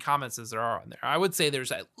many comments as there are on there. I would say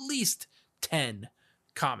there's at least 10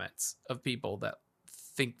 comments of people that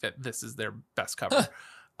think that this is their best cover.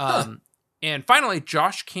 And finally,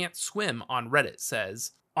 Josh Can't Swim on Reddit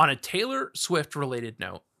says, on a Taylor Swift related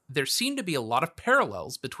note, there seem to be a lot of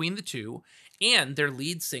parallels between the two and their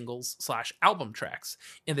lead singles / album tracks.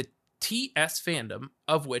 In the TS fandom,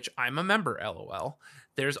 of which I'm a member, LOL,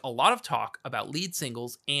 there's a lot of talk about lead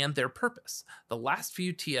singles and their purpose. The last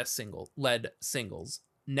few TS led singles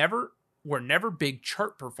were never big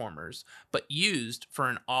chart performers, but used for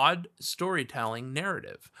an odd storytelling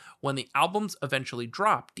narrative. When the albums eventually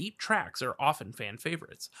drop, deep tracks are often fan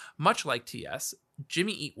favorites. Much like TS,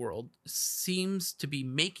 Jimmy Eat World seems to be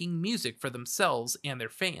making music for themselves and their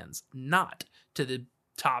fans, not to the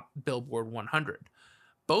top Billboard 100.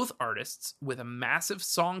 Both artists with a massive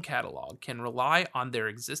song catalog can rely on their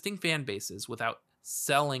existing fan bases without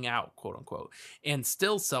selling out, quote unquote, and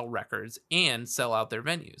still sell records and sell out their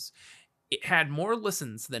venues. It had more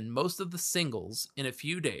listens than most of the singles in a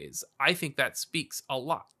few days. I think that speaks a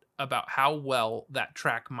lot about how well that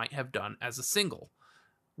track might have done as a single.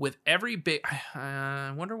 With every big...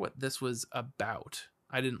 I wonder what this was about.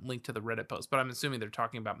 I didn't link to the Reddit post, but I'm assuming they're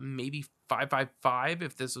talking about maybe 555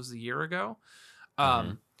 if this was a year ago.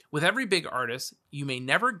 With every big artist, you may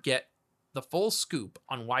never get the full scoop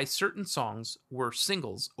on why certain songs were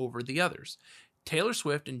singles over the others. Taylor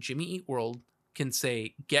Swift and Jimmy Eat World can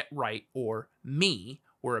say Get Right or Me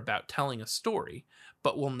were about telling a story,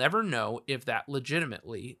 but we'll never know if they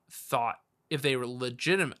legitimately thought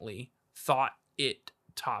it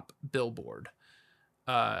top Billboard.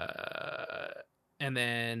 And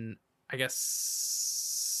then I guess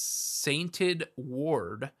Sainted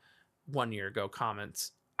Ward 1 year ago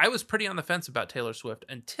comments, I was pretty on the fence about Taylor Swift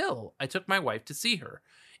until I took my wife to see her.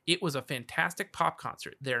 It was a fantastic pop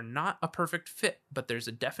concert. They're not a perfect fit, but there's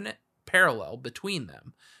a definite parallel between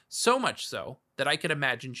them. So much so that I could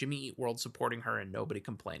imagine Jimmy Eat World supporting her and nobody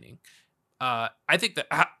complaining. I think that,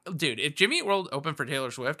 dude, if Jimmy Eat World opened for Taylor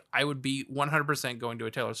Swift, I would be 100% going to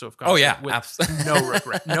a Taylor Swift concert. Oh yeah, with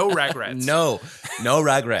no regrets. No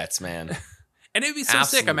regrets, man. And it'd be so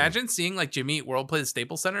sick. Imagine seeing like Jimmy Eat World play the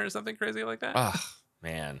Staples Center or something crazy like that. Oh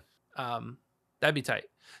man, that'd be tight.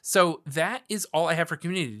 So that is all I have for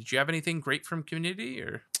community. Did you have anything great from community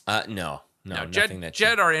or? No.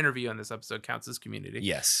 Jed, our interview on this episode counts as community.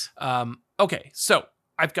 Yes. Okay, so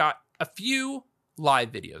I've got a few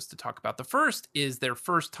live videos to talk about. The first is their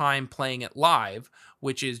first time playing it live,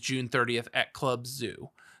 which is June 30th at Club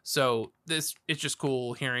Zoo. So it's just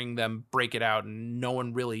cool hearing them break it out and no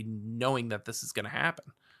one really knowing that this is going to happen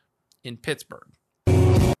in Pittsburgh.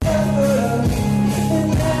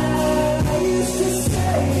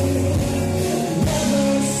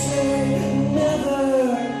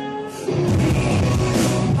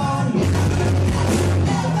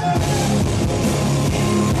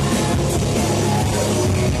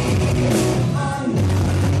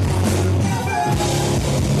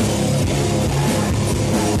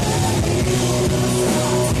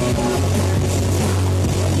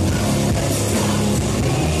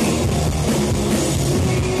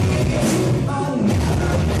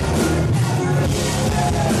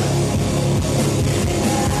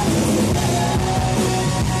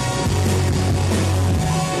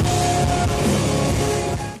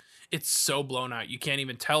 It's so blown out. You can't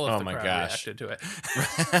even tell if the crowd reacted to it.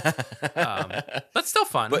 But still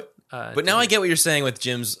fun. But now I get what you're saying with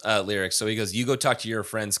Jim's lyrics. So he goes, you go talk to your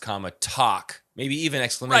friends, comma, talk. Maybe even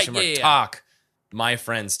exclamation mark, talk. My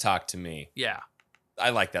friends talk to me. Yeah.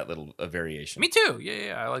 I like that little variation. Me too.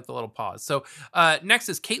 Yeah. I like the little pause. So next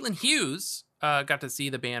is Caitlin Hughes. Got to see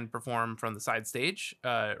the band perform from the side stage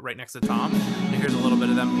right next to Tom. And here's a little bit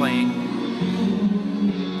of them playing.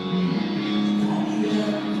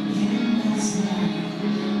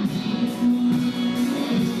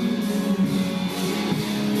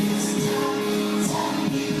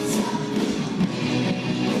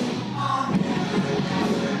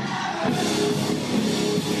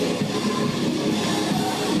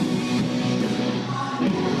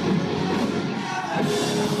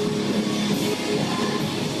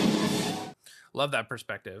 Love that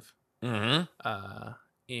perspective. Mm-hmm.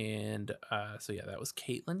 So yeah, that was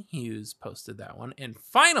Caitlin Hughes posted that one. And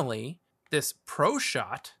finally, this Pro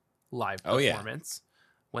Shot live performance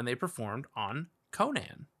when they performed on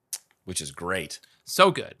Conan. Which is great. So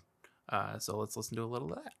good. So let's listen to a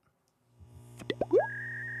little of that.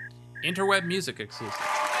 Interweb music exclusive.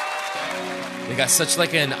 They got such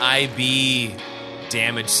like an IB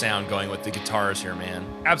Damage sound going with the guitars here, man.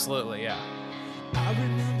 Absolutely, yeah. I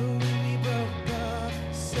remember when we broke up,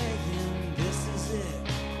 saying this is it.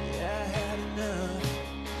 Yeah, I had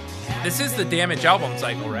enough. This is the Damage album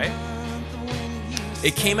cycle, right?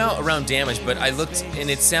 It came out around Damage, but I looked and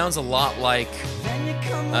it sounds a lot like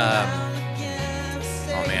oh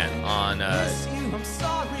man, on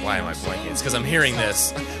why am I blanking? It's because I'm hearing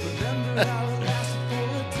this.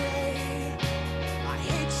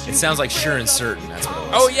 It sounds like Sure and Certain. That's what it was.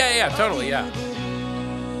 Oh yeah, totally, yeah.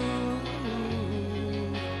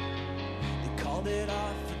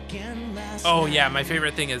 Oh yeah, my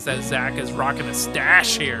favorite thing is that Zach is rocking a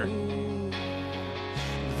stash here.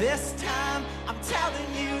 This time I'm telling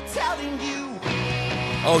you.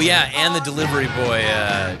 Oh yeah, and the delivery boy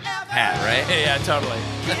hat, right? Yeah, totally.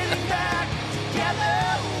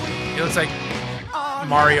 He looks like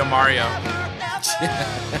Mario.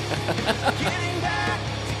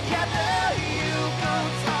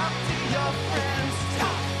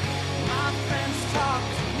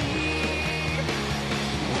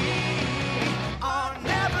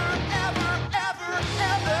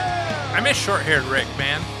 I miss short-haired Rick,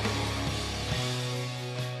 man.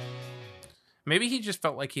 Maybe he just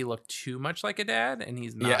felt like he looked too much like a dad, and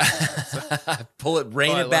he's not. Yeah.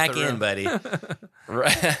 Rein it back in, buddy.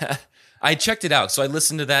 Right. I checked it out. So I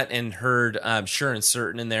listened to that and heard Sure and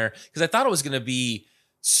Certain in there because I thought it was going to be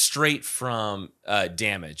straight from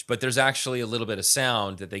Damage, but there's actually a little bit of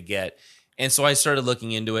sound that they get. And so I started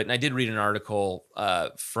looking into it, and I did read an article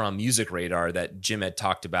from Music Radar that Jim had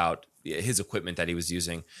talked about his equipment that he was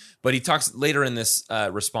using. But he talks later in this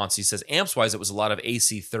response, he says, amps-wise, it was a lot of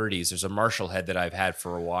AC30s. There's a Marshall head that I've had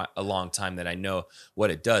for a long time that I know what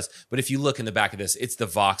it does. But if you look in the back of this, it's the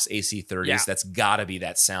Vox AC30s. Yeah. That's got to be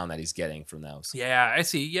that sound that he's getting from those. Yeah, I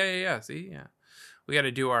see. Yeah. See, yeah. We got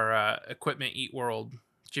to do our Equipment Eat World,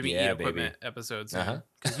 Jimmy Eat Equipment episodes.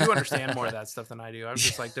 Because you understand more of that stuff than I do. I'm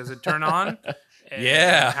just like, does it turn on?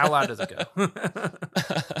 Yeah. How loud does it go?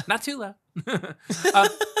 Not too loud.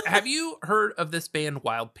 Have you heard of this band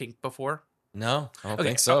Wild Pink before? No, I don't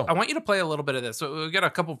think so. I want you to play a little bit of this. So we got a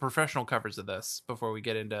couple professional covers of this before we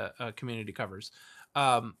get into community covers.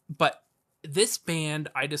 But this band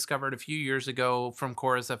I discovered a few years ago from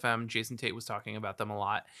Chorus FM. Jason Tate was talking about them a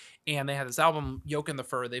lot. And they had this album, Yoke in the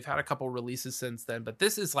Fur. They've had a couple releases since then. But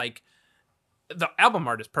this is like, the album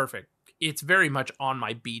art is perfect. It's very much on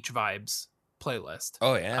my beach vibes playlist.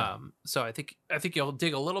 Oh, yeah. So I think you'll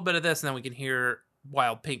dig a little bit of this, and then we can hear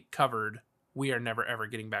Wild Pink covered We Are Never Ever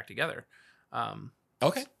Getting Back Together.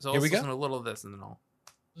 Okay, so here let's we listen go. to a little of this, and then I'll...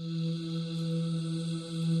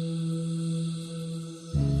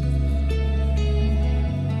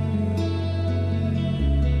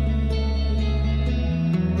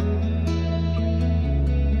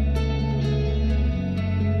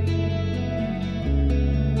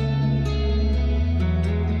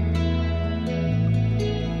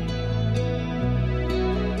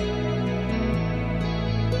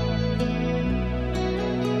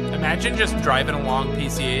 Imagine just driving along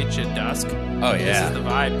PCH at dusk. Oh, This yeah. is the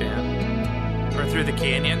vibe, man. Or through the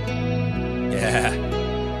canyon. Yeah.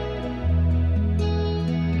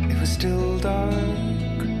 It was still dark.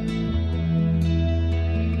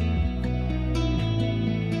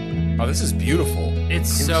 Oh, this is beautiful. It's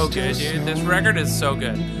so good, dude. This record is so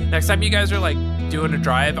good. Next time you guys are like doing a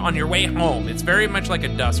drive on your way home, it's very much like a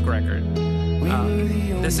dusk record.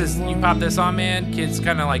 This is, you pop this on, man, kids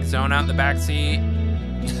kind of like zone out in the back seat.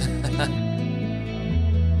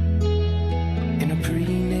 In a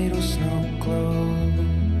prenatal snow globe.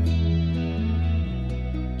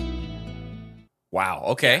 Wow.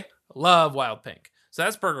 Okay. Love Wild Pink. So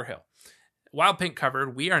that's Burger Hill. Wild Pink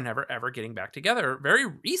covered We Are Never Ever Getting Back Together very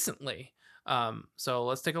recently. So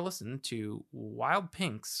let's take a listen to Wild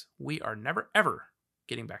Pink's We Are Never Ever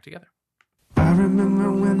Getting Back Together. I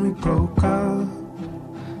remember when we broke up,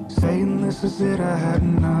 saying this is it, I had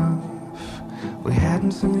enough. We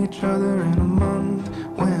hadn't seen each other in a month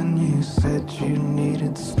when you said you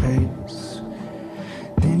needed space.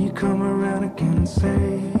 Then you come around again and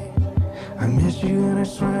say, I miss you and I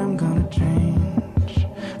swear I'm gonna change.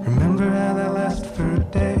 Remember how that lasted for a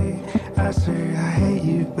day? I say I hate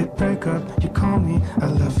you, we break up, you call me, I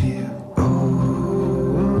love you. Oh,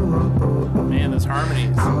 man, those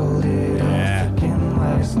harmonies. Called it off again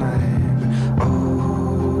last night.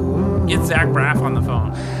 Oh, Get Zach Braff on the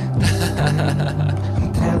phone.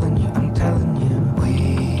 I'm telling you,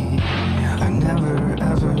 we are never,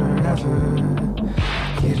 ever, ever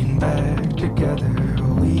getting back together.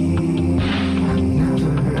 We are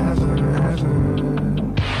never, ever, ever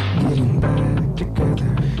getting back together.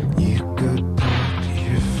 You could talk to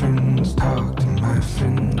your friends, talk to my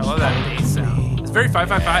friends. I love that bass sound. It's very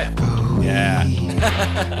 555. Yeah.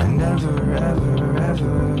 Are never, ever,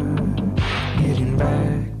 ever getting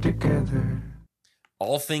back together.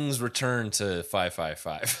 All things return to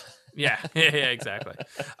 555. Yeah, exactly.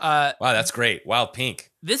 Wow, that's great. Wild Pink.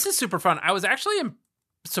 This is super fun. I was actually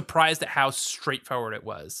surprised at how straightforward it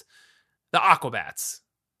was. The Aquabats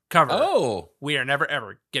cover. Oh. We Are Never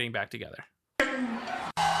Ever Getting Back Together.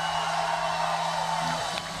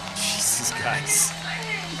 Jesus, guys.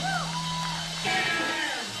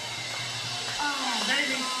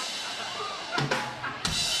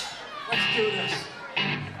 Let's do this.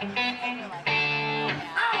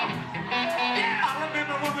 I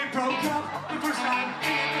remember when we broke up the first time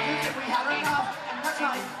we had enough. That's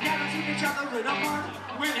right, never seen each other in a month.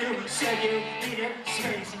 When you said you needed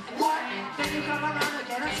space. What? Then you come around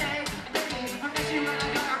again and say, baby, I miss you and I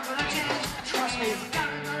know I'm gonna change. Trust me,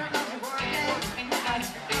 never gonna love you for a day. I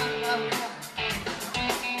love you.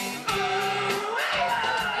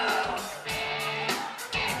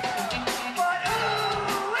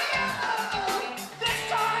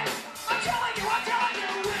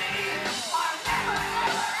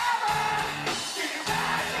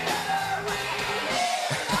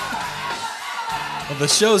 Well, the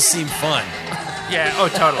shows seem fun. Yeah, oh,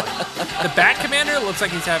 totally. The Bat Commander looks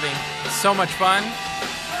like he's having so much fun,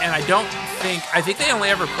 and I think they only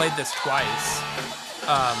ever played this twice.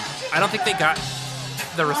 I don't think they got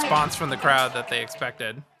the response from the crowd that they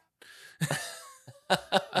expected.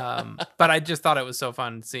 But I just thought it was so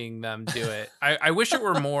fun seeing them do it. I wish it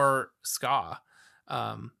were more ska.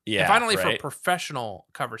 Yeah, and finally, for right. professional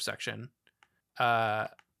cover section,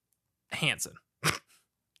 Hanson.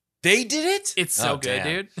 They did it? It's so good, damn.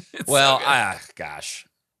 dude. It's well, so good. gosh.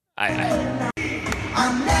 I'm never, ever,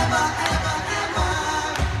 ever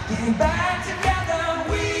getting back together.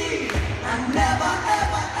 We are never,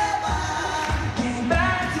 ever, ever getting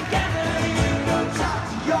back together. You go talk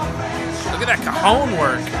to your friends. Look at that cajon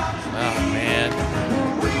work. Oh, man.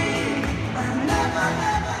 We are never,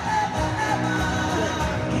 ever, ever,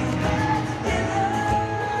 ever getting back together.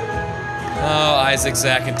 Oh, Isaac,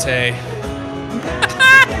 Zach, and Tay.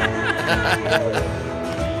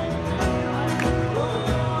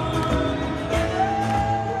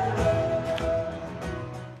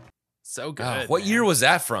 So good. What year was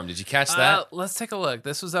that from? Did you catch that? Let's take a look.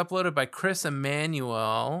 This was uploaded by Chris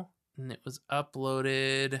Emmanuel, and it was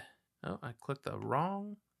uploaded. Oh, I clicked the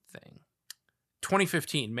wrong thing.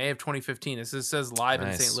 2015, May of 2015. This says live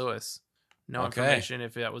in St. Louis. No information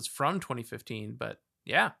if that was from 2015, but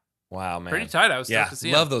yeah. Wow, man. Pretty tight. I was stoked to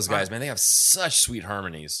see love them. those guys, man. They have such sweet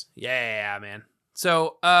harmonies. Yeah, man.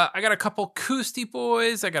 So I got a couple Coosty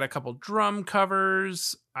Boys. I got a couple drum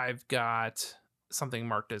covers. I've got something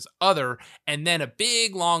marked as other, and then a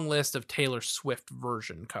big long list of Taylor Swift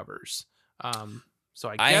version covers. So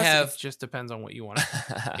I guess it just depends on what you want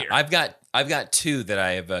to hear. I've got two that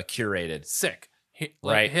I have curated. Sick. Hit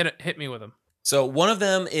me with them. So one of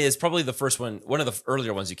them is probably the first one, one of the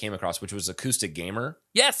earlier ones you came across, which was Acoustic Gamer.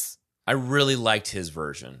 Yes. I really liked his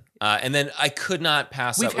version. And then I could not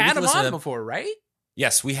pass We've up. had him on before, right?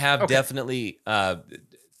 Yes, we have definitely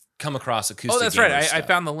come across acoustic. Oh, that's gamer right. I stuff.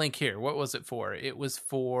 found the link here. What was it for? It was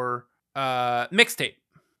for mixtape.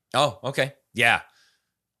 Oh, okay. Yeah.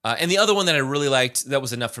 And the other one that I really liked, that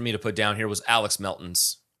was enough for me to put down here, was Alex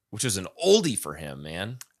Melton's, which was an oldie for him,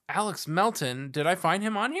 man. Alex Melton. Did I find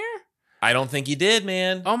him on here? I don't think you did,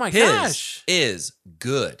 man. Oh my His gosh. is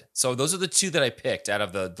good. So those are the two that I picked out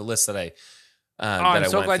of the list that I I'm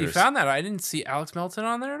so glad you found that. I didn't see Alex Melton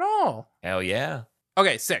on there at all. Hell yeah.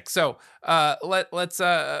 Okay, sick. So let's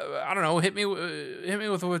I don't know, hit me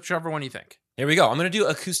with whichever one you think. Here we go. I'm going to do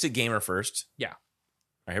Acoustic Gamer first. Yeah. All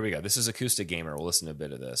right, here we go. This is Acoustic Gamer. We'll listen to a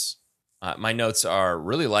bit of this. My notes are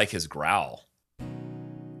really like his growl.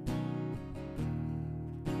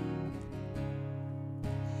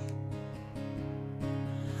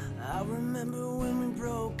 I remember when we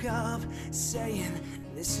broke up, saying,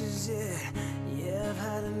 this is it, yeah, I've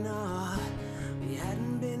had enough. We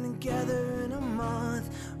hadn't been together in a month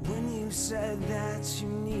when you said that you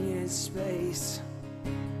needed space.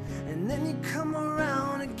 And then you come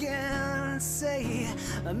around again and say,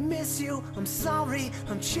 I miss you, I'm sorry,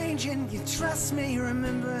 I'm changing, you trust me.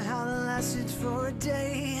 Remember how it lasted for a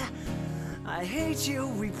day. I hate you,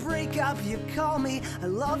 we break up, you call me, I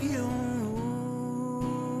love you.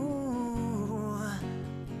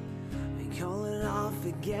 We call it off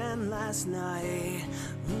again last night.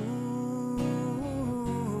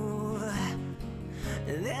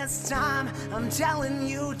 This time I'm telling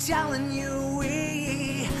you,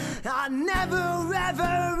 we are never,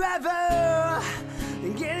 ever, ever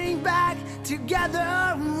getting back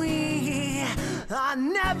together. We are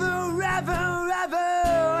never, ever,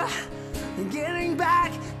 ever getting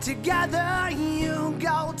back together. You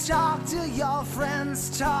go talk to your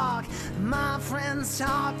friends, talk, my friends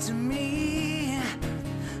talk to me.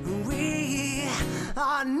 We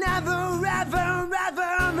are never, ever,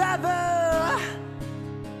 ever, ever.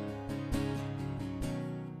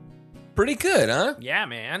 Pretty good, huh? Yeah,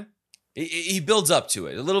 man. He builds up to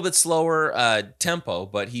it. A little bit slower tempo,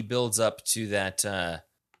 but he builds up to that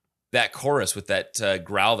that chorus with that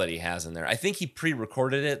growl that he has in there. I think he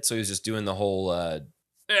pre-recorded it, so he was just doing the whole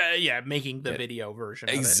making the video version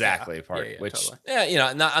of exactly it. part, which totally.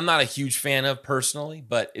 I'm not a huge fan of personally,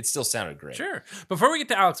 but it still sounded great. Sure. Before we get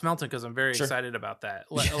to Alex Melton, because I'm very excited about that,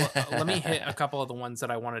 let me hit a couple of the ones that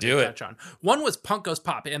I wanted to touch on. One was Punk Goes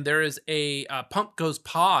Pop, and there is a Punk Goes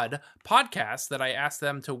Pod podcast that I asked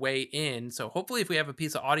them to weigh in. So hopefully, if we have a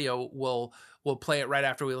piece of audio, we'll play it right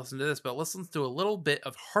after we listen to this. But listen to a little bit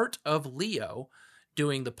of Heart of Leo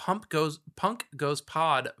doing the Punk Goes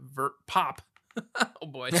Pod pop. Oh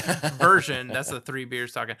boy, version. That's the 3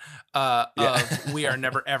 beers talking. Of We Are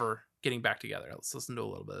Never Ever Getting Back Together. Let's listen to a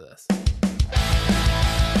little bit of this.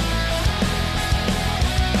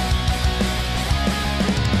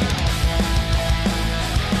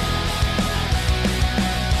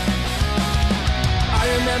 I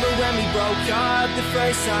remember when we broke up the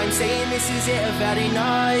first time, saying this is it, I've had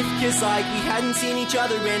enough. Cause like we hadn't seen each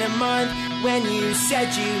other in a month when you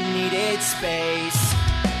said you needed space.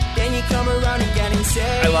 Then you come around again and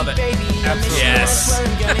say, I love it. Baby, I miss you, that's where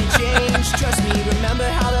I'm gonna change. Trust me, remember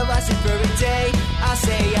how that lasted for a day. I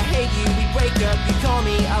say I hate you, we break up, you call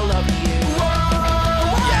me, I love you.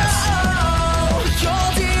 Whoa, yes. You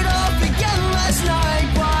called it off again last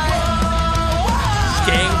night, why?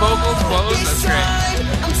 Gang vocals close, that's great.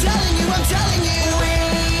 I'm telling you, we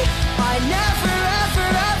are never, ever,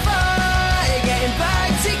 ever getting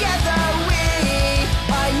back together. We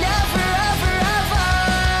are never, ever, ever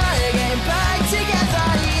getting back together.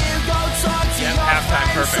 You go talk to your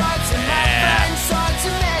friends, talk to my friends, talk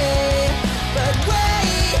to me. But we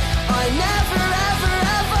are never, ever,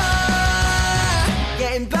 ever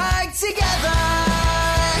getting back together.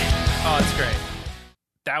 Oh, it's great.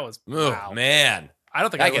 That was wow. Oh, man. I don't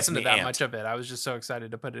think That I gets listened to me that amped. much of it. I was just so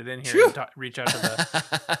excited to put it in here and reach out to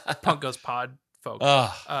the Punk Goes Pod folks.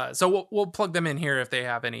 So we'll plug them in here if they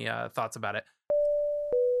have any thoughts about it.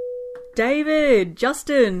 David,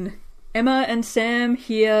 Justin, Emma and Sam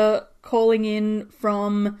here calling in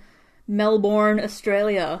from Melbourne,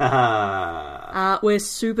 Australia. We're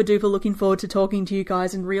super duper looking forward to talking to you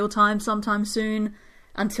guys in real time sometime soon.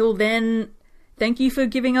 Until then, thank you for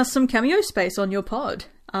giving us some cameo space on your pod.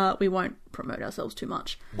 We won't promote ourselves too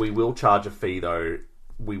much. We will charge a fee, though.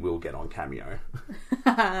 We will get on Cameo.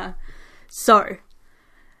 So,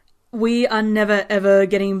 we are never ever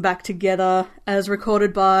getting back together, as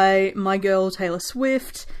recorded by my girl Taylor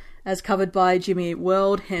Swift, as covered by Jimmy Eat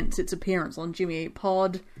World, hence its appearance on Jimmy Eat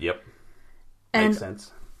Pod. Yep. And makes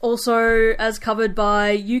sense. Also as covered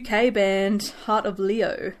by UK band Heart of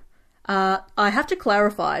Leo. I have to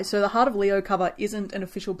clarify, so the Heart of Leo cover isn't an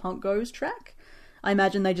official Punk Goes track. I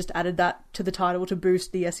imagine they just added that to the title to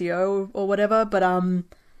boost the SEO or whatever, but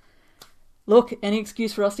look, any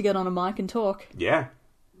excuse for us to get on a mic and talk. Yeah.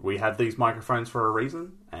 We have these microphones for a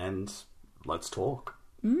reason, and let's talk.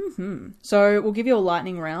 So we'll give you a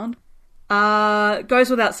lightning round. Goes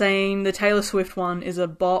without saying, the Taylor Swift one is a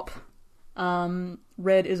bop.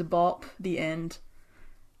 Red is a bop. The end.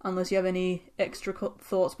 Unless you have any extra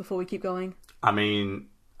thoughts before we keep going. I mean,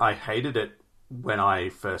 I hated it when I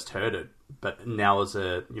first heard it, but now as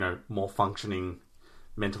a, more functioning,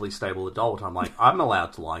 mentally stable adult, I'm like, I'm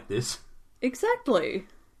allowed to like this. Exactly.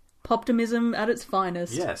 Poptimism at its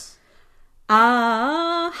finest. Yes.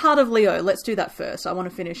 Heart of Leo. Let's do that first. I want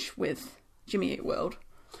to finish with Jimmy Eat World.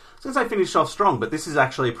 Since I finished off strong, but this is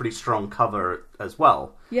actually a pretty strong cover as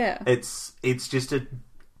well. Yeah. It's just a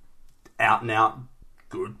out and out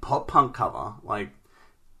good pop punk cover. Like,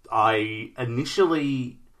 I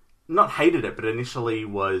initially not hated it, but initially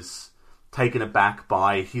was taken aback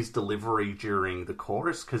by his delivery during the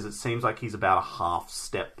chorus, because it seems like he's about a half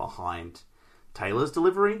step behind Taylor's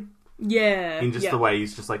delivery. Yeah. In just the way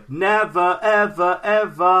he's just like, never, ever,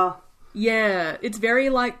 ever. Yeah, it's very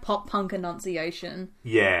like pop punk enunciation.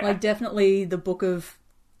 Yeah. Like definitely the Book of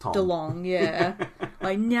Tom DeLonge, yeah.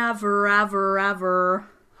 Like never, ever, ever.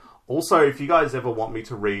 Also, if you guys ever want me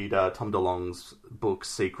to read Tom DeLonge's book,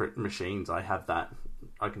 Secret Machines, I have that.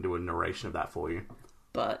 I can do a narration of that for you.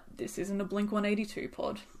 But this isn't a Blink-182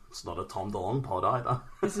 pod. It's not a Tom DeLonge pod either.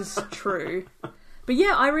 This is true. But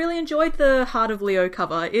yeah, I really enjoyed the Heart of Leo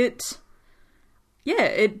cover. It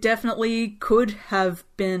definitely could have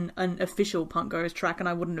been an official Punk Goes track, and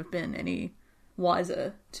I wouldn't have been any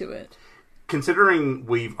wiser to it. Considering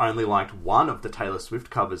we've only liked one of the Taylor Swift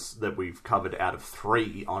covers that we've covered out of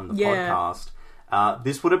 3 on the podcast,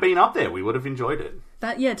 this would have been up there. We would have enjoyed it.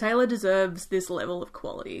 Taylor deserves this level of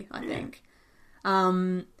quality, I think.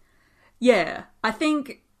 I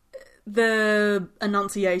think the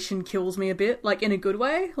enunciation kills me a bit, like in a good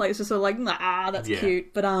way. Like it's just sort of like, nah, that's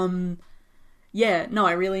cute. But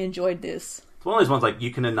I really enjoyed this. It's one of those ones like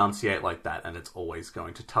you can enunciate like that and it's always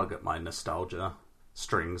going to tug at my nostalgia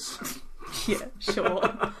strings. Yeah, sure.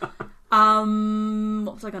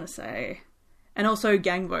 What was I going to say? And also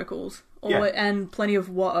gang vocals. And plenty of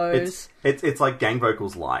what-ohs. It's like gang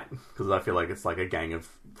vocals light, because I feel like it's like a gang of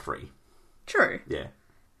 3. True. Yeah.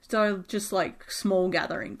 So just like small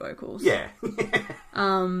gathering vocals. Yeah.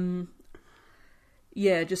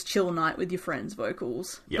 Just chill night with your friends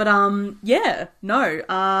vocals. Yep. But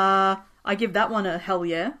I give that one a hell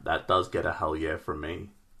yeah. That does get a hell yeah from me.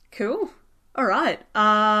 Cool. All right.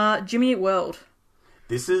 Jimmy Eat World.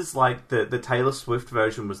 This is like the Taylor Swift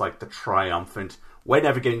version was like the triumphant, we're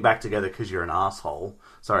never getting back together because you're an asshole.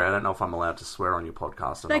 Sorry, I don't know if I'm allowed to swear on your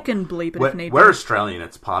podcast or They not. can bleep it if need be. We're Australian,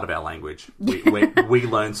 it's part of our language. We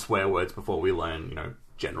learn swear words before we learn,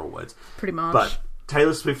 general words. Pretty much. But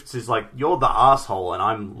Taylor Swift is like, you're the asshole and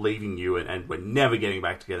I'm leaving you and we're never getting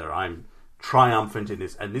back together. I'm triumphant in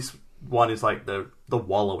this. And this one is like the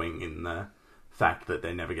wallowing in the fact that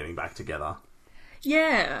they're never getting back together.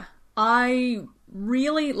 Yeah. I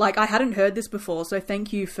really, I hadn't heard this before, so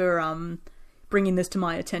thank you for bringing this to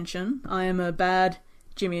my attention. I am a bad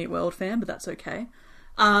Jimmy Eat World fan, but that's okay.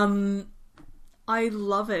 I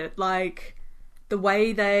love it. Like, the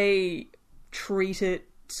way they treat it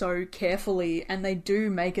so carefully, and they do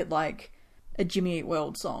make it like a Jimmy Eat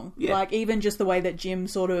World song. Yeah. Like, even just the way that Jim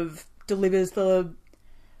sort of delivers the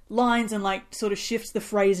lines and sort of shifts the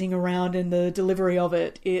phrasing around in the delivery of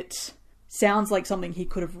it, it sounds like something he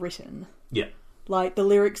could have written. Yeah. Like, the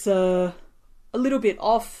lyrics are a little bit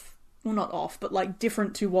off, well, not off, but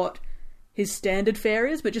different to what his standard fare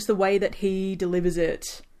is, but just the way that he delivers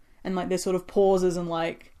it, and there's sort of pauses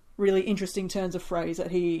and really interesting turns of phrase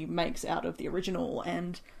that he makes out of the original,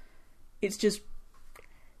 and it's just,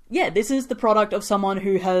 this is the product of someone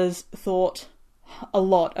who has thought a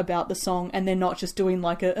lot about the song, and they're not just doing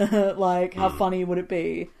how funny would it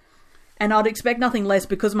be? And I'd expect nothing less,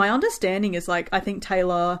 because my understanding is, I think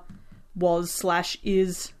Taylor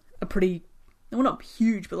was/is a pretty, well, not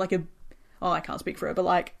huge, but I can't speak for her,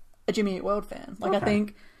 but a Jimmy Eat World fan. Okay. I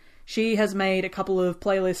think she has made a couple of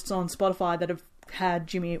playlists on Spotify that have had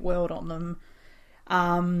Jimmy Eat World on them.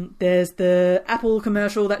 There's the Apple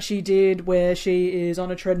commercial that she did where she is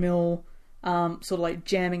on a treadmill, sort of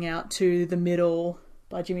jamming out to The Middle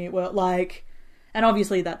by Jimmy Eat World. And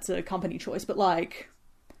obviously that's a company choice, but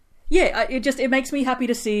it makes me happy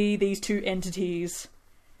to see these two entities.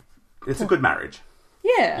 It's a good marriage.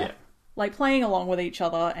 Yeah. Playing along with each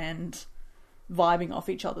other and vibing off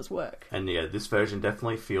each other's work. And this version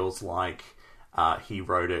definitely feels like he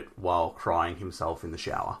wrote it while crying himself in the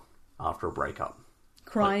shower after a breakup.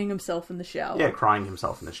 Crying himself in the shower. Yeah, crying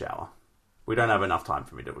himself in the shower. We don't have enough time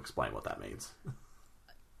for me to explain what that means.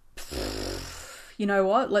 You know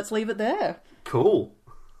what? Let's leave it there. Cool.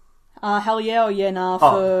 Hell yeah or yeah nah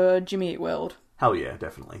for Jimmy Eat World. Hell yeah,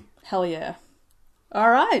 definitely. Hell yeah. All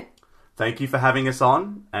right. Thank you for having us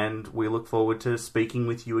on, and we look forward to speaking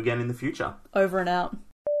with you again in the future. Over and out.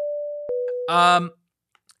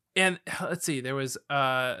 And let's see, there was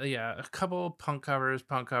a couple punk covers,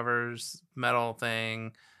 metal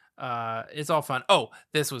thing. It's all fun. Oh,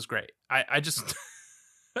 this was great. I just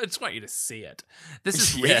I just want you to see it. This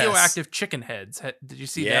is Radioactive Chicken Heads. Did you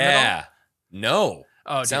see them at all? Yeah. No.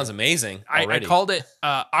 Oh, sounds amazing. I called it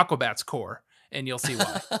Aquabats Core, and you'll see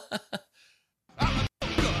why.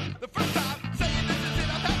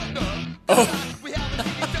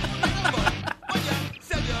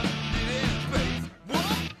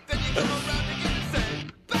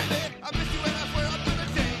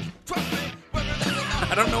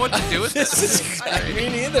 I don't know what to do with this. Me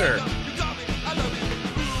neither.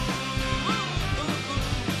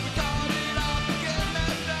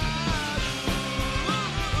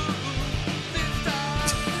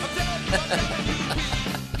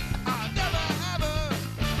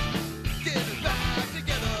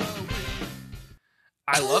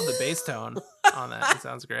 I love the bass tone on that. It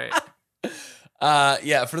sounds great.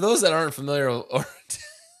 Yeah, for those that aren't familiar or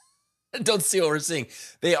don't see what we're seeing,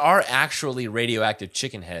 they are actually radioactive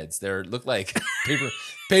chicken heads. They look like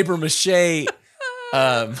paper mache.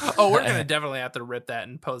 We're gonna definitely have to rip that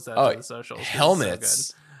and post that to the socials. Helmets.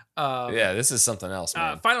 So good. Yeah, this is something else,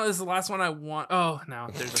 man. Finally, this is the last one I want. Oh, no,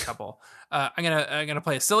 there's a couple. I'm gonna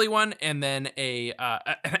play a silly one and then an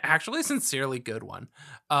actually sincerely good one.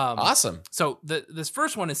 Awesome. So this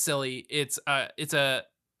first one is silly. It's a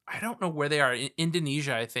I don't know where they are in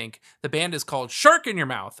Indonesia. I think the band is called Shark in Your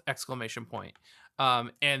Mouth! ! And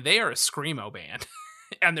they are a screamo band,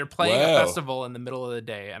 and they're playing a festival in the middle of the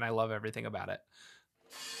day, and I love everything about it.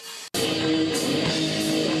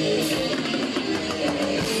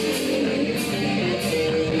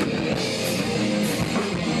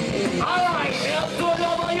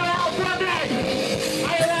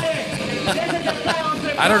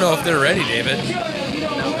 I don't know if they're ready, David.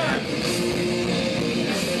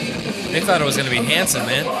 They thought it was going to be Hanson,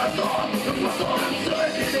 man.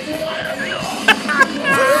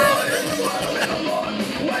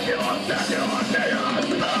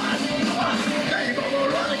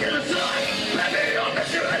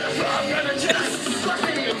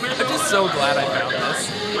 I'm just so glad I found this.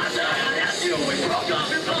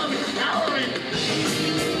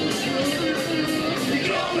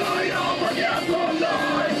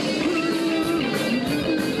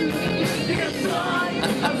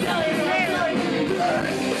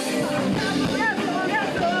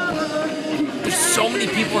 There's so many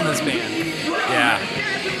people in this band. Yeah.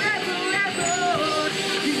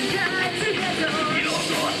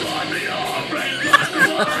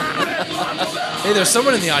 Hey, there's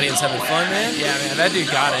someone in the audience having fun, man. Yeah, man, that dude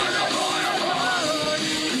got it.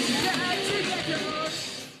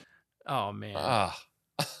 Oh, man.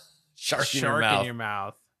 Shark in your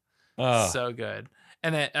mouth. So good.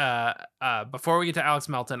 And then before we get to Alex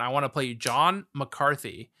Melton, I want to play you John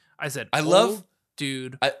McCarthy. I said,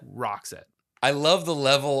 dude rocks it. I love the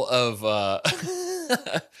level of,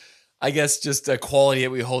 I guess, just a quality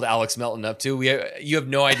that we hold Alex Melton up to. You have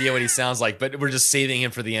no idea what he sounds like, but we're just saving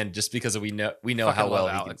him for the end just because we know how well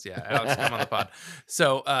Alex. Yeah, Alex, come on the pod.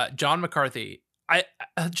 So John McCarthy, I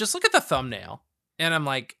just look at the thumbnail, and I'm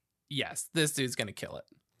like, yes, this dude's gonna kill it.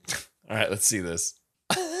 All right, let's see this.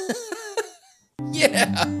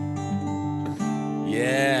 Yeah.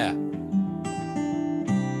 Yeah.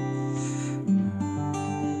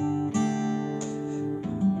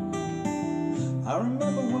 I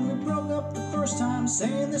remember when we broke up the first time,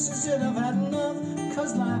 saying this is it, I've had enough.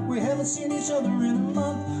 Cause like we haven't seen each other in a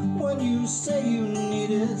month. When you say you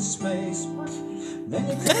needed space, then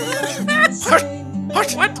you come back and say,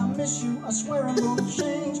 what? I miss you, I swear I'm gonna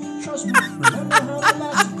change. Trust me, remember how the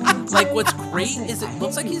last like what's great is it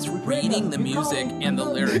looks like he's reading the music and the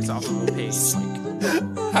lyrics off of a page.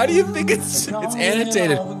 Like, how do you think it's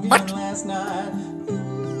annotated? What?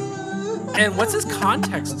 And what's his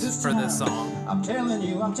context for this song? I'm telling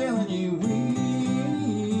you. I'm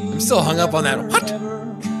still hung up on that.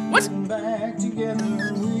 What?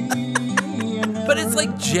 But it's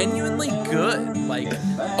like genuinely good. Like,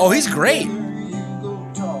 oh, he's great.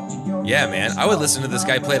 Yeah, man. I would listen to this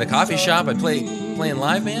guy play at a coffee shop. I'd playing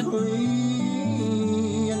live, man.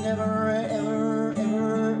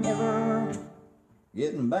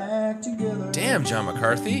 Getting back together. Damn, John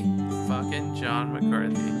McCarthy. Fucking John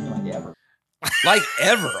McCarthy. Like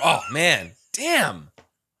ever. Oh, man. Damn.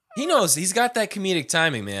 He knows. He's got that comedic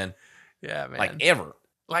timing, man. Yeah, man. Like ever.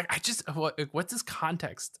 Like, what's his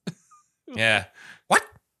context? Yeah. What?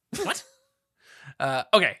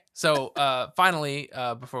 Okay, so finally,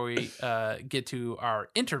 before we get to our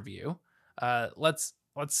interview, let's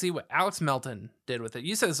see what Alex Melton did with it.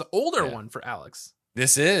 You said it's an older one for Alex.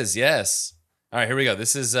 This is, yes. All right, here we go.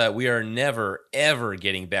 This is We Are Never, Ever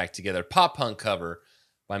Getting Back Together, pop punk cover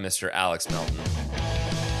by Mr. Alex Melton.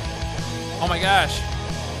 Oh my gosh.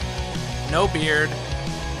 No beard.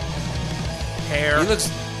 Hair.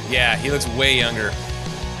 He looks way younger.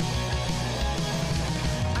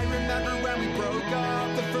 I remember when we broke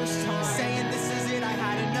up the first time, saying this is it, I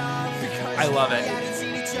had enough. Because I love it. we hadn't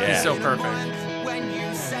seen each other He's so in a perfect. month. When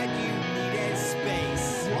you said you needed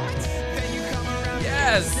space. What? Then you come around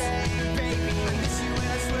Yes. and say, baby, I miss you and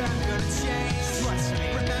I swear I'm gonna change. Trust me.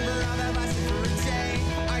 Remember how that lasted for a day?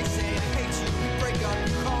 I say I hate you, we break up,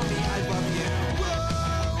 you call me, I love you.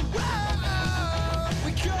 Whoa, whoa,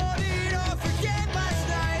 we called it off again last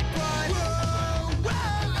night, but whoa,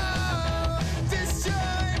 whoa, this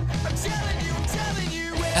time I'm telling you,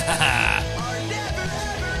 we are never,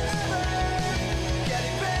 ever, ever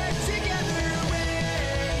getting back together. We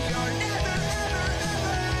are never, ever,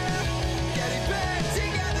 ever getting back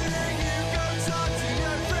together. You go talk to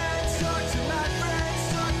your friends, talk to my friends,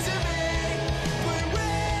 talk to me. But we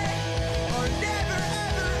are never,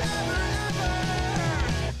 ever, ever,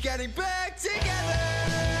 ever getting back together.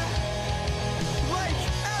 Like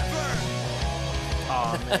ever.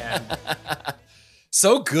 Oh man.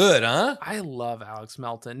 So good, huh? I love Alex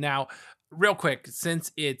Melton. Now, real quick,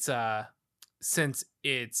 since it's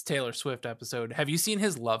Taylor Swift episode, have you seen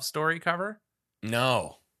his Love Story cover?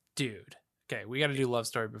 No. Dude. Okay, we got to do Love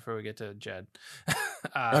Story before we get to Jed.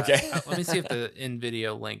 Okay. Let me see if the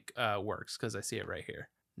in-video link works, because I see it right here.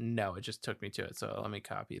 No, it just took me to it. So let me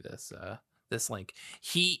copy this link.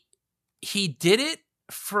 He did it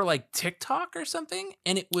for like TikTok or something,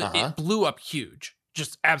 and it blew up huge.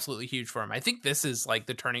 Just absolutely huge for him. I think this is like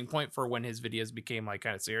the turning point for when his videos became like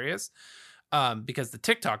kind of serious, because the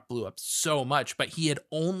TikTok blew up so much, but he had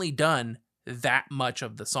only done that much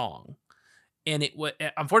of the song, and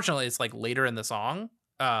unfortunately it's like later in the song,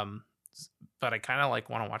 but I kind of like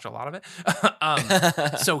want to watch a lot of it.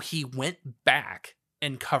 So he went back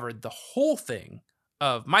and covered the whole thing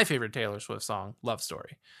of my favorite Taylor Swift song, Love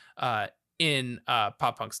Story, in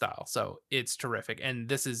pop punk style. So it's terrific, and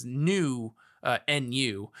this is new.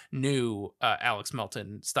 New Alex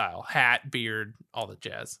Melton style, hat, beard, all the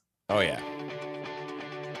jazz. Oh yeah.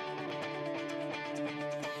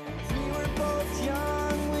 We were both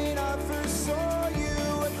young when I first saw you.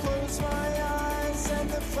 I closed my eyes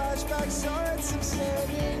and the flashback starts of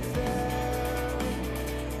standing there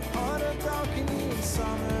on a balcony in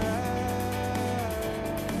summer air.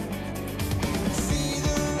 See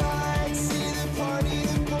the lights, see the party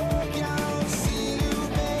that broke out. See you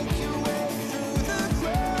make your way through the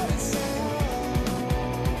crowd and sound.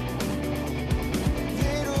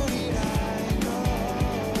 Little did I know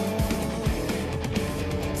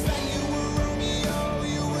that you were Romeo,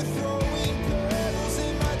 you were throwing pearls,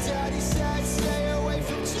 and my daddy said stay away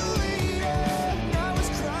from Julia. And I was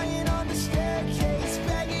crying on the staircase,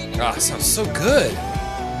 begging you. Oh, it sounds so good.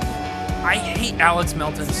 I hate Alex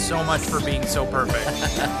Melton so much for being so perfect.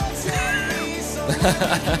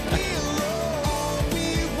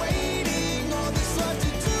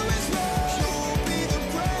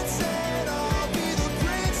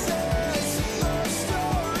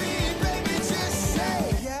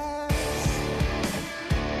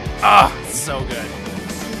 Ah, so good.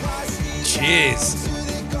 Jeez.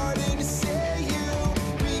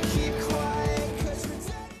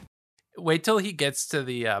 Wait till he gets to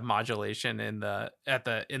the modulation in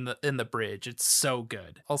the bridge. It's so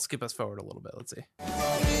good. I'll skip us forward a little bit. Let's see.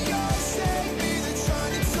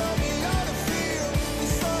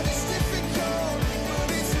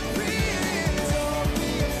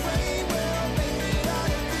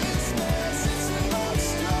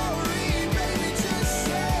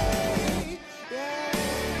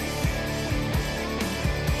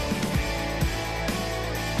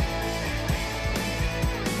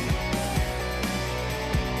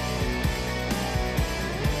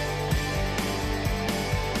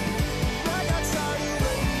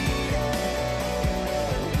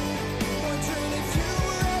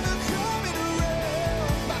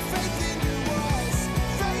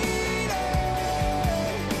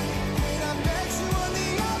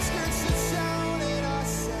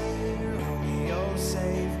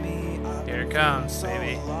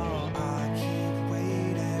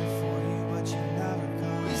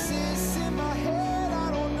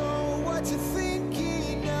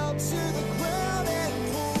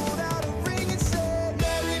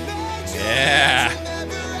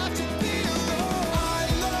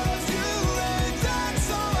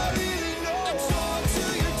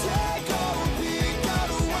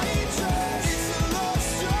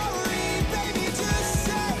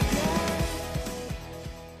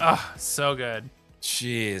 so good.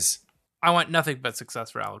 Jeez. I want nothing but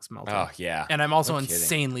success for Alex Melton. Oh, yeah. And I'm also No kidding.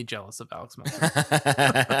 insanely jealous of Alex Melton.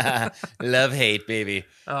 Love, hate, baby.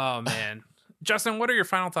 Oh, man. Justin, what are your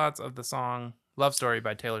final thoughts of the song Love Story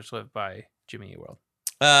by Taylor Swift by Jimmy Eat World?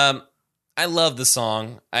 I love the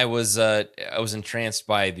song. I was entranced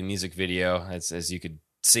by the music video, as you could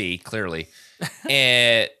see clearly.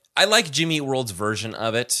 And I like Jimmy Eat World's version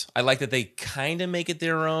of it. I like that they kind of make it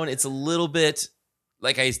their own. It's a little bit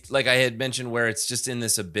like I had mentioned, where it's just in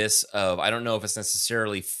this abyss of, I don't know if it's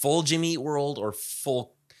necessarily full Jimmy Eat World or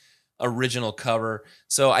full original cover.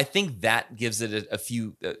 So I think that gives it a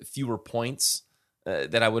few fewer points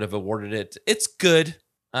that I would have awarded it. It's good,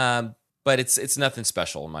 but it's nothing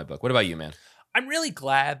special in my book. What about you, man? I'm really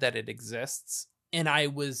glad that it exists. And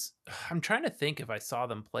I'm trying to think if I saw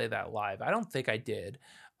them play that live. I don't think I did.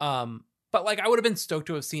 But like, I would have been stoked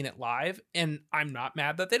to have seen it live, and I'm not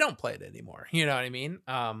mad that they don't play it anymore. You know what I mean?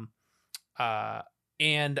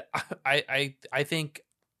 And I think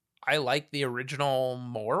I like the original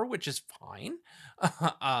more, which is fine.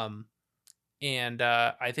 And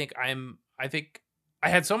I think I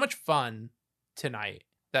had so much fun tonight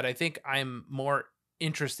that I think I'm more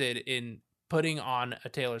interested in putting on a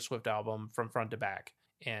Taylor Swift album from front to back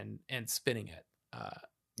and spinning it.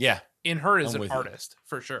 Yeah. In her as I'm an with you. artist,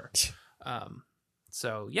 for sure.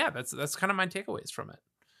 So yeah, that's kind of my takeaways from it.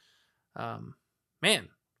 Man,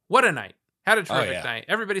 what a night. Had a terrific night.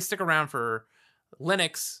 Everybody stick around for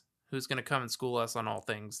Linux, who's going to come and school us on all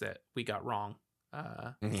things that we got wrong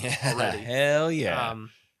already. Hell yeah.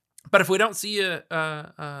 But if we don't see you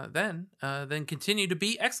then continue to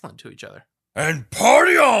be excellent to each other. And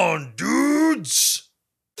party on, dudes!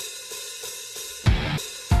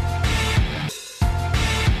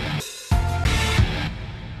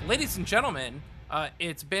 Ladies and gentlemen,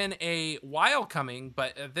 it's been a while coming,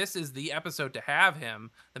 but this is the episode to have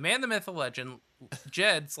him, the man, the myth, the legend,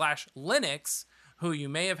 Jed/Linux, who you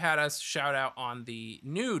may have had us shout out on the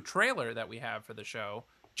new trailer that we have for the show.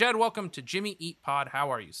 Jed, welcome to Jimmy Eat Pod.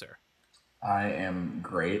 How are you, sir? I am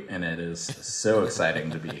great, and it is so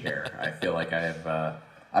exciting to be here. I feel like I've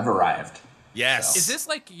arrived. Yes. Is this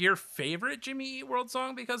like your favorite Jimmy Eat World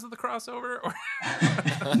song because of the crossover? Or?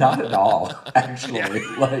 Not at all, actually. Yeah.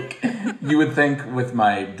 Like, you would think with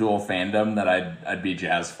my dual fandom that I'd be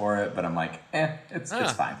jazzed for it, but I'm like, it's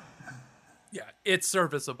fine. Yeah, it's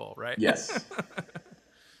serviceable, right? Yes.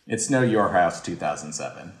 It's no Your House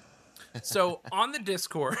 2007. So on the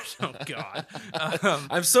Discord, oh God,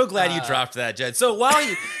 I'm so glad you dropped that, Jed. So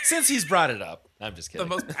since he's brought it up, I'm just kidding.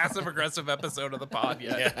 The most passive aggressive episode of the pod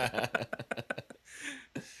yet. Yeah.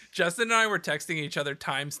 Justin and I were texting each other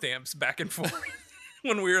timestamps back and forth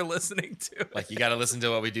when we were listening to it. Like, you got to listen to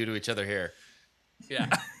what we do to each other here. Yeah.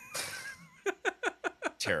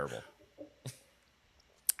 Terrible.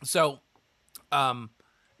 So, in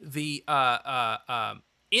the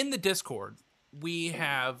Discord, we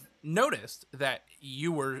have noticed that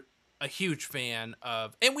you were a huge fan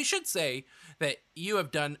of, and we should say that you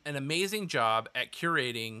have done an amazing job at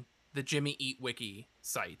curating the Jimmy Eat Wiki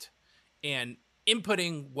site and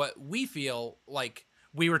inputting what we feel like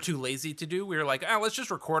we were too lazy to do. We were like, let's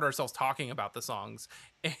just record ourselves talking about the songs.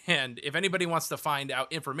 And if anybody wants to find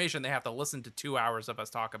out information, they have to listen to 2 hours of us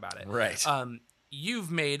talk about it. Right.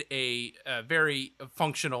 You've made a very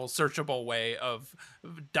functional, searchable way of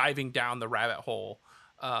diving down the rabbit hole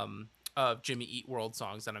of Jimmy Eat World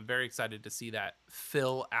songs, and I'm very excited to see that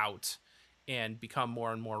fill out and become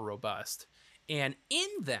more and more robust. And in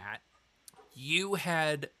that, you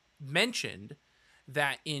had mentioned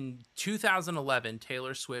that in 2011,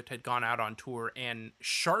 Taylor Swift had gone out on tour and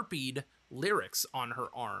sharpied lyrics on her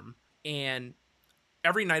arm, and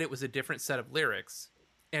every night it was a different set of lyrics,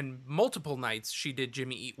 and multiple nights she did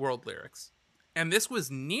Jimmy Eat World lyrics. And this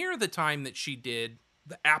was near the time that she did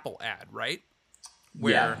the Apple ad, right?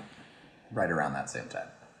 Yeah, right around that same time.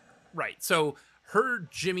 Right. So her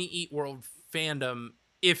Jimmy Eat World fandom,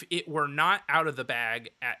 if it were not out of the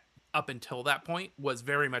bag up until that point, was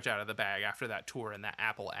very much out of the bag after that tour and that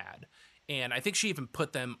Apple ad. And I think she even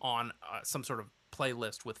put them on some sort of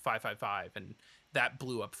playlist with 555, and that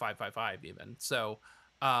blew up 555 even. So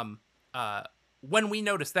when we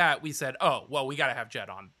noticed that, we said, oh, well, we got to have Jed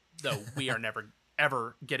on, though we are never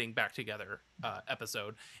ever getting back together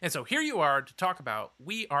episode. And so here you are to talk about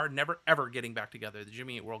We Are Never Ever Getting Back Together, the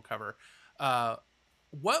Jimmy Eat World cover.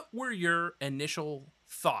 What were your initial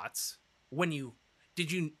thoughts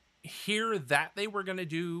did you hear that they were going to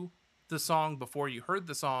do the song before you heard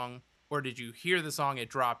the song, or did you hear the song, it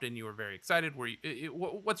dropped, and you were very excited?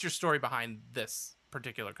 What's your story behind this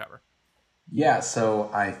particular cover? Yeah,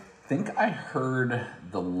 so I think I heard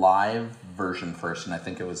the live version first, and I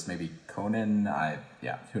think it was maybe Conan.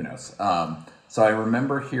 Who knows? So I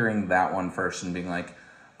remember hearing that one first and being like,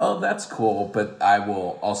 oh, that's cool. But I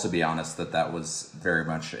will also be honest that was very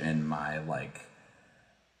much in my, like,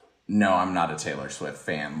 no, I'm not a Taylor Swift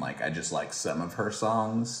fan. Like, I just like some of her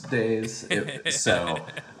songs days.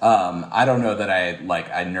 I don't know that I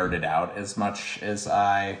nerded out as much as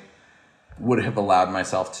I would have allowed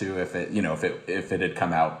myself to if it had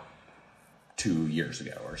come out 2 years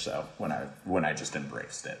ago or so when I just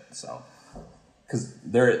embraced it. So, because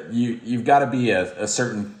you've got to be a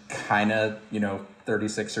certain kind of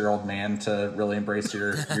 36-year-old man to really embrace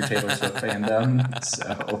your Taylor Swift fandom.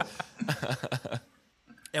 So.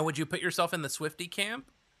 And would you put yourself in the Swiftie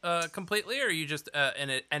camp completely, or are you just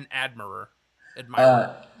an admirer?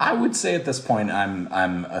 I would say at this point I'm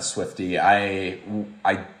a Swiftie.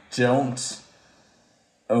 I don't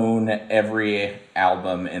own every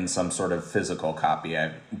album in some sort of physical copy.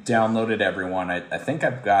 I've downloaded every one. I think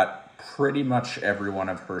I've got pretty much every one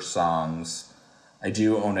of her songs. I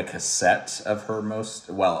do own a cassette of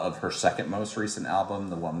her second most recent album,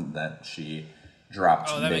 the one that she dropped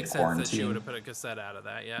that makes sense that she mid-quarantine. would have put a cassette out of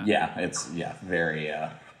that, yeah. Yeah, it's very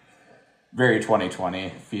very 2020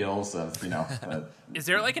 feels of, Is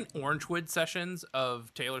there like an Orangewood sessions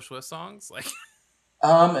of Taylor Swift songs? Like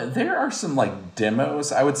there are some like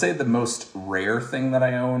demos. I would say the most rare thing that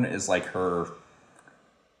I own is like her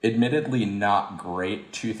admittedly not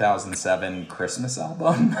great 2007 Christmas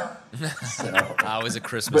album. It was a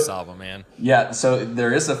Christmas album, man. Yeah, so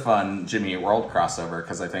there is a fun Jimmy Eat World crossover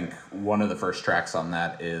because I think one of the first tracks on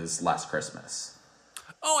that is Last Christmas.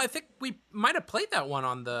 Oh, I think we might have played that one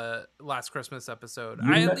on the Last Christmas episode.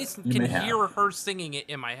 I at least can hear her singing it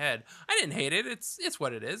in my head. I didn't hate it. It's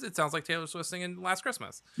what it is. It sounds like Taylor Swift singing Last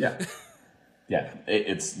Christmas. Yeah. Yeah,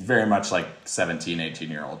 it's very much like 17,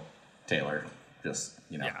 18-year-old Taylor just,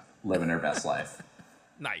 living her best life.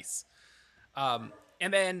 Nice. And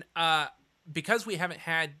then because we haven't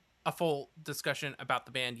had a full discussion about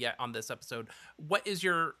the band yet on this episode, what is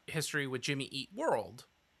your history with Jimmy Eat World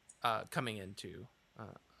coming into,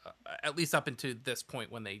 at least up into this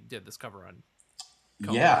point when they did this cover on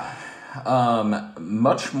Conan? Yeah.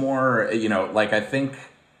 Much more, I think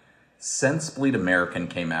since Bleed American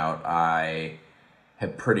came out, I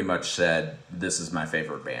have pretty much said this is my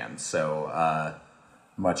favorite band. So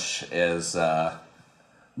much as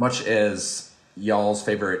y'all's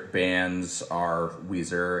favorite bands are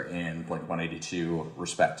Weezer and Blink-182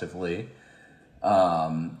 respectively,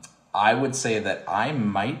 I would say that I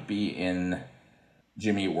might be in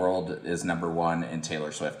Jimmy Eat World is number 1 and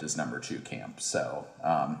Taylor Swift is number 2 camp. So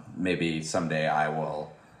maybe someday I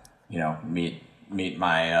will, meet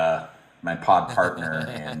my my pod partner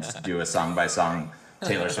and do a song by song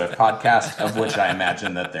Taylor Swift podcast, of which I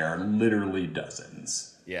imagine that there are literally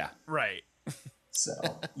dozens. Yeah. Right. So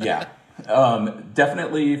yeah,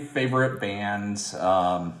 definitely favorite band.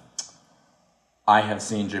 I have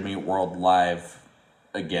seen Jimmy Eat World live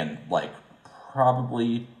again,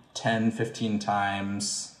 probably 10, 15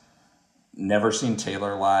 times. Never seen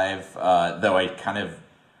Taylor live, though I kind of,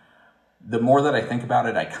 the more that I think about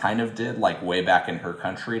it, I kind of did, way back in her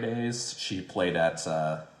country days. She played at,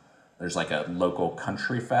 there's a local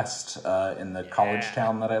country fest in the college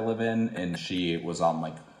town that I live in, and she was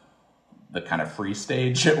on, the kind of free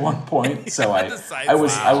stage at one point. So I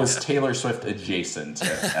was Taylor Swift adjacent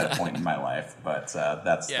at a point in my life, but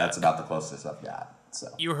that's about the closest I've got. So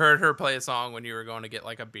you heard her play a song when you were going to get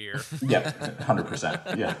a beer. Yeah,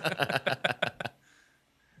 100%. Yeah.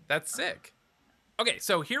 That's sick. Okay,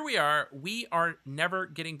 so here we are. We are never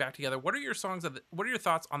getting back together. What are your what are your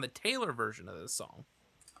thoughts on the Taylor version of this song?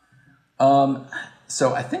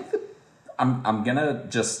 So I think that I'm gonna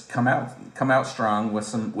just come out strong with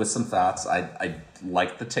some thoughts. I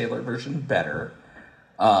like the Taylor version better,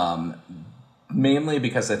 mainly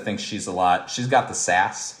because I think she's got the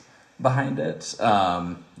sass behind it.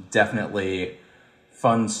 Definitely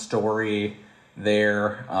fun story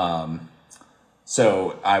there.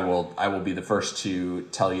 So I will be the first to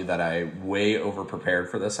tell you that I way over prepared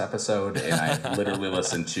for this episode, and I literally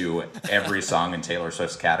listened to every song in Taylor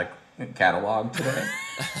Swift's catalog today.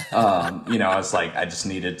 I was I just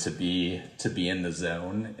needed to be in the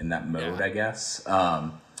zone, in that mode, I guess.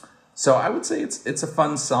 So I would say it's a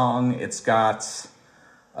fun song. It's got,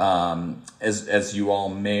 as you all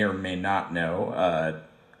may or may not know,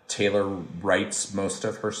 Taylor writes most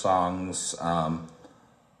of her songs,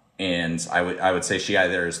 and I would say she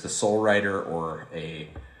either is the sole writer or a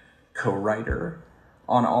co-writer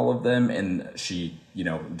on all of them, and she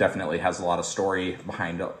definitely has a lot of story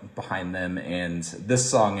behind them. And this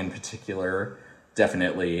song in particular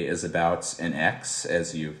definitely is about an ex,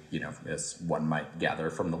 as as one might gather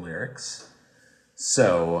from the lyrics.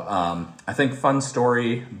 So I think fun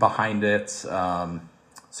story behind it.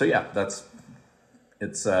 So yeah,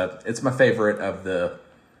 it's my favorite of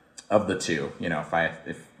the two.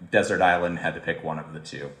 If Desert Island had to pick one of the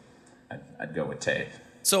two, I'd go with Tay.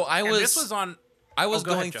 So I was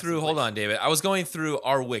go going ahead, through. Justin, Hold on, David. I was going through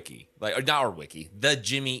our wiki, or not our wiki, the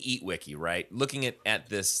Jimmy Eat wiki, right? Looking at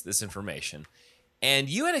this information, and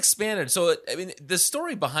you had expanded. So I mean, the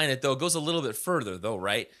story behind it though goes a little bit further, though,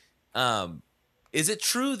 right? Is it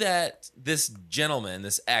true that this gentleman,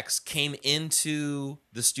 this ex, came into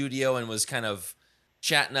the studio and was kind of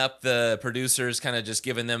chatting up the producers, kind of just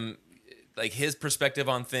giving them like his perspective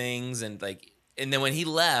on things, and then when he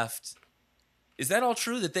left, is that all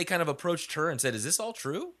true that they kind of approached her and said, "Is this all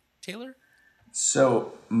true, Taylor?"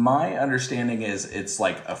 So my understanding is it's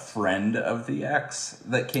like a friend of the ex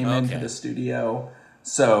that came into the studio.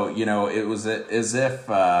 So it was as if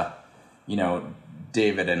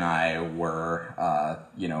David and I were,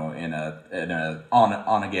 in a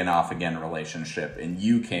on again, off again relationship, and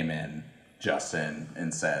you came in, Justin,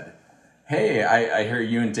 and said, "Hey, I hear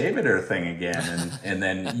you and David are a thing again," and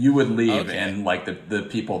then you would leave, and like the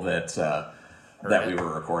people that we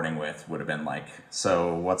were recording with would have been like,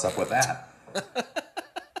 "So what's up with that?"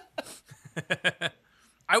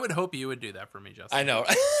 I would hope you would do that for me, Justin. I know.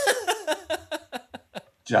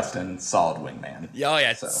 Justin, solid wingman. Oh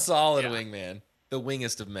yeah, solid wingman. The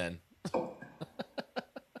wingest of men.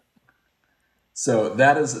 So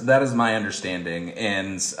that is my understanding,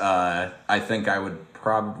 and I think I would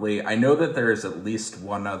probably. I know that there is at least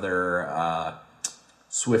one other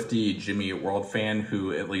Swiftie Jimmy Eat World fan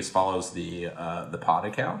who at least follows the pod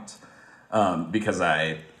account, because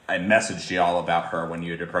I messaged you all about her when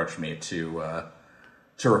you had approached me to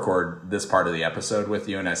record this part of the episode with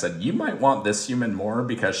you, and I said, you might want this human more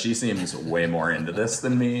because she seems way more into this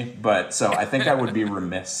than me. But so I think I would be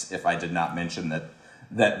remiss if I did not mention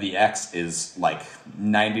that the ex is like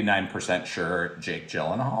 99% sure Jake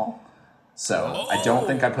Gyllenhaal. So I don't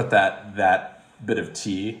think I put that bit of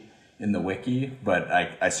tea in the wiki, but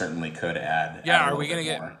I certainly could add. Yeah, add are we gonna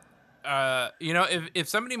get? If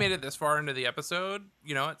somebody made it this far into the episode,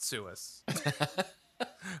 sue us.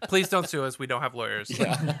 Please don't sue us. We don't have lawyers.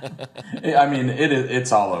 Yeah. I mean,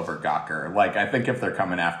 it's all over Gawker. Like, I think if they're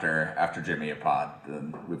coming after Jimmy a pod,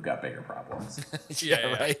 then we've got bigger problems.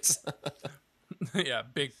 Yeah, right. Yeah,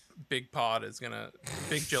 big pod is gonna.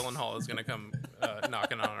 Big Gyllenhaal is gonna come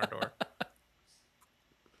knocking on our door.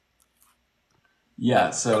 Yeah.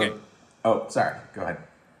 So. Okay. Oh, sorry. Go ahead.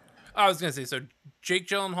 I was gonna say, so Jake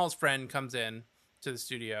Gyllenhaal's friend comes in to the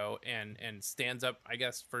studio and stands up, I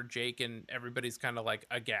guess, for Jake, and everybody's kind of like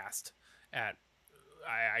aghast at,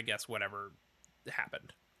 I guess, whatever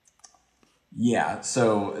happened. Yeah,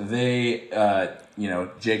 so they,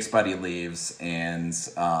 Jake's buddy leaves, and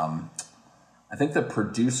I think the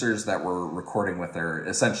producers that were recording with her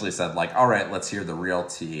essentially said, like, all right, let's hear the real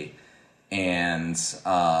tea. And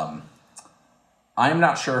I'm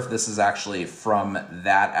not sure if this is actually from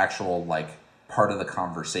that actual, like, part of the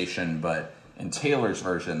conversation, but in Taylor's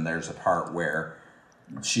version, there's a part where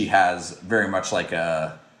she has very much like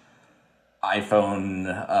a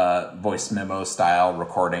iPhone voice memo style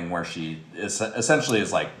recording where she essentially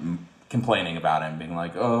is like complaining about him, being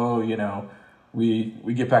like, "Oh,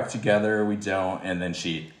 we get back together, we don't," and then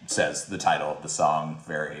she says the title of the song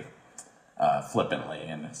very flippantly,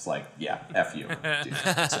 and it's like, "Yeah, F you, dude."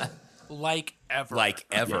 So, like ever, like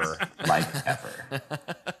ever, yes, like ever.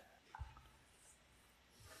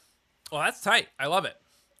 Well, that's tight. I love it.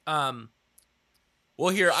 Well,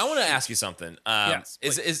 here, I want to ask you something. Yes,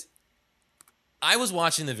 is I was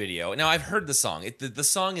watching the video. Now, I've heard the song. The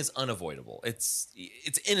song is unavoidable. It's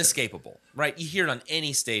inescapable, right? You hear it on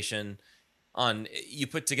any station. You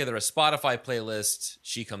put together a Spotify playlist.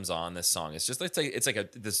 She comes on. This song. It's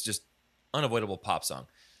like this just unavoidable pop song.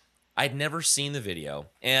 I'd never seen the video,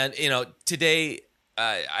 and today.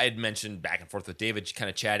 I had mentioned back and forth with David, kind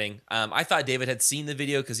of chatting. I thought David had seen the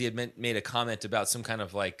video because he had made a comment about some kind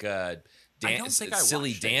of like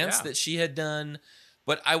silly dance that she had done.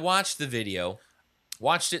 But I watched the video,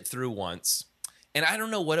 watched it through once, and I don't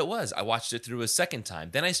know what it was. I watched it through a second time.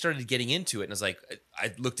 Then I started getting into it, and I was like,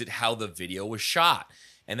 I looked at how the video was shot,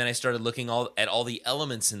 and then I started looking at all the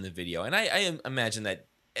elements in the video. And I imagine that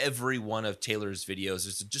every one of Taylor's videos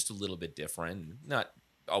is just a little bit different, not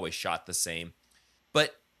always shot the same.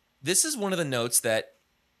 But this is one of the notes that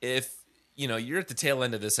if, you're at the tail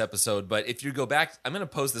end of this episode, but if you go back, I'm going to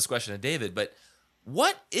pose this question to David, but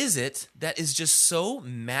what is it that is just so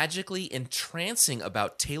magically entrancing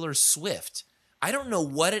about Taylor Swift? I don't know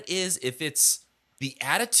what it is, if it's the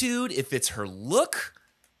attitude, if it's her look,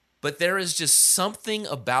 but there is just something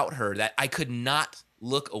about her that I could not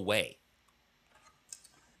look away.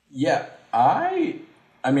 Yeah, I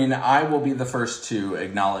mean, I will be the first to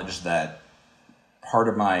acknowledge that part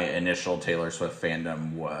of my initial Taylor Swift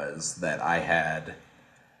fandom was that I had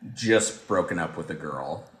just broken up with a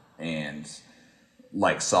girl and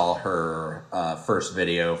like saw her first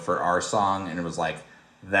video for our song, and it was like,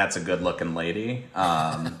 that's a good looking lady.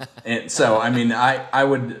 And so, I mean, I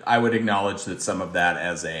would acknowledge that some of that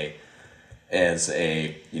as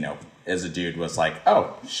a dude was like,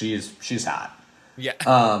 oh, she's hot. Yeah.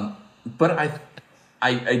 But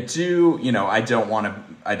I do, I don't want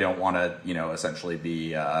to, essentially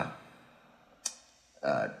be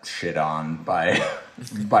shit on by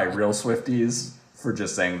real Swifties for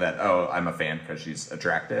just saying that, oh, I'm a fan because she's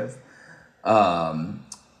attractive.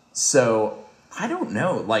 So I don't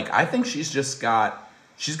know. Like, I think she's got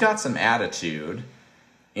some attitude,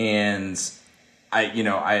 and I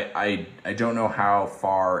don't know how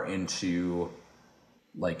far into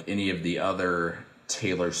like any of the other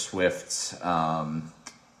Taylor Swift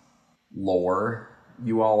lore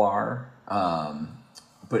you all are,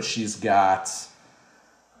 but she's got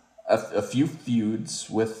a few feuds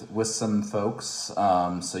with some folks.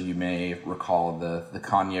 So you may recall the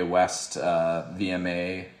Kanye West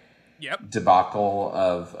VMA debacle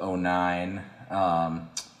of 2009.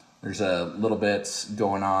 There's a little bit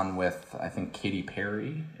going on with, I think, Katy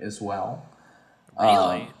Perry as well.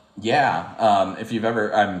 Really? Yeah. If you've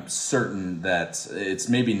ever, I'm certain that it's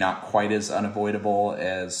maybe not quite as unavoidable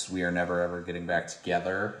as We Are Never Ever Getting Back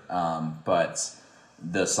Together. But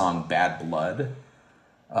the song Bad Blood,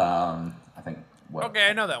 I think. Okay,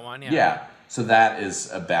 I know that one. Yeah. Yeah. So that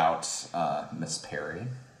is about Miss Perry.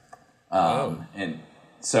 And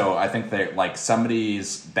so I think that like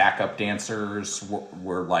somebody's backup dancers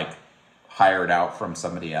were like hired out from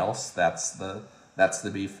somebody else. That's the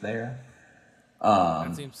beef there.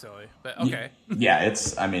 That seems silly, but okay.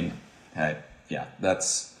 That's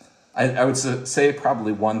I would say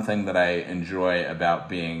probably one thing that I enjoy about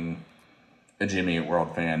being a Jimmy Eat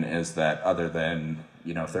World fan is that other than,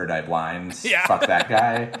 Third Eye Blind, fuck that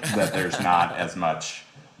guy, that there's not as much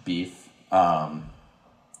beef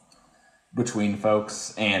between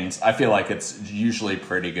folks, and I feel like it's usually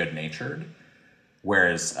pretty good natured.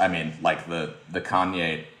 Whereas, I mean, like the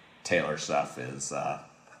Kanye Taylor stuff is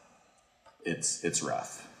it's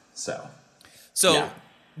rough. So yeah.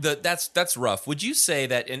 That's rough. Would you say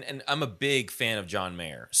that? And I'm a big fan of John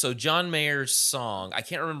Mayer. So John Mayer's song, I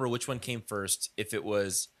can't remember which one came first. If it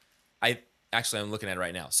was, I'm looking at it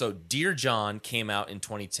right now. So Dear John came out in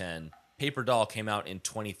 2010. Paper Doll came out in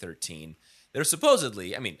 2013. They're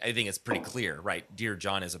supposedly, I mean, I think it's pretty clear, right? Dear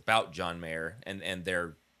John is about John Mayer and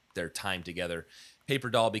their time together. Paper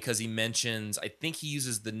Doll, because he mentions, I think he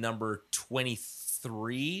uses the number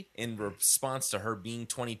 23 in response to her being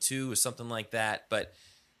 22 or something like that. But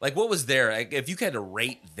like, what was there? Like, if you had to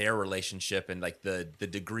rate their relationship and like the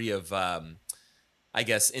degree of, I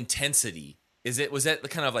guess, intensity, was that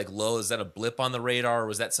kind of like low? Is that a blip on the radar, or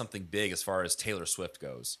was that something big as far as Taylor Swift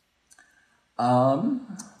goes?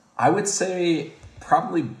 I would say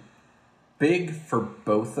probably big for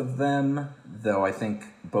both of them, though I think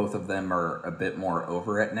both of them are a bit more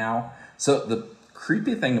over it now. So the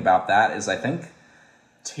creepy thing about that is I think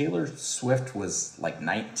Taylor Swift was like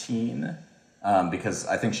 19, because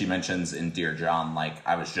I think she mentions in Dear John, like,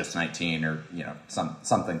 I was just 19 or,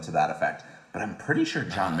 something to that effect. But I'm pretty sure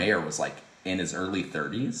John Mayer was like in his early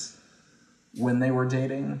 30s when they were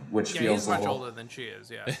dating, which feels he's much little... older than she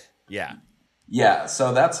is, yeah. Yeah. Yeah,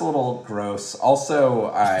 so that's a little gross. Also,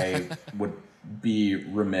 I would be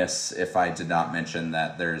remiss if I did not mention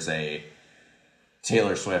that there's a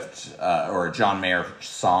Taylor Swift or a John Mayer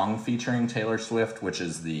song featuring Taylor Swift, which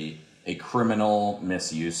is a criminal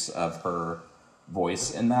misuse of her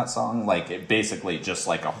voice in that song. Like, it basically just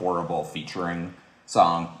like a horrible featuring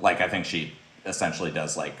song. Like, I think she essentially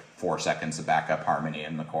does like 4 seconds of backup harmony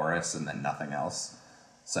in the chorus and then nothing else.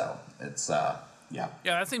 So it's yeah,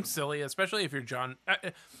 that seems silly, especially if you're John.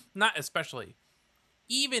 Not especially,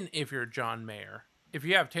 even if you're John Mayer. If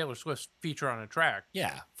you have Taylor Swift feature on a track,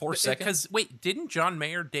 4 seconds. Because wait, didn't John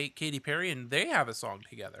Mayer date Katy Perry, and they have a song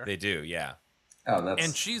together? They do, yeah. Oh, that's...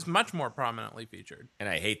 And she's much more prominently featured. And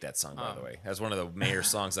I hate that song, by the way. That's one of the Mayer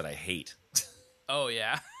songs that I hate. Oh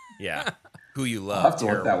yeah, yeah. Who You Love. I'll have to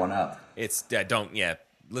look that one up. It's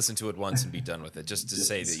listen to it once and be done with it, just to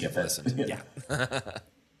say that you've listened. Yeah.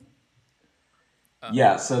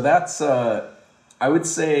 Yeah, so that's I would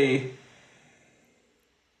say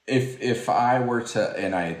if I were to,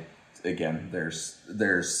 and I again, there's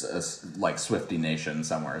like Swiftie Nation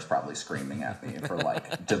somewhere is probably screaming at me for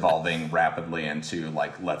like devolving rapidly into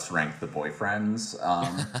like let's rank the boyfriends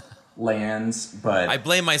lands, but I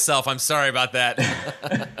blame myself. I'm sorry about that.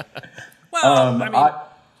 Well, I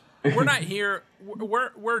mean, we're not here.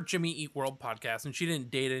 We're Jimmy Eat World podcast, and she didn't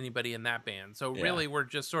date anybody in that band. So really, we're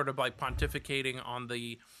just sort of like pontificating on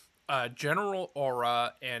the general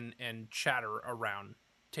aura and chatter around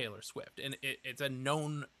Taylor Swift, and it's a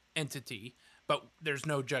known entity, but there's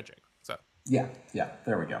no judging. So yeah,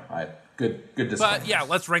 there we go. Good disclaimer. But yeah,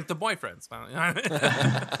 let's rank the boyfriends.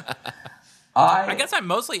 I guess I'm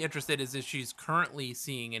mostly interested is if she's currently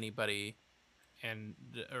seeing anybody,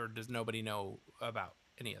 or does nobody know about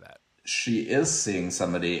any of that? She is seeing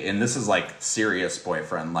somebody, and this is like serious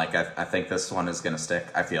boyfriend. Like I think this one is going to stick.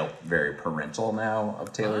 I feel very parental now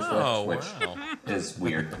of Taylor Swift, which is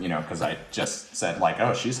weird, because I just said like,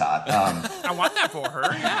 oh, she's hot. I want that for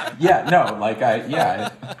her. Yeah. Yeah. No. Like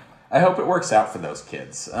I hope it works out for those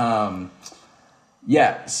kids.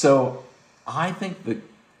 Yeah. So I think the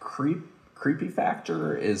creepy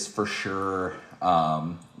factor is for sure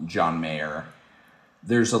John Mayer.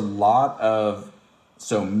 There's a lot of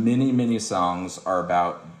many songs are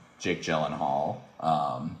about Jake Gyllenhaal,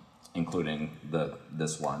 including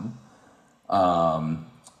this one,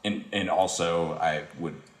 and also I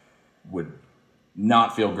would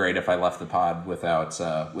not feel great if I left the pod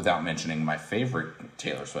without mentioning my favorite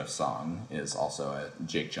Taylor Swift song is also a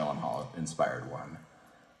Jake Gyllenhaal inspired one,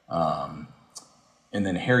 and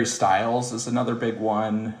then Harry Styles is another big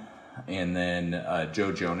one, and then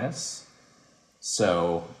Joe Jonas.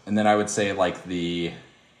 So, and then I would say like the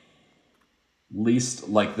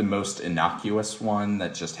most innocuous one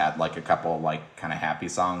that just had like a couple like kind of happy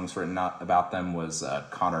songs written about them was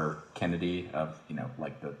Connor Kennedy of,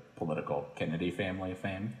 like the political Kennedy family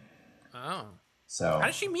fame. Oh. So how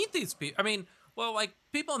did she meet these people? I mean, well, like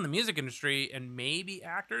people in the music industry and maybe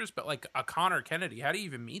actors, but like a Connor Kennedy, how do you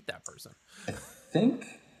even meet that person? I think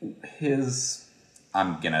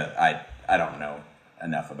I don't know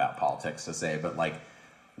enough about politics to say, but like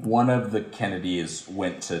one of the Kennedys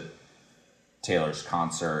went to Taylor's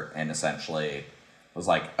concert and essentially was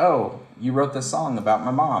like, oh, you wrote this song about my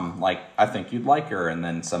mom, like I think you'd like her, and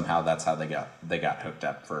then somehow that's how they got hooked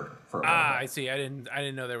up for a little bit. I see. I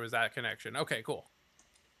didn't know there was that connection. Okay, cool.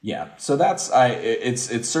 Yeah, so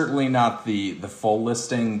it's certainly not the full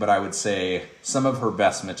listing, but I would say some of her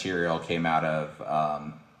best material came out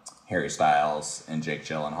of Harry Styles and Jake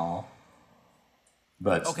Gyllenhaal.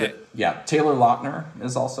 But okay. Taylor Lautner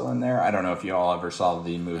is also in there. I don't know if you all ever saw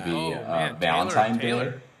the movie Valentine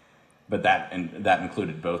Day, but that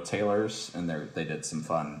included both Taylors, and they did some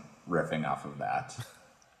fun riffing off of that.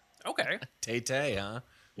 Okay, Tay, huh?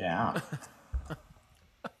 Yeah.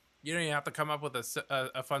 You don't even have to come up with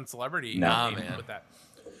a fun celebrity name man. With that.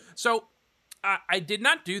 So I did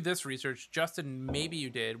not do this research. Justin, maybe you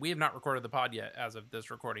did. We have not recorded the pod yet as of this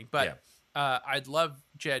recording, but. Yeah. I'd love,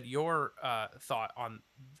 Jed, your thought on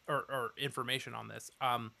or information on this.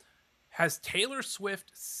 Has Taylor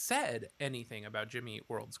Swift said anything about Jimmy Eat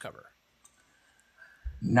World's cover?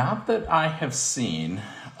 Not that I have seen,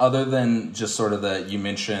 other than just sort of you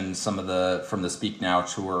mentioned some of from the Speak Now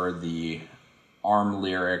tour, the ARM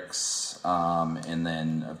lyrics, and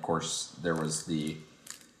then of course there was the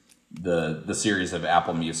series of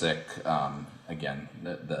Apple Music. Again,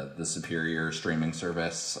 the superior streaming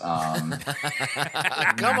service. Come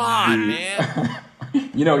on, man.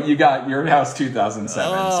 You got Your House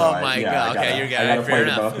 2007. Oh, so my God. Okay, you got it. Fair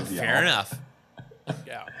enough. Fair enough.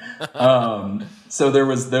 Yeah. So there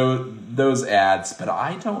was those ads, but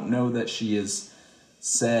I don't know that she has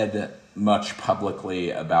said much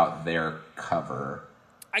publicly about their cover.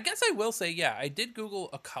 I guess I will say, yeah, I did Google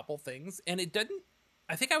a couple things, and it didn't.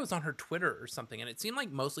 I think I was on her Twitter or something, and it seemed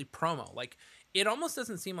like mostly promo. Like, it almost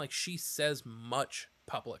doesn't seem like she says much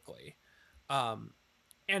publicly. And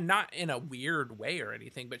not in a weird way or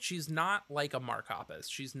anything, but she's not like a Mark Hoppus.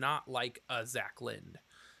 She's not like a Zach Lind.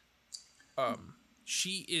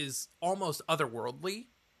 She is almost otherworldly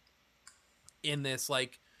in this,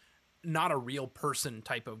 like, not a real person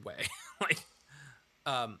type of way. Like,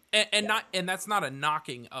 and that's not a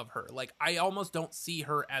knocking of her. Like, I almost don't see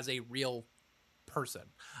her as a real person.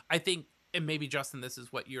 I think, and maybe Justin, this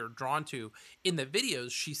is what you're drawn to in the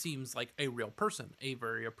videos, she seems like a real person, a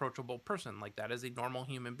very approachable person, like that is a normal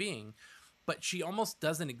human being, but she almost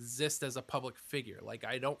doesn't exist as a public figure. Like,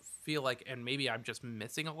 I don't feel like, and maybe I'm just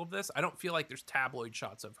missing all of this, I don't feel like there's tabloid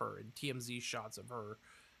shots of her and TMZ shots of her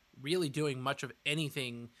really doing much of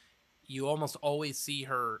anything. You almost always see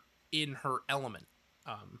her in her element.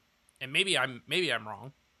 And maybe I'm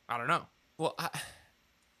wrong. I don't know. Well,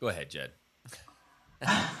 Go ahead, Jed.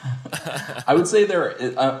 I would say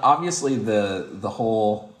obviously the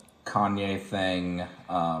whole Kanye thing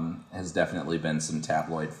has definitely been some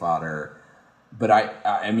tabloid fodder, but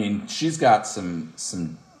I mean she's got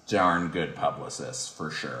some darn good publicists for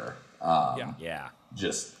sure. Yeah.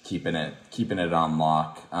 Just keeping it on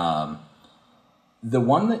lock. The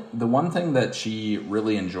one thing that she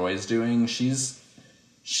really enjoys doing,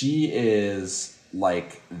 she is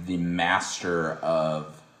like the master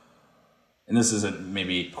of. And this isn't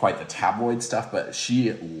maybe quite the tabloid stuff, but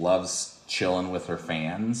she loves chilling with her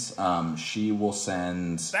fans. She will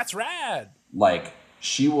send... That's rad! Like,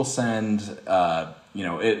 she will send,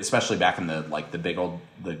 especially back in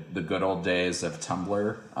the good old days of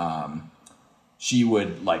Tumblr, she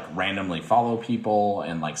would, like, randomly follow people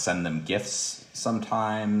and, like, send them gifts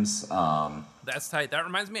sometimes. That's tight. That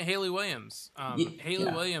reminds me of Hayley Williams.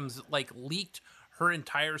 Hayley Williams, like, leaked her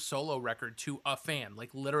entire solo record to a fan,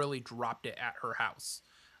 like literally dropped it at her house.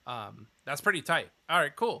 That's pretty tight. All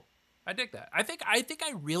right, cool. I dig that. I think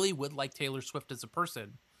I really would like Taylor Swift as a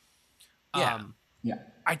person. Yeah.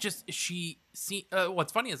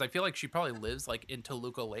 What's funny is I feel like she probably lives like in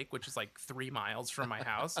Toluca Lake, which is like 3 miles from my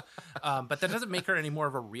house. But that doesn't make her any more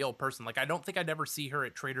of a real person. Like, I don't think I'd ever see her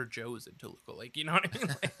at Trader Joe's in Toluca Lake. You know what I mean?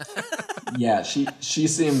 Like, yeah. She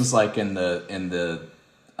seems like in the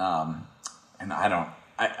and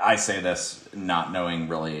I say this not knowing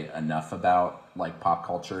really enough about like pop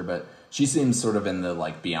culture, but she seems sort of in the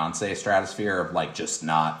like Beyonce stratosphere of like just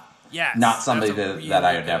not somebody that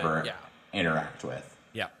I would ever interact with.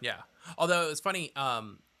 Yeah. Although it was funny,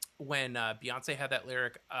 when Beyonce had that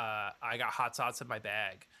lyric, I got hot sauce in my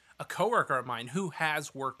bag, a coworker of mine who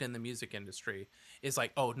has worked in the music industry is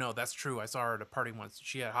like, oh no, that's true. I saw her at a party once.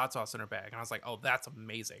 She had hot sauce in her bag. And I was like, oh, that's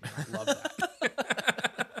amazing. I love that.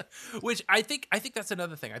 Which I think that's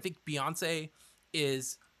another thing. I think Beyonce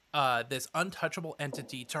is this untouchable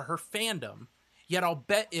entity to her fandom. Yet I'll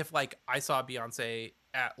bet if like I saw Beyonce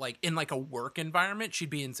at like in like a work environment, she'd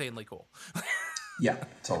be insanely cool. Yeah,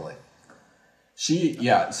 totally.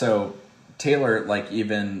 So Taylor, like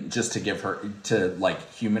even just to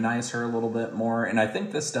like humanize her a little bit more, and I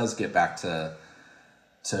think this does get back to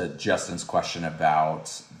Justin's question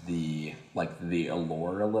about the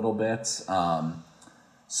allure a little bit.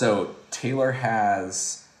 So Taylor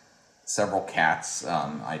has several cats.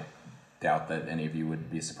 I doubt that any of you would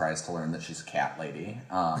be surprised to learn that she's a cat lady.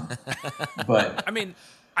 But I mean,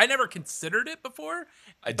 I never considered it before,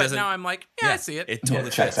 but now I'm like, I see it. It totally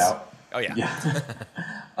checks out. Oh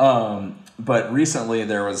yeah. But recently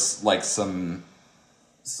there was like some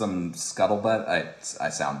scuttlebutt. I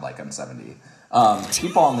sound like I'm 70.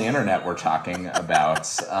 People on the internet were talking about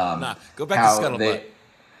go back to scuttlebutt.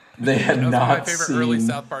 They had not my favorite seen early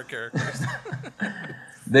South Park characters.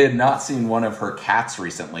 They had not seen one of her cats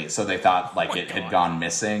recently, so they thought like it had gone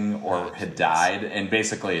missing or had died. And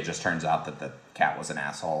basically, it just turns out that the cat was an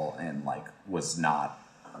asshole and like was not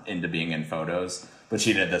into being in photos. But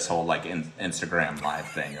she did this whole like Instagram live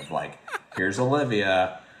thing of like, here's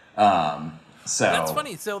Olivia. So that's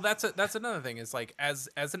funny. So that's another thing is like as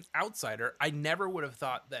an outsider, I never would have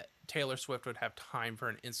thought that Taylor Swift would have time for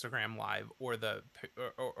an Instagram live or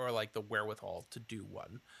like the wherewithal to do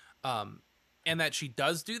one. And that she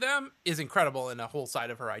does do them is incredible, and a whole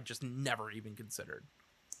side of her I just never even considered.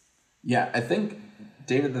 Yeah, I think,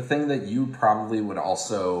 David, the thing that you probably would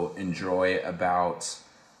also enjoy about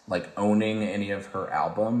like owning any of her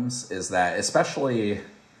albums is that, especially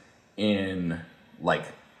in like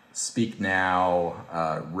Speak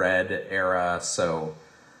Now, Red era, so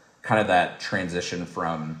kind of that transition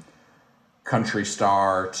from country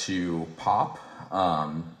star to pop,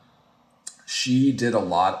 she did a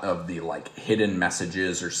lot of the like hidden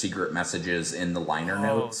messages or secret messages in the liner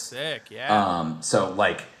notes. Sick, yeah. So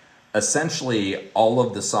like essentially all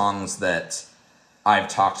of the songs that I've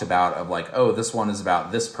talked about of like, oh, this one is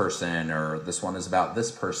about this person or this one is about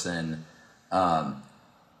this person.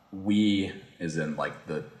 We, as in like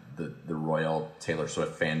the royal Taylor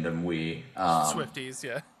Swift fandom, Swifties,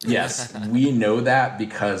 yeah. Yes, we know that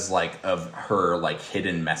because like of her like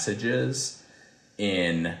hidden messages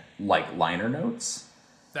in like liner notes.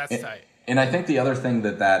 That's tight. And I think the other thing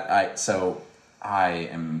I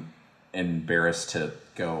am embarrassed to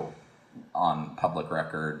go on public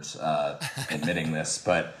records admitting this,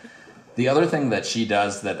 but the other thing that she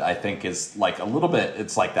does that I think is like a little bit,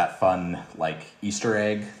 it's like that fun like Easter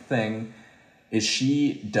egg thing, is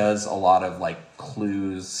she does a lot of like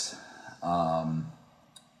clues,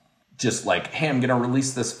 just like, hey, I'm gonna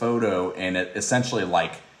release this photo, and it essentially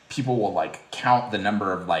like people will like count the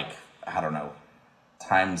number of like, I don't know,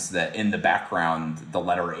 times that in the background the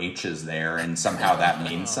letter H is there and somehow that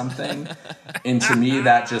means something. And to me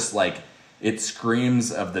that just like it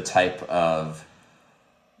screams of the type of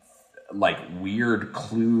like weird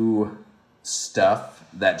Clue stuff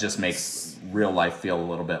that just makes real life feel a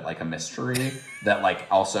little bit like a mystery that like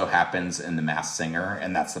also happens in The Masked Singer,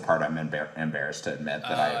 and that's the part I'm embarrassed to admit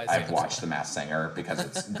that I've watched The Masked Singer because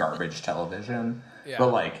it's garbage television. Yeah.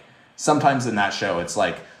 But like sometimes in that show it's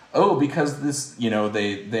like, oh, because this, you know,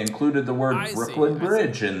 they included the word Brooklyn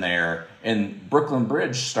Bridge in there, and Brooklyn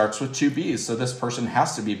Bridge starts with 2 B's, so this person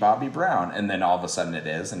has to be Bobby Brown, and then all of a sudden it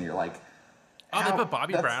is, and you're like, oh, they put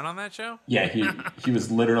Bobby Brown on that show? yeah, he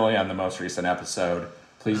was literally on the most recent episode.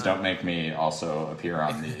 Please don't make me also appear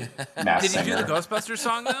on the Masked Singer. Did he do the Ghostbusters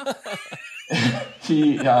song though?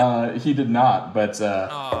 He did not, but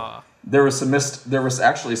there was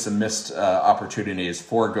actually some missed opportunities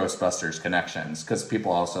for Ghostbusters connections because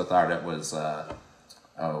people also thought it was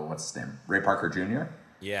what's his name, Ray Parker Jr.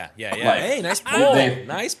 Yeah. Like, hey, nice pull.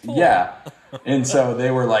 Nice pull. Yeah. And so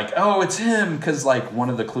they were like, oh, it's him, because like one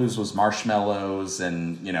of the clues was marshmallows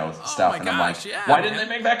and, you know, stuff. And I'm like, why didn't they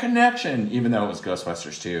make that connection? Even though it was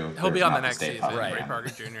Ghostbusters 2. He'll be on the next season, Right. Ray Parker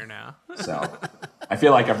Jr. now. So I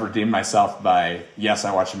feel like I've redeemed myself by, yes,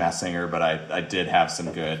 I watched The Masked Singer, but I did have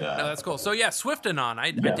some good... no, that's cool. So yeah, Swiftanon.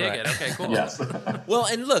 I dig it. Okay, cool. Yes. Well,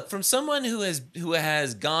 and look, from someone who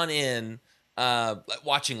has gone in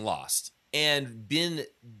watching Lost and been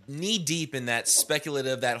knee deep in that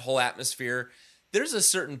speculative, that whole atmosphere, there's a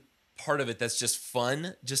certain part of it that's just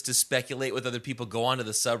fun, just to speculate with other people, go onto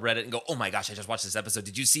the subreddit and go, oh my gosh, I just watched this episode.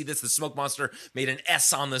 Did you see this? The smoke monster made an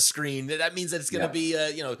S on the screen. That means that it's going to be,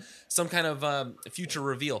 some kind of future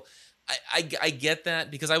reveal. I get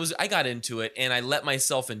that because I got into it and I let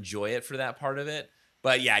myself enjoy it for that part of it.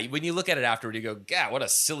 But yeah, when you look at it afterward, you go, God, what a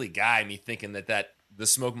silly guy, me thinking that the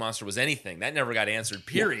smoke monster was anything. That never got answered,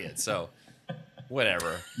 period. So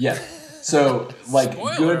whatever. Yeah. So like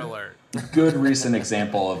Spoiler alert. Good recent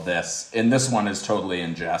example of this, and this one is totally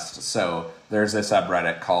in jest. So there's a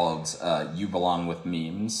subreddit called You Belong With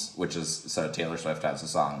Memes, which is, so Taylor Swift has a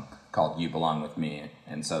song called You Belong With Me,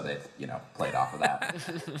 and so they've, played off of that.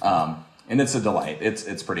 And it's a delight.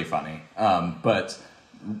 It's pretty funny. But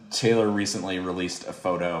Taylor recently released a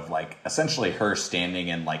photo of like essentially her standing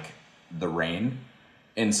in like the rain,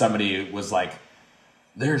 and somebody was like,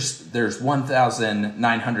 There's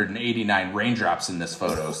 1,989 raindrops in this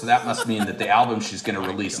photo, so that must mean that the album she's going to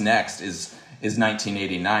release next is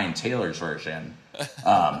 1989 Taylor's version.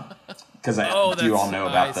 Because do you all know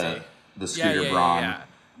about the Scooter Braun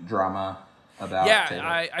drama about Taylor?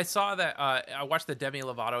 I saw that. I watched the Demi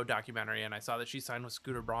Lovato documentary, and I saw that she signed with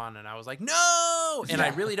Scooter Braun, and I was like, no! And I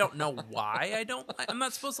really don't know why I'm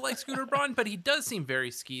not supposed to like Scooter Braun, but he does seem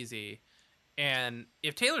very skeezy. And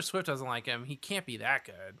if Taylor Swift doesn't like him, he can't be that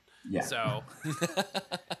good. Yeah. So.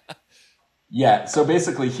 Yeah. So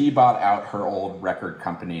basically, he bought out her old record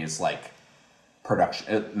company's like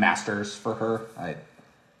production masters for her.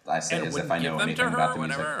 I say and as if I know anything to her about the or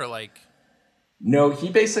music. whatever, or like. No, he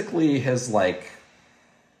basically has like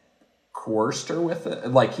coerced her with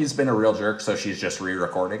it. Like he's been a real jerk, so she's just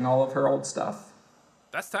re-recording all of her old stuff.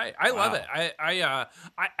 That's tight. I love it. I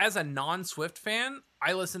as a non-Swift fan,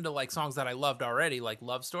 I listened to like songs that I loved already, like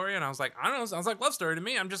Love Story, and I was like, I don't know, sounds like Love Story to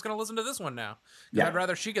me. I'm just gonna listen to this one now. Yeah. I'd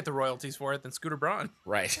rather she get the royalties for it than Scooter Braun.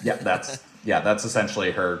 Right. Yeah, that's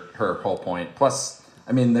essentially her whole point. Plus,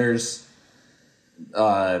 I mean, there's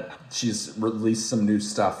she's released some new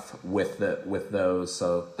stuff with those,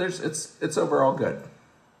 so it's overall good.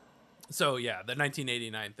 So yeah, the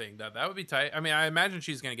 1989 thing, that would be tight. I mean, I imagine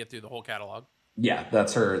she's gonna get through the whole catalog. Yeah,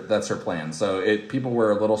 that's her plan. So people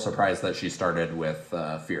were a little surprised that she started with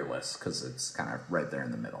Fearless because it's kind of right there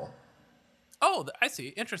in the middle. Oh, I see.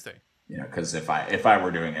 Interesting. Because if I were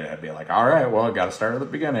doing it, I'd be like, all right, well, I got to start at the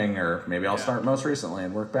beginning, or maybe I'll start most recently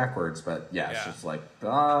and work backwards. But it's just like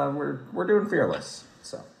we're doing Fearless.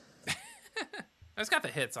 So it's got the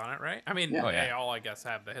hits on it, right? I mean, they all I guess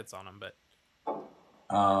have the hits on them, but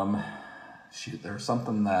there was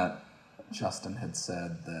something that Justin had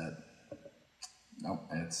said that. Nope,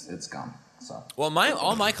 it's gone. So well,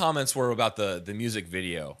 all my comments were about the music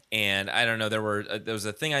video, and I don't know. There was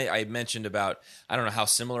a thing I mentioned about, I don't know how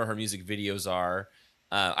similar her music videos are.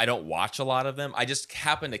 I don't watch a lot of them. I just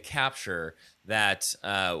happened to capture that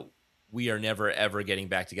We Are Never Ever Getting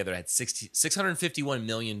Back Together had 651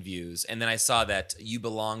 million views, and then I saw that You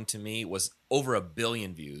Belong to Me was over 1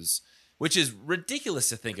 billion views. Which is ridiculous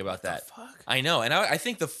to think about that. Fuck? I know, and I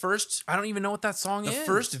think I don't even know what that song is. The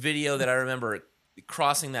first video that I remember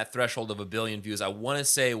crossing that threshold of 1 billion views, I want to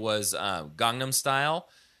say was Gangnam Style,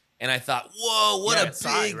 And I thought, whoa, what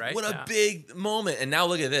Yeah. a big moment. And now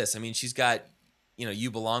look at this. I mean, she's got, You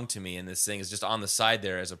Belong to Me, and this thing is just on the side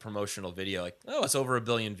there as a promotional video. Like, oh, it's over 1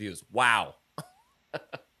 billion views. Wow.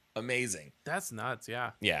 Amazing. That's nuts.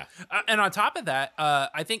 Yeah. Yeah. And on top of that,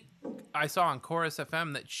 I think I saw on Chorus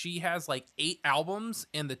FM that she has like 8 albums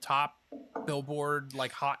in the top Billboard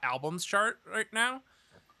like hot albums chart right now.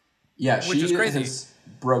 Yeah, which she is crazy. has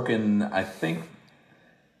broken, I think,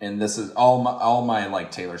 and this is all my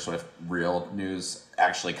like Taylor Swift real news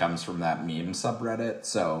actually comes from that meme subreddit.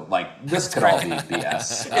 So like this could all be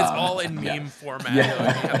BS. It's all in meme format. Yeah.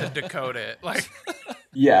 Like, you have to decode it. Like,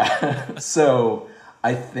 yeah. So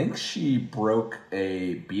I think she broke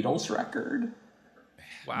a Beatles record.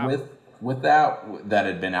 wow. With that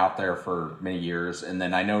had been out there for many years, and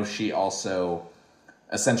then I know she also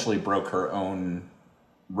essentially broke her own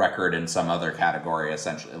record in some other category.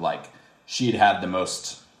 Essentially, like she'd had the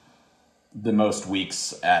most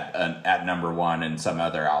weeks at number one in some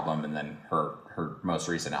other album, and then her most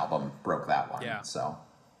recent album broke that one. Yeah. So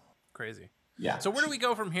Crazy. yeah. So where do we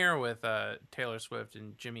go from here with Taylor Swift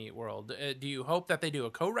and Jimmy Eat World? Do you hope that they do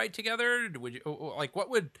a co-write together? Would you like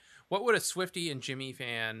what would a Swiftie and Jimmy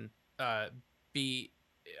fan be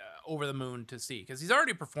over the moon to see? Because he's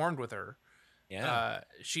already performed with her. Yeah.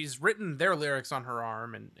 She's written their lyrics on her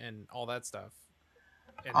arm and all that stuff.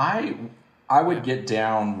 And, I would get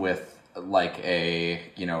down with like a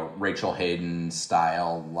Rachel Hayden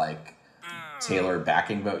style like Taylor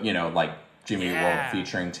backing vote, like Jimmy Eat World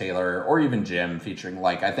featuring Taylor, or even Jim featuring,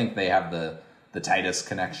 like, I think they have the tightest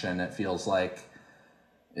connection, it feels like.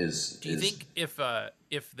 Do you think if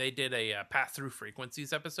they did a Path Through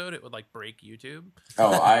Frequencies episode, it would like break YouTube?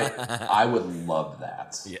 Oh, I would love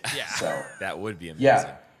that. Yeah. So that would be amazing.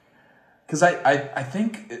 Yeah. Because I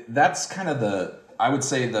think that's kind of I would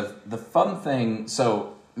say the fun thing.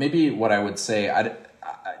 So maybe what I would say,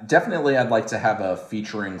 definitely I'd like to have a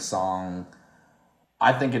featuring song.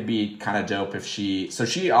 I think it'd be kind of dope if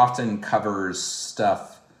she often covers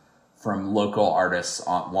stuff from local artists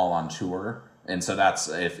while on tour. And so that's,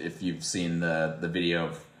 if you've seen the video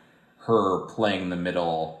of her playing the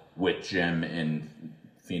middle with Jim in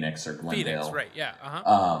Phoenix or Glendale. Phoenix, right,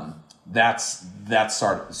 yeah. That's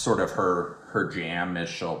sort of her jam, is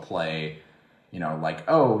she'll play, like,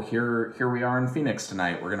 oh, here we are in Phoenix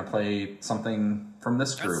tonight. We're going to play something from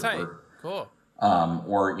this group. That's tight. Cool.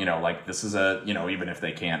 Or, like, this is even if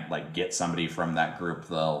they can't, like, get somebody from that group,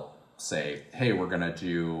 they'll say, hey, we're going to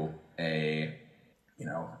do a,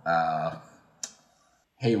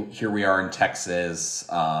 hey, here we are in Texas,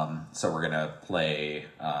 so we're going to play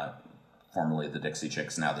formerly the Dixie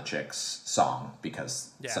Chicks, now the Chicks song,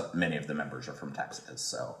 because so many of the members are from Texas.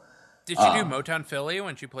 So did she do Motown Philly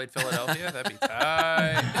when she played Philadelphia? That'd be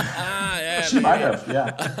tight. Yeah, she might have,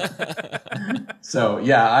 yeah. So,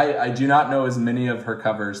 yeah, I do not know as many of her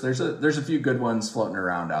covers. There's a few good ones floating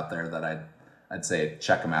around out there that I'd say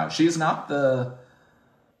check them out. She's not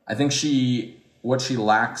I think what she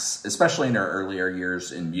lacks, especially in her earlier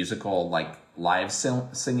years in musical, like live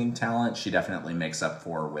singing talent, she definitely makes up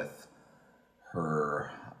for with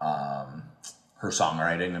her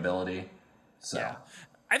songwriting ability. So yeah.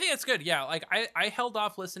 I think that's good. Yeah, like I held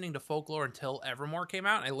off listening to Folklore until Evermore came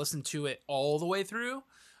out, and I listened to it all the way through.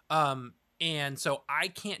 And so I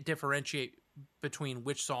can't differentiate between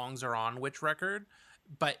which songs are on which record,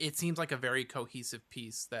 but it seems like a very cohesive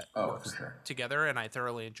piece that works together, and I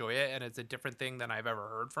thoroughly enjoy it. And it's a different thing than I've ever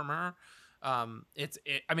heard from her. I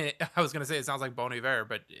was going to say it sounds like Bon Iver,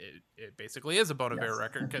 but it basically is a Bon Iver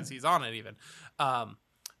record because he's on it even.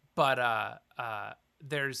 But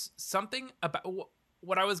there's something about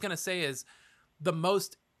what I was going to say is the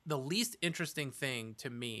least interesting thing to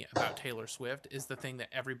me about Taylor Swift is the thing that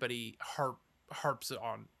everybody harps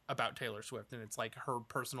on about Taylor Swift, and it's like her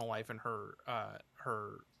personal life and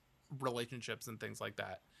her relationships and things like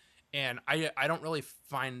that. And I don't really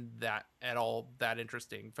find that at all that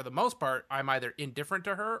interesting. For the most part, I'm either indifferent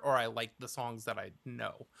to her or I like the songs that I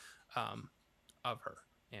know of her.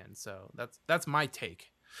 And so that's my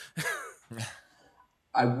take.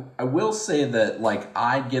 I will say that, like,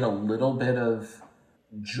 I get a little bit of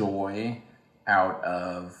joy out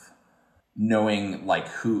of knowing, like,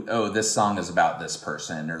 this song is about this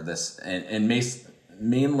person or this, and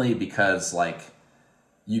mainly because, like,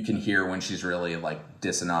 you can hear when she's really, like,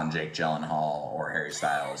 dissing on Jake Gyllenhaal or Harry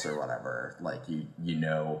Styles or whatever. Like, you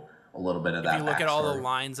know a little bit of that. If you look at all the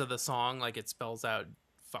lines of the song, like, it spells out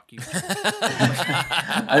 "fuck you." The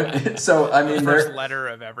first letter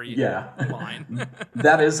of every line.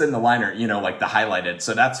 That is in the liner, like the highlighted.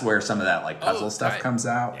 So that's where some of that like puzzle stuff comes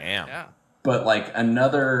out. Yeah. But like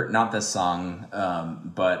another, not this song,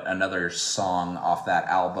 but another song off that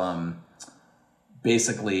album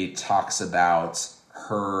basically talks about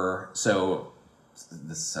her. So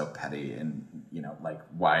this is so petty, and like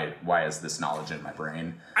why is this knowledge in my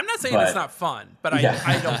brain? I'm not saying it's not fun, but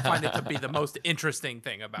I don't find it to be the most interesting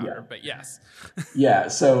thing about her. But yes, yeah.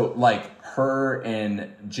 So like her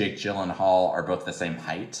and Jake Gyllenhaal are both the same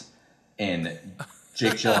height, and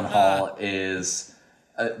Jake Gyllenhaal is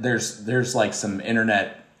there's like some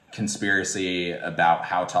internet conspiracy about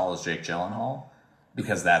how tall is Jake Gyllenhaal,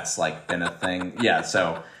 because that's like been a thing. Yeah,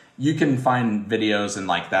 so you can find videos, and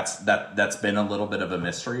like that's been a little bit of a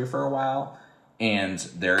mystery for a while. And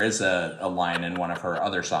there is a line in one of her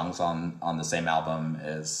other songs on the same album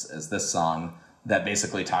as this song that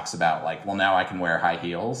basically talks about like, well, now I can wear high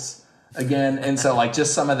heels again. And so like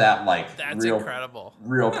just some of that like that's incredible.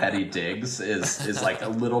 real petty digs is like a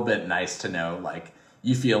little bit nice to know. Like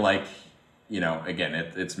you feel like, again,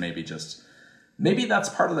 it's maybe that's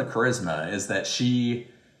part of the charisma, is that she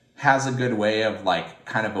has a good way of like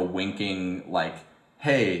kind of a winking, like,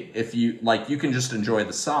 hey, if you like, you can just enjoy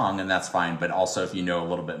the song and that's fine. But also if you know a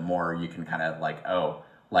little bit more, you can kind of like, oh,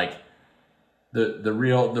 like the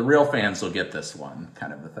real fans will get this one,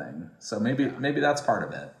 kind of a thing. So maybe that's part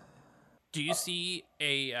of it. Do you see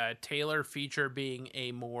a Taylor feature being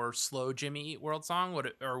a more slow Jimmy Eat World song?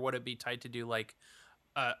 Would it be tight to do like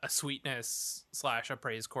a sweetness / a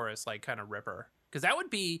praise chorus, like kind of Ripper? Because that would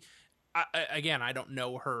be, again, I don't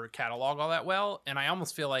know her catalog all that well, and I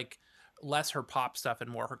almost feel like less her pop stuff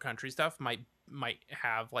and more her country stuff might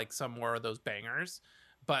have like some more of those bangers,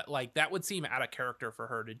 but like that would seem out of character for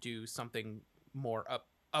her to do something more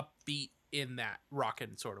upbeat in that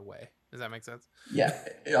rockin' sort of way. Does that make sense?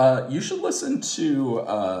 Yeah. You should listen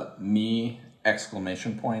to Me ! That's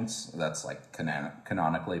like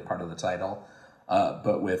canonically part of the title,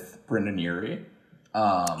 but with Brendan Urie.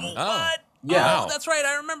 What? Yeah. Oh, that's right.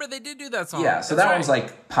 I remember they did do that song. Yeah, so that's that right. one's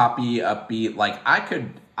like poppy, upbeat. Like I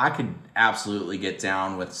could absolutely get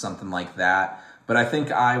down with something like that, but I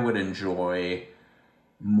think I would enjoy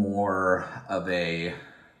more of a,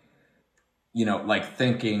 like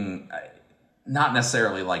thinking, not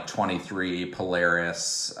necessarily like 23,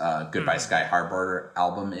 Polaris, Goodbye Sky Harbor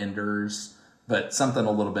album enders, but something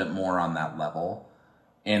a little bit more on that level.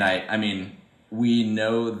 And I mean, we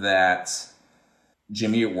know that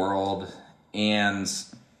Jimmy Eat World and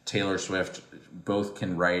Taylor Swift both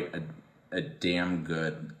can write a damn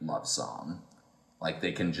good love song. Like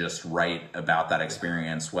they can just write about that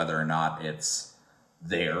experience, whether or not it's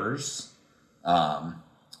theirs.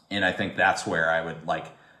 And I think that's where I would like,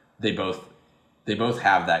 they both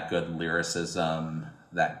have that good lyricism,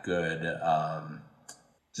 that good,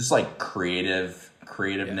 just like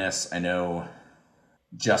creativeness. Yeah. I know,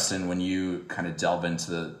 Justin, when you kind of delve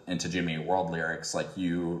into Jimmy Eat World lyrics, like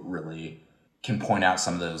you really can point out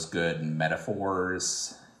some of those good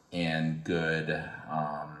metaphors and good,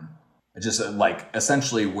 just like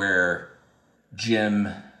essentially where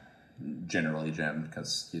generally Jim,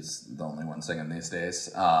 because he's the only one singing these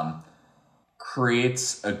days,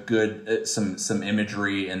 creates a good, some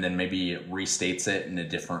imagery and then maybe restates it in a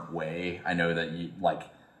different way. I know that you like,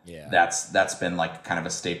 yeah, that's been like kind of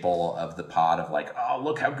a staple of the pod of like, oh,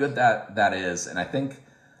 look how good that is. And I think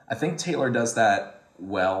Taylor does that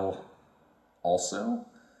well also.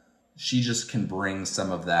 She just can bring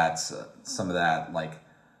some of that like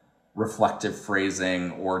reflective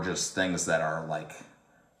phrasing or just things that are like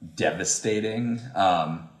devastating.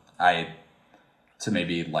 To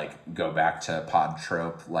maybe like go back to pod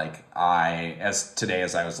trope, like as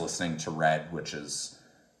I was listening to Red, which is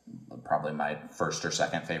probably my first or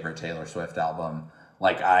second favorite Taylor Swift album,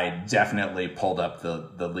 like I definitely pulled up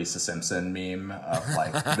the Lisa Simpson meme of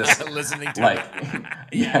like this listening to like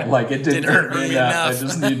yeah, like it didn't hurt me enough. I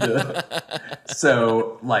just need to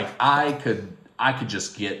so like I could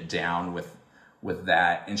just get down with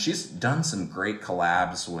that. And she's done some great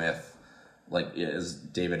collabs with, like, as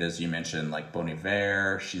David, as you mentioned, like Bon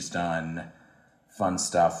Iver. She's done fun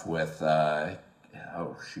stuff with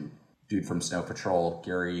dude from Snow Patrol,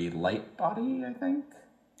 Gary Lightbody, I think.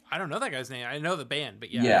 I don't know that guy's name. I know the band,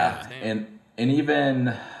 but yeah. Yeah, I know his name. and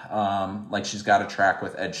even like she's got a track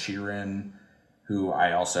with Ed Sheeran, who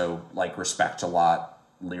I also like respect a lot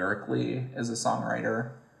lyrically as a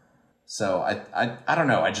songwriter. So I don't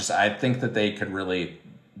know. I think that they could really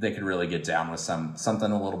get down with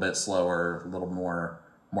something a little bit slower, a little more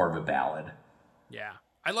of a ballad. Yeah.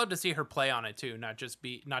 I'd love to see her play on it too, not just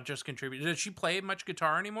contribute. Does she play much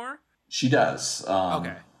guitar anymore? She does.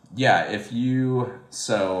 Okay. Yeah, I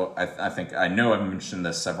think I know I've mentioned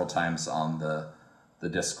this several times on the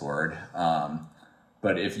Discord.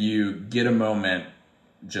 But if you get a moment,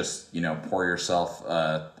 just, pour yourself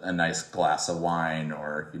a nice glass of wine,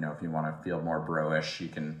 or, if you want to feel more bro-ish, you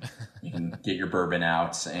can get your bourbon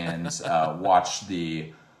out and watch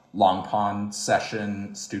the Long Pond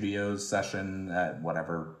Studios session,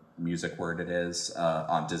 whatever music word it is,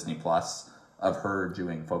 on Disney Plus, of her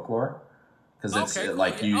doing folklore. Because it's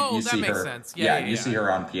like you see her. Sense. You see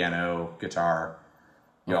her on piano, guitar.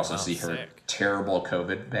 You also see her sick. terrible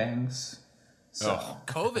COVID bangs. So.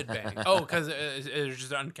 COVID bang. Oh, because it's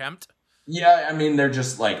just unkempt? Yeah, I mean, they're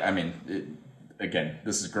just like, again,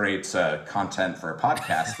 this is great content for a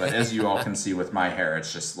podcast, but as you all can see with my hair,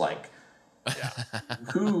 it's just like,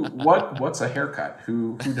 what's a haircut?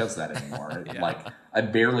 Who does that anymore? Like, I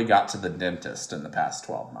barely got to the dentist in the past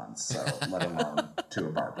 12 months, so let alone to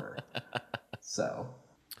a barber. So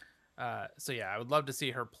I would love to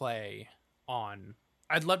see her play on.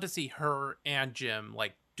 I'd love to see her and Jim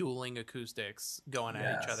like dueling acoustics going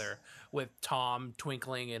at each other with Tom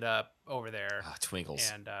twinkling it up over there.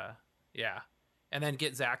 Twinkles. And and then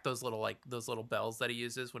get Zach those little bells that he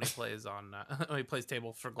uses when he plays on when he plays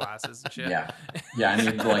table for glasses and shit. I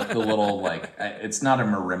need like the little it's not a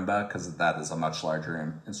marimba because that is a much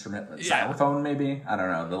larger instrument. Xylophone maybe, I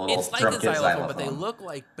don't know, the little it's like drum a kit xylophone, but they look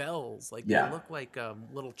like bells. Like Yeah. they look like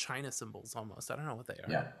little China symbols almost. I don't know what they are.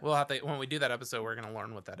 Yeah. We'll have to, when we do that episode, we're gonna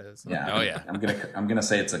learn what that is. Yeah. Oh, yeah. I'm gonna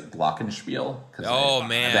say it's a glockenspiel. Oh,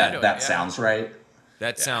 man. that sounds right.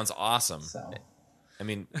 That sounds awesome. So. I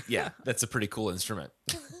mean, that's a pretty cool instrument.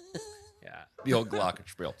 Yeah. The old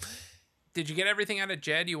glockenspiel. Did you get everything out of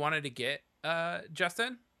Jed you wanted to get,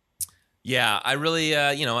 Justin? Yeah, I really,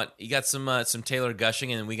 you know what? You got some Taylor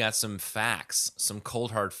gushing, and we got some facts, some cold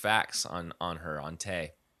hard facts on her, on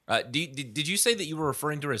Tay. Did you say that you were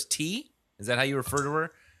referring to her as T? Is that how you refer to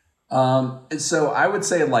her? So I would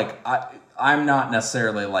say I'm not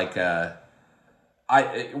necessarily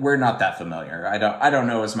we're not that familiar. I don't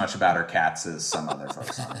know as much about her cats as some other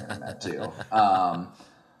folks on the internet do.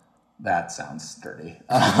 That sounds dirty.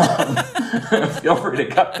 Feel free to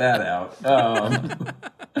cut that out.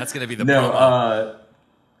 That's going to be the promo.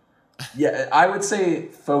 Yeah, I would say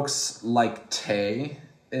folks like Tay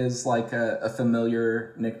is like a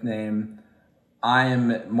familiar nickname.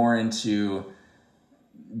 I'm more into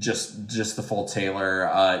just the full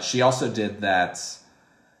Taylor. She also did that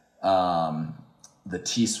the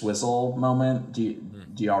T-Swizzle moment. Do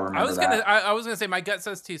y'all remember that? I was gonna say my gut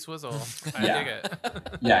says T-Swizzle. I dig it.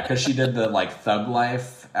 Yeah, because she did the Thug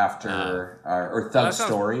Life after or Thug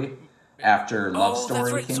Story after Love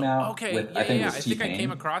Story came out. Okay, with, I think it was I think I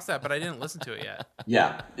came across that, but I didn't listen to it yet.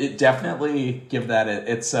 Yeah, it definitely give that.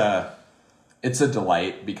 It's a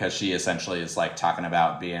delight because she essentially is like talking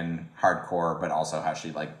about being hardcore, but also how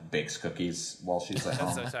she like bakes cookies while she's at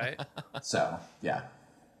home. That's so tight. So yeah.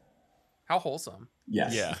 How wholesome.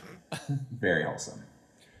 Yes. Yeah. Very wholesome.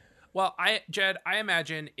 Well, Jed, I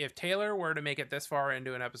imagine if Taylor were to make it this far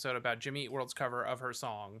into an episode about Jimmy Eat World's cover of her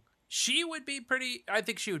song, she would be I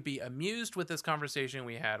think she would be amused with this conversation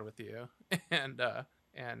we had with you. And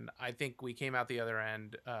I think we came out the other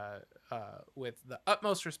end with the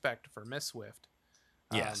utmost respect for Miss Swift.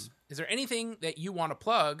 Yes. Is there anything that you want to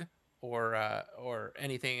plug or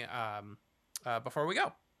anything before we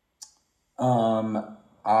go?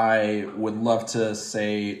 I would love to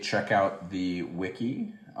say check out the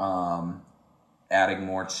wiki. Adding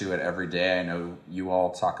more to it every day. I know you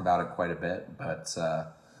all talk about it quite a bit, but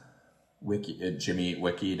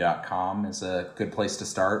JimmyEatWiki.com is a good place to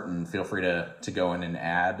start, and feel free to go in and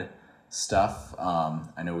add stuff.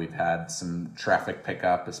 I know we've had some traffic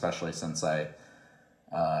pickup, especially since I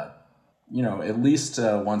at least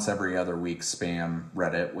once every other week spam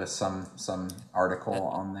Reddit with some article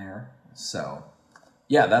on there. So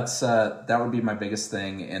yeah, that would be my biggest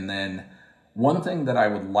thing. And then one thing that I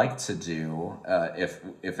would like to do, if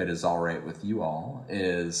it is all right with you all,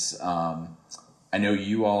 is I know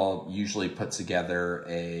you all usually put together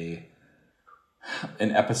an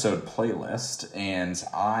episode playlist, and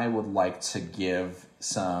I would like to give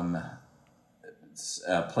some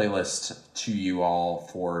playlist to you all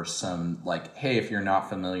for some hey, if you're not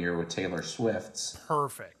familiar with Taylor Swift's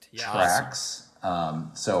tracks,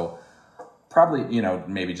 so probably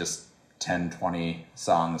maybe just 10-20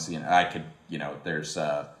 songs. I could there's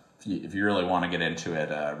if you really want to get into it,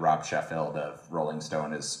 Rob Sheffield of Rolling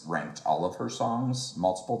Stone has ranked all of her songs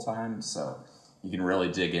multiple times, so you can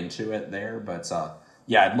really dig into it there. But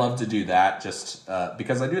yeah, I'd love to do that, just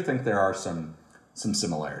because I do think there are some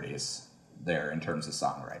similarities there in terms of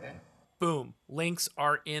songwriting. Boom. Links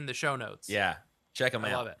are in the show notes. Yeah. Check them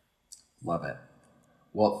out. I love it. Love it.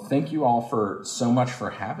 Well, thank you all so much for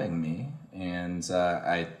having me. And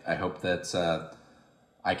I hope that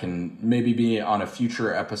I can maybe be on a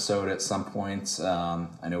future episode at some point.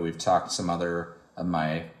 I know we've talked some other of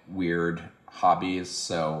my weird hobbies,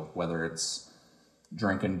 so whether it's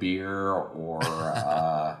drinking beer or,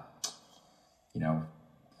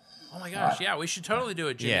 Oh my gosh, yeah, we should totally do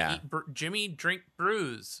a Jimmy Drink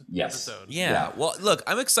Brews episode. Yeah. Well, look,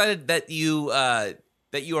 I'm excited that you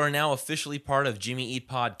are now officially part of Jimmy Eat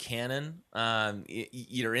Pod canon.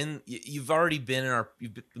 You've already been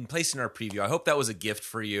you've been placed in our preview. I hope that was a gift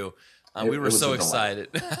for you. We were so excited.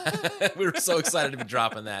 We were so excited to be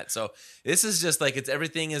dropping that. So this is just like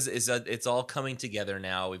everything is all coming together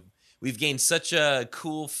now. We've gained such a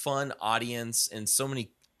cool, fun audience and so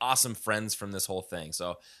many awesome friends from this whole thing.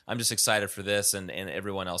 So I'm just excited for this and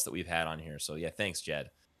everyone else that we've had on here. So yeah, thanks, Jed.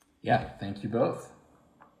 Yeah, thank you both.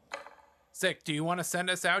 Sick. Do you want to send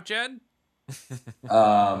us out, Jed?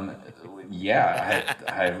 Yeah,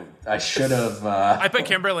 I should have. I put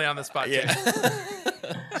Kimberly on the spot. Yeah,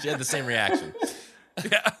 she had the same reaction.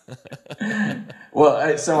 Yeah.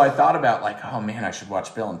 Well, so I thought about like, oh man, I should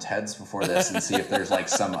watch Bill and Ted's before this and see if there's like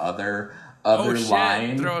some other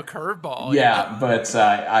line. Throw a curveball. Yeah, but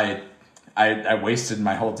I wasted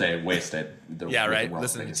my whole day. Listening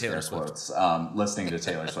to Taylor Swift. Listening to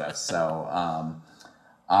Taylor Swift. So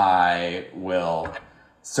I will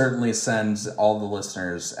certainly send all the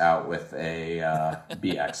listeners out with a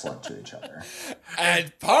be excellent to each other.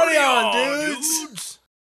 And party on, dudes!